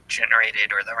procedurally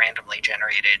generated or the randomly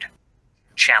generated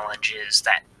challenges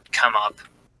that come up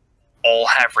all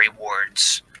have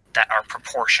rewards that are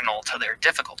proportional to their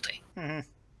difficulty.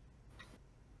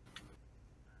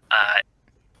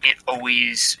 It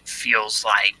always feels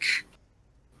like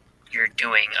you're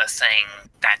doing a thing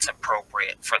that's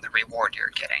appropriate for the reward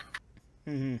you're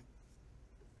getting,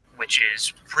 which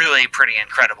is really pretty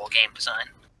incredible game design.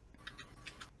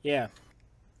 Yeah.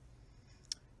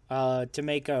 To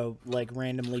make a like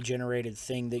randomly generated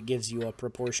thing that gives you a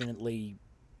proportionately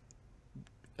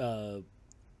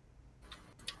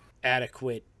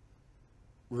adequate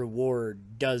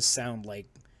reward does sound like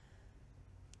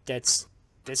that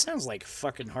sounds like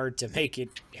fucking hard to make it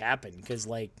happen, because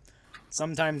like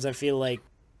sometimes I feel like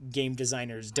game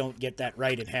designers don't get that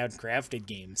right in handcrafted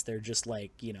games. They're just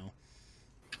like,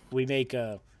 we make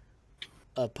a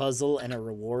puzzle and a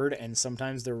reward, and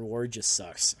sometimes the reward just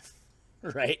sucks.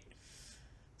 Right?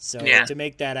 So to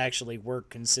make that actually work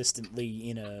consistently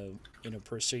in a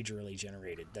procedurally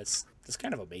generated, that's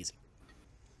kind of amazing.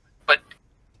 But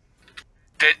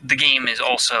the game is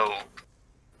also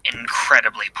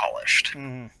incredibly polished.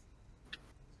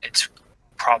 It's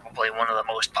probably one of the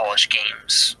most polished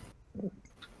games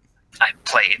I've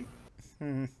played.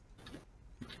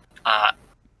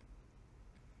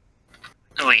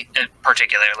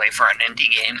 Particularly for an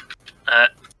indie game.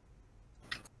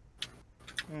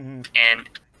 And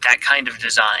that kind of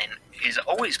design is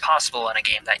always possible in a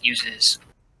game that uses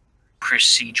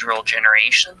procedural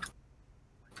generation,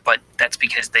 but that's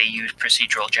because they use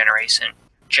procedural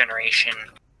generation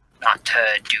not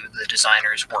to do the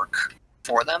designer's work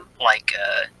for them, like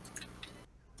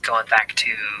going back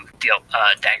to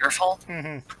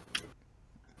Daggerfall.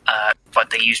 But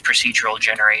they use procedural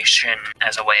generation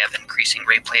as a way of increasing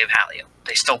replay value.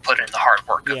 They still put in the hard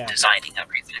work of designing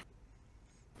everything.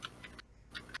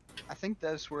 I think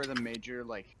that's where the major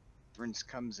difference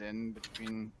comes in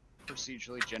between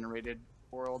procedurally generated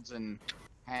worlds and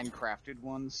handcrafted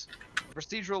ones. The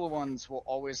procedural ones will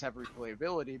always have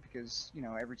replayability because,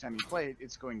 every time you play it,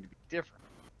 it's going to be different.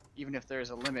 Even if there's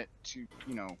a limit to,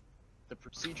 the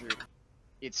procedure,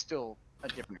 it's still a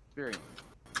different experience.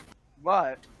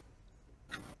 But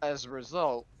as a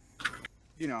result,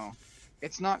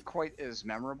 it's not quite as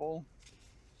memorable.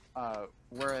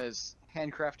 Whereas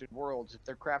handcrafted worlds, if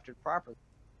they're crafted properly,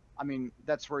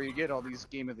 that's where you get all these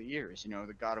Game of the Years,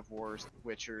 the God of Wars, the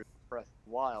Witcher, Breath of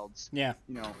the Wilds. Yeah.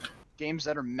 Games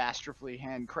that are masterfully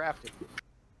handcrafted.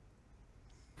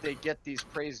 They get these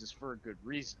praises for a good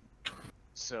reason.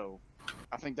 So,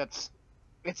 I think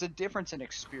it's a difference in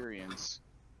experience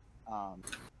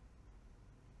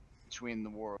between the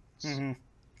worlds.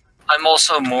 I'm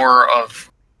also more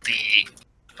of the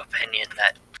opinion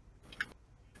that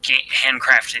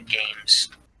handcrafted games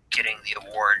getting the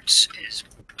awards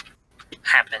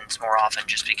happens more often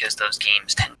just because those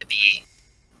games tend to be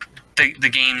the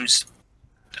games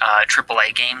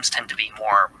AAA games tend to be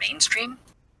more mainstream,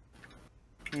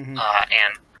 and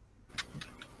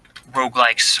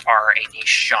roguelikes are a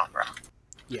niche genre.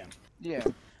 Yeah.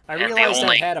 I And realized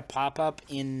I had a pop-up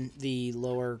in the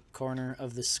lower corner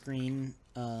of the screen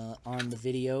on the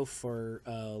video for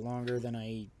longer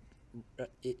than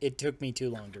it took me too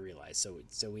long to realize,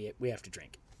 so we have to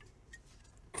drink.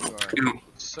 You are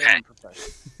so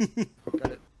unprofessional.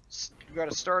 You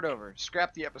gotta start over.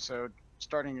 Scrap the episode.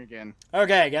 Starting again.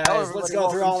 Okay, guys, Hello, let's everybody. go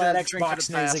through all Welcome that to Drink to Xbox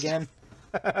the news Past. again.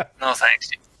 No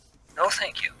thanks. No,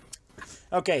 thank you.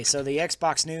 Okay, so the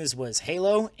Xbox news was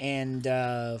Halo and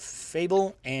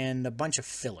Fable and a bunch of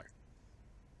filler.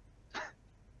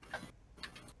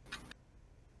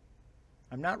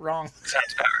 I'm not wrong.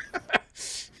 Sounds about right.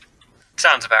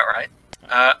 Sounds about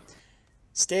right.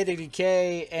 State of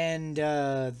Decay and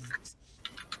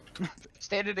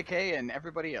State of Decay and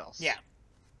everybody else. yeah.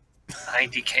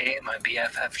 IDK, my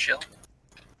BFF chill.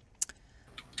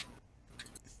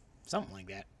 Something like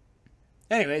that.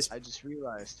 Anyways, I just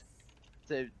realized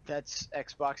that that's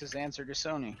Xbox's answer to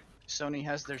Sony. Sony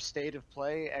has their State of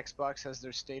Play. Xbox has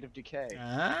their State of Decay.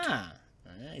 I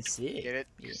see. Get it?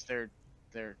 Because they're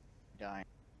dying.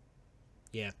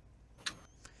 Yeah.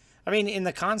 I mean, in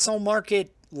the console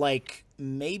market, like,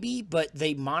 maybe, but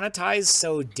they monetize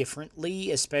so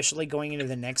differently, especially going into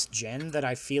the next gen, that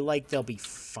I feel like they'll be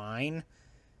fine.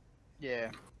 Yeah.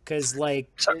 Because, like,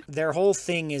 their whole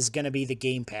thing is going to be the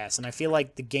Game Pass, and I feel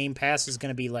like the Game Pass is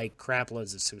going to be, like, crap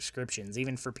loads of subscriptions,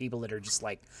 even for people that are just,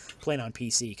 like, playing on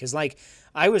PC. Because, like,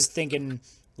 I was thinking,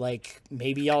 like,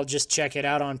 maybe I'll just check it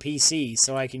out on PC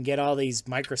so I can get all these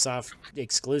Microsoft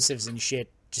exclusives and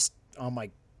shit just on my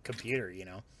computer, you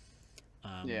know?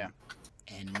 Yeah.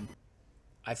 And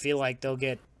I feel like they'll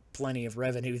get plenty of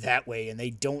revenue that way, and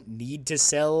they don't need to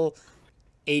sell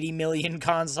 80 million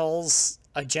consoles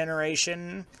a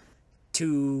generation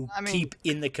to keep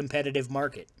in the competitive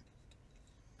market.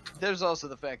 There's also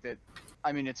the fact that,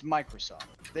 I mean, it's Microsoft.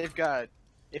 They've got,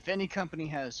 if any company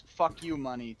has fuck you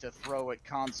money to throw at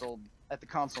the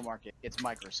console market, it's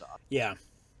Microsoft. Yeah.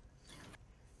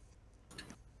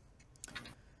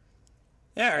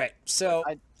 Alright, so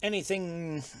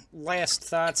anything, last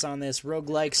thoughts on this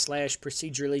roguelike /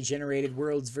 procedurally generated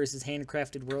worlds versus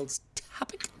handcrafted worlds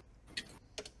topic?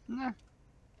 Nah.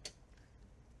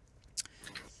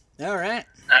 Alright.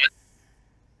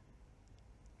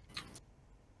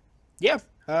 Yeah.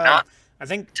 Not I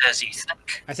think as you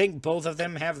think. I think both of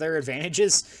them have their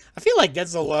advantages. I feel like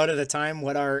that's a lot of the time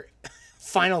what our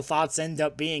final thoughts end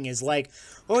up being is like,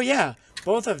 oh yeah,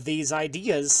 both of these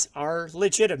ideas are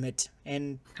legitimate,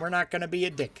 and we're not going to be a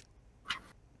dick.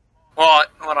 Well,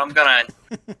 what I'm gonna...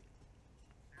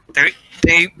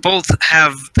 they both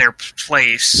have their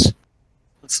place.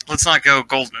 Let's not go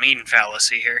golden mean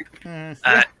fallacy here.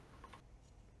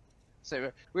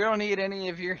 So we don't need any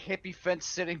of your hippie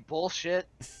fence-sitting bullshit.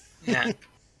 Yeah.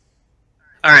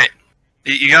 Alright.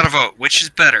 You gotta vote. Which is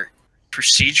better?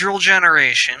 Procedural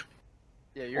generation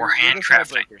Yeah, or you're the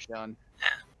handcrafting? tiebreaker, Sean. Yeah.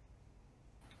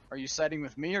 Are you siding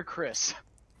with me or Chris?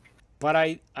 But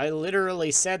I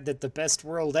literally said that the best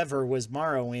world ever was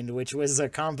Morrowind, which was a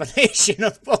combination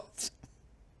of both.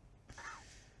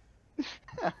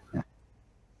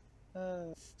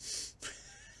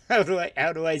 How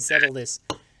do I settle this?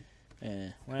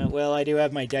 Well, I do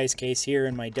have my dice case here,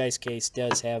 and my dice case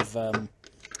does have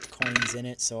coins in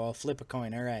it, so I'll flip a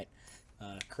coin. All right.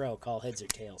 Crow, call heads or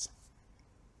tails.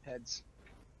 Heads.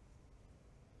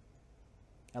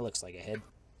 That looks like a head.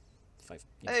 If I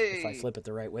Hey! flip it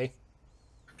the right way.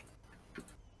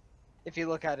 If you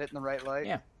look at it in the right light.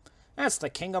 Yeah. That's the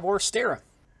King of Orstera.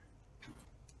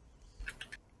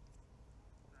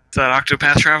 Is that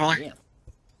Octopath Traveler? Yeah.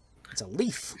 It's a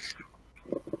leaf.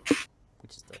 Which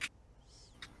is the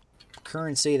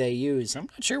currency they use. I'm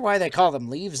not sure why they call them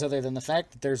leaves other than the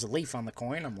fact that there's a leaf on the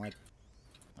coin. I'm like,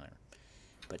 whatever.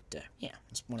 But, yeah,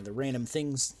 it's one of the random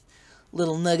things,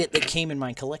 little nugget that came in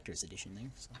my collector's edition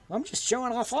there. So I'm just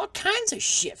showing off all kinds of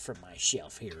shit from my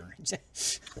shelf here.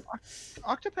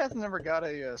 Octopath never got a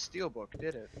steelbook,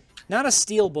 did it? Not a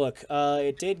steelbook.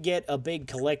 It did get a big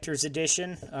collector's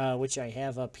edition, which I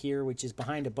have up here, which is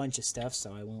behind a bunch of stuff,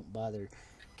 so I won't bother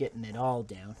getting it all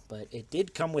down. But it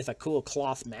did come with a cool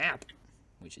cloth map,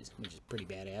 which is pretty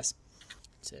badass.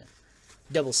 It's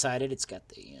double-sided. It's got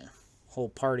the whole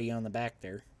party on the back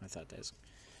there. I thought that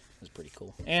was pretty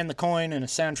cool. And the coin and a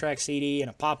soundtrack CD and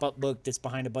a pop-up book that's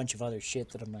behind a bunch of other shit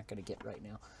that I'm not going to get right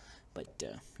now. But,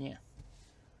 yeah.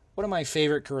 One of my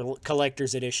favorite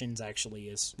collector's editions, actually,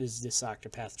 is this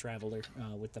Octopath Traveler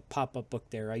with the pop-up book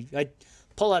there. I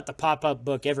pull out the pop-up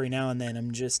book every now and then.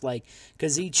 I'm just like...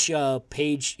 Because each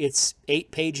page... It's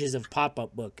 8 pages of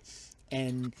pop-up book.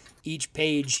 And each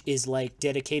page is, like,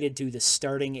 dedicated to the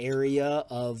starting area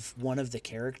of one of the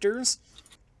characters.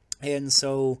 And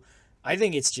so... I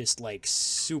think it's just, like,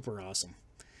 super awesome.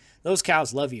 Those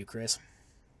cows love you, Chris.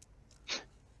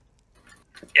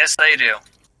 Yes, they do.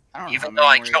 I don't know Even how though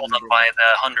I many more killed you them by the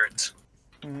hundreds.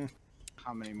 Mm-hmm.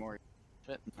 How many more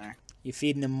fit in there? You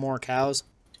feeding them more cows?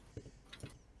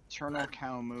 Eternal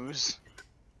cow moose.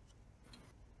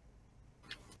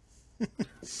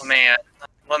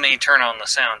 Let me turn on the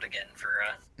sound again for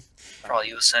for all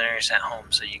you listeners at home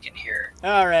so you can hear.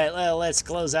 All right, well, let's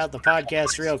close out the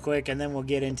podcast real quick, and then we'll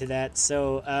get into that.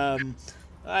 So,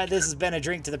 this has been A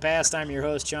Drink to the Past. I'm your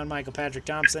host, John Michael Patrick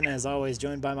Thompson, as always,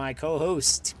 joined by my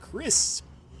co-host, Chris.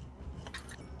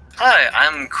 Hi,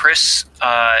 I'm Chris,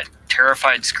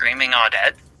 Terrified Screaming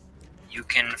Audette. You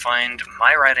can find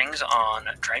my writings on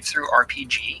Drive-Thru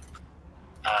RPG.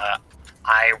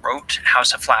 I wrote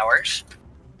House of Flowers,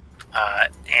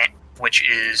 which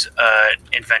is an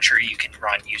adventure you can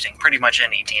run using pretty much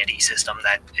any D&D system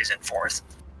that isn't Fourth.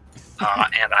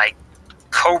 And I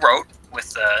co-wrote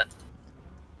with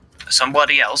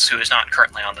somebody else who is not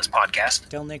currently on this podcast.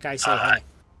 Tell Nick I say hi.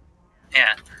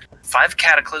 Yeah, 5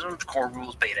 Cataclysms Core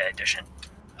Rules Beta Edition.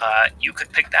 You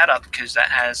could pick that up because that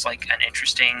has like an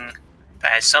interesting,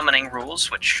 that has summoning rules,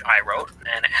 which I wrote,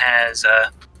 and it has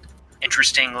a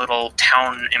interesting little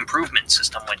town improvement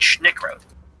system, which Nick wrote.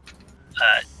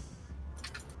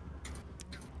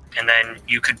 And then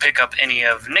you could pick up any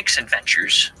of Nick's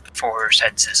adventures for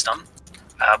said system,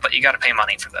 but you got to pay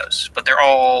money for those. But they're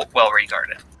all well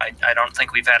regarded. I don't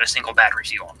think we've had a single bad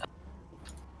review on them.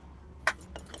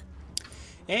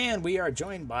 And we are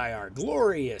joined by our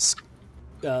glorious,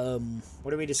 what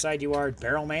do we decide you are,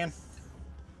 Barrelman?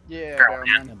 Yeah,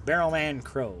 Barrelman. Barrelman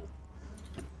Crow.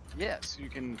 Yes, you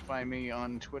can find me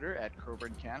on Twitter at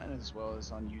Crowbird Cannon, as well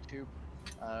as on YouTube.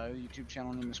 YouTube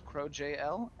channel name is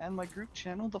CrowJL, and my group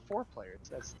channel, The 4 Players.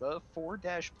 That's the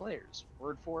 4-players.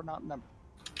 Word 4, not number.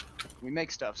 We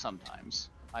make stuff sometimes.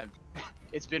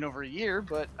 It's been over a year,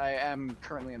 but I am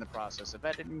currently in the process of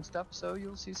editing stuff, so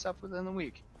you'll see stuff within the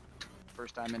week.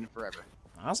 First time in forever.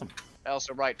 Awesome. I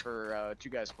also write for Two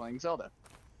Guys Playing Zelda.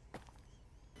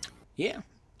 Yeah.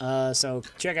 So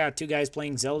check out Two Guys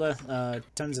Playing Zelda.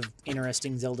 Tons of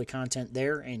interesting Zelda content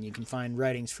there, and you can find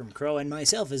writings from Crow and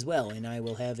myself as well. And I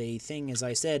will have a thing, as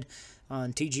I said,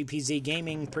 on TGPZ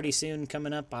Gaming pretty soon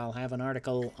coming up. I'll have an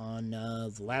article on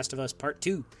The Last of Us Part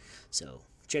 2. So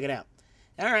check it out.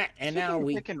 All right, and now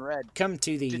we come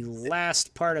to the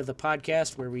last part of the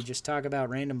podcast where we just talk about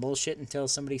random bullshit until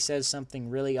somebody says something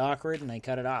really awkward and I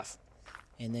cut it off.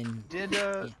 And then...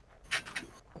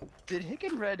 Did Hick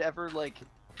and Red ever, like,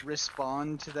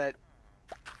 respond to that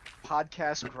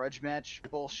podcast grudge match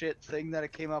bullshit thing that I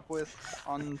came up with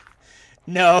on...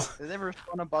 No. Did they ever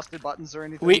respond to Busted Buttons or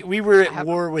anything? We were at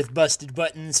war with Busted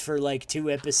Buttons for like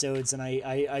 2 episodes, and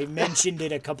I mentioned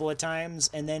it a couple of times,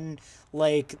 and then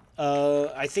like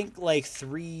I think like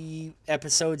 3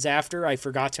 episodes after I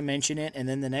forgot to mention it, and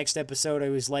then the next episode I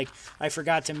was like, I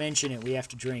forgot to mention it. We have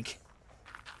to drink.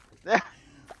 Yeah,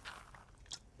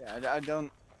 I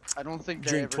don't think they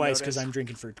Drink ever twice because noticed I'm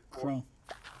drinking for Crow.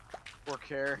 or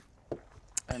care.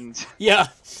 And yeah,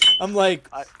 I'm like,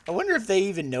 I wonder if they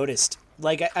even noticed.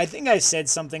 Like, I think I said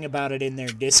something about it in their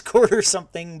Discord or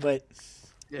something, but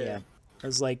yeah. I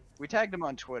was like... We tagged them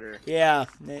on Twitter. Yeah,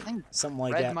 something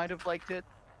like that. Red might have liked it,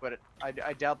 but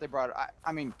I doubt they brought it.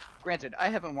 I mean, granted, I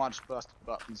haven't watched Busted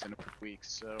Buttons in a few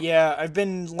weeks, so... Yeah, I've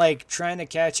been, like, trying to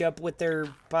catch up with their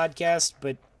podcast,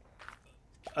 but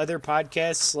other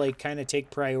podcasts, like, kind of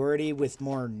take priority with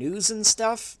more news and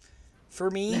stuff. For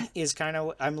me, is kind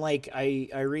of... I'm like, I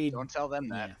read... Don't tell them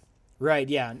that. Yeah. Right,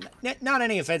 yeah. Not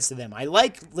any offense to them. I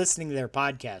like listening to their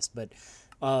podcast, but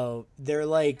they're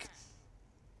like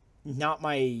not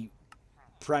my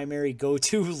primary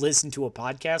go-to listen to a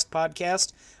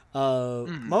podcast.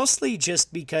 Mostly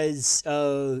just because,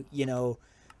 you know,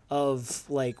 of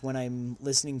like when I'm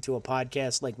listening to a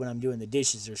podcast, like when I'm doing the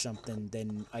dishes or something,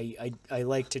 then I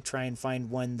like to try and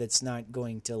find one that's not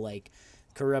going to like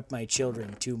corrupt my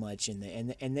children too much,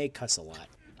 and they cuss a lot.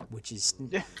 Which is,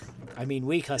 I mean,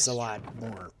 we cuss a lot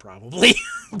more probably,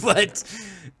 but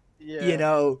you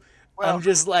know, well, I'm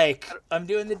just like, I'm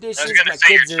doing the dishes, my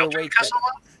kids are awake.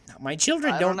 My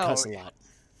children don't cuss a lot.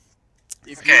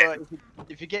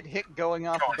 If you get Hick going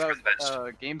off about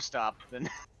GameStop, then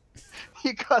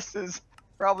he cusses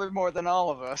probably more than all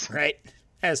of us. Right,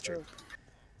 that's true.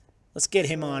 Let's get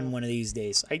him on one of these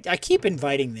days. I keep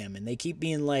inviting them, and they keep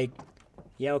being like,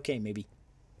 yeah, okay, maybe.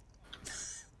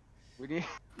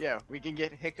 We can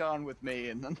get Hick on with me,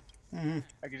 and then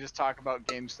I can just talk about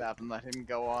GameStop and let him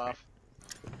go off.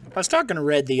 I was talking to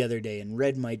Red the other day, and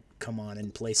Red might come on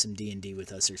and play some D&D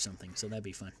with us or something, so that'd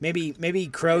be fun. Maybe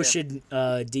Crow should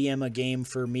DM a game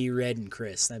for me, Red, and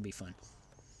Chris. That'd be fun.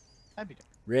 That'd be good.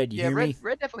 Red, you hear me?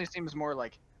 Red definitely seems more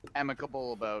like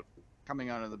amicable about coming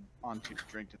onto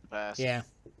Drink to the Past. Yeah.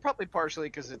 Probably partially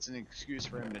because it's an excuse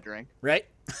for him to drink. Right?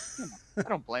 I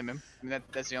don't blame him. I mean,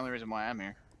 that's the only reason why I'm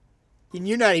here. And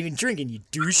you're not even drinking, you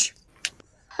douche.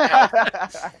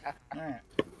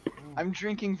 I'm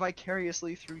drinking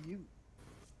vicariously through you.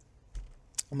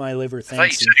 My liver I thought you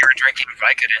thanks said you. you were drinking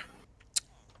Vicodin.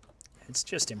 It's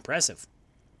just impressive.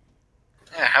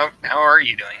 Yeah, how are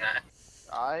you doing that?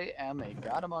 I am a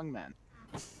god among men.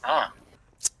 Ah,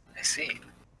 I see.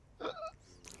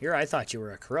 Here, I thought you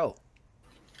were a crow.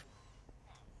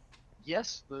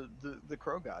 Yes, the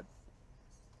crow god.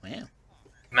 Man.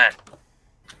 Men.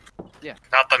 Yeah.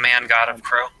 Not the man god of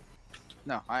Crow.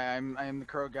 No, I am the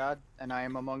crow god, and I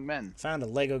am among men. Found a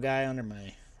Lego guy under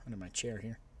my chair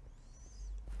here.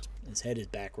 His head is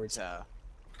backwards. It's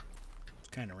It's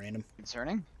kind of random.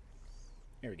 concerning.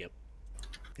 There we go.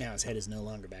 Now his head is no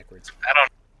longer backwards. I don't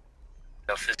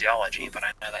know physiology, but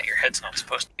I know that your head's not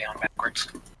supposed to be on backwards.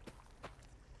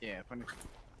 Yeah.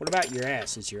 What about your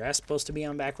ass? Is your ass supposed to be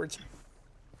on backwards?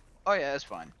 Oh yeah, that's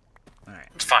fine. All right.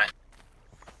 It's fine.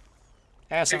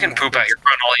 Ass You on can poop out backwards. your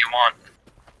front all you want.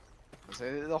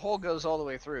 So the hole goes all the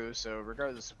way through, so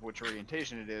regardless of which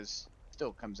orientation it is,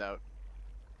 still comes out.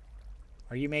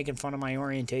 Are you making fun of my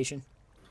orientation?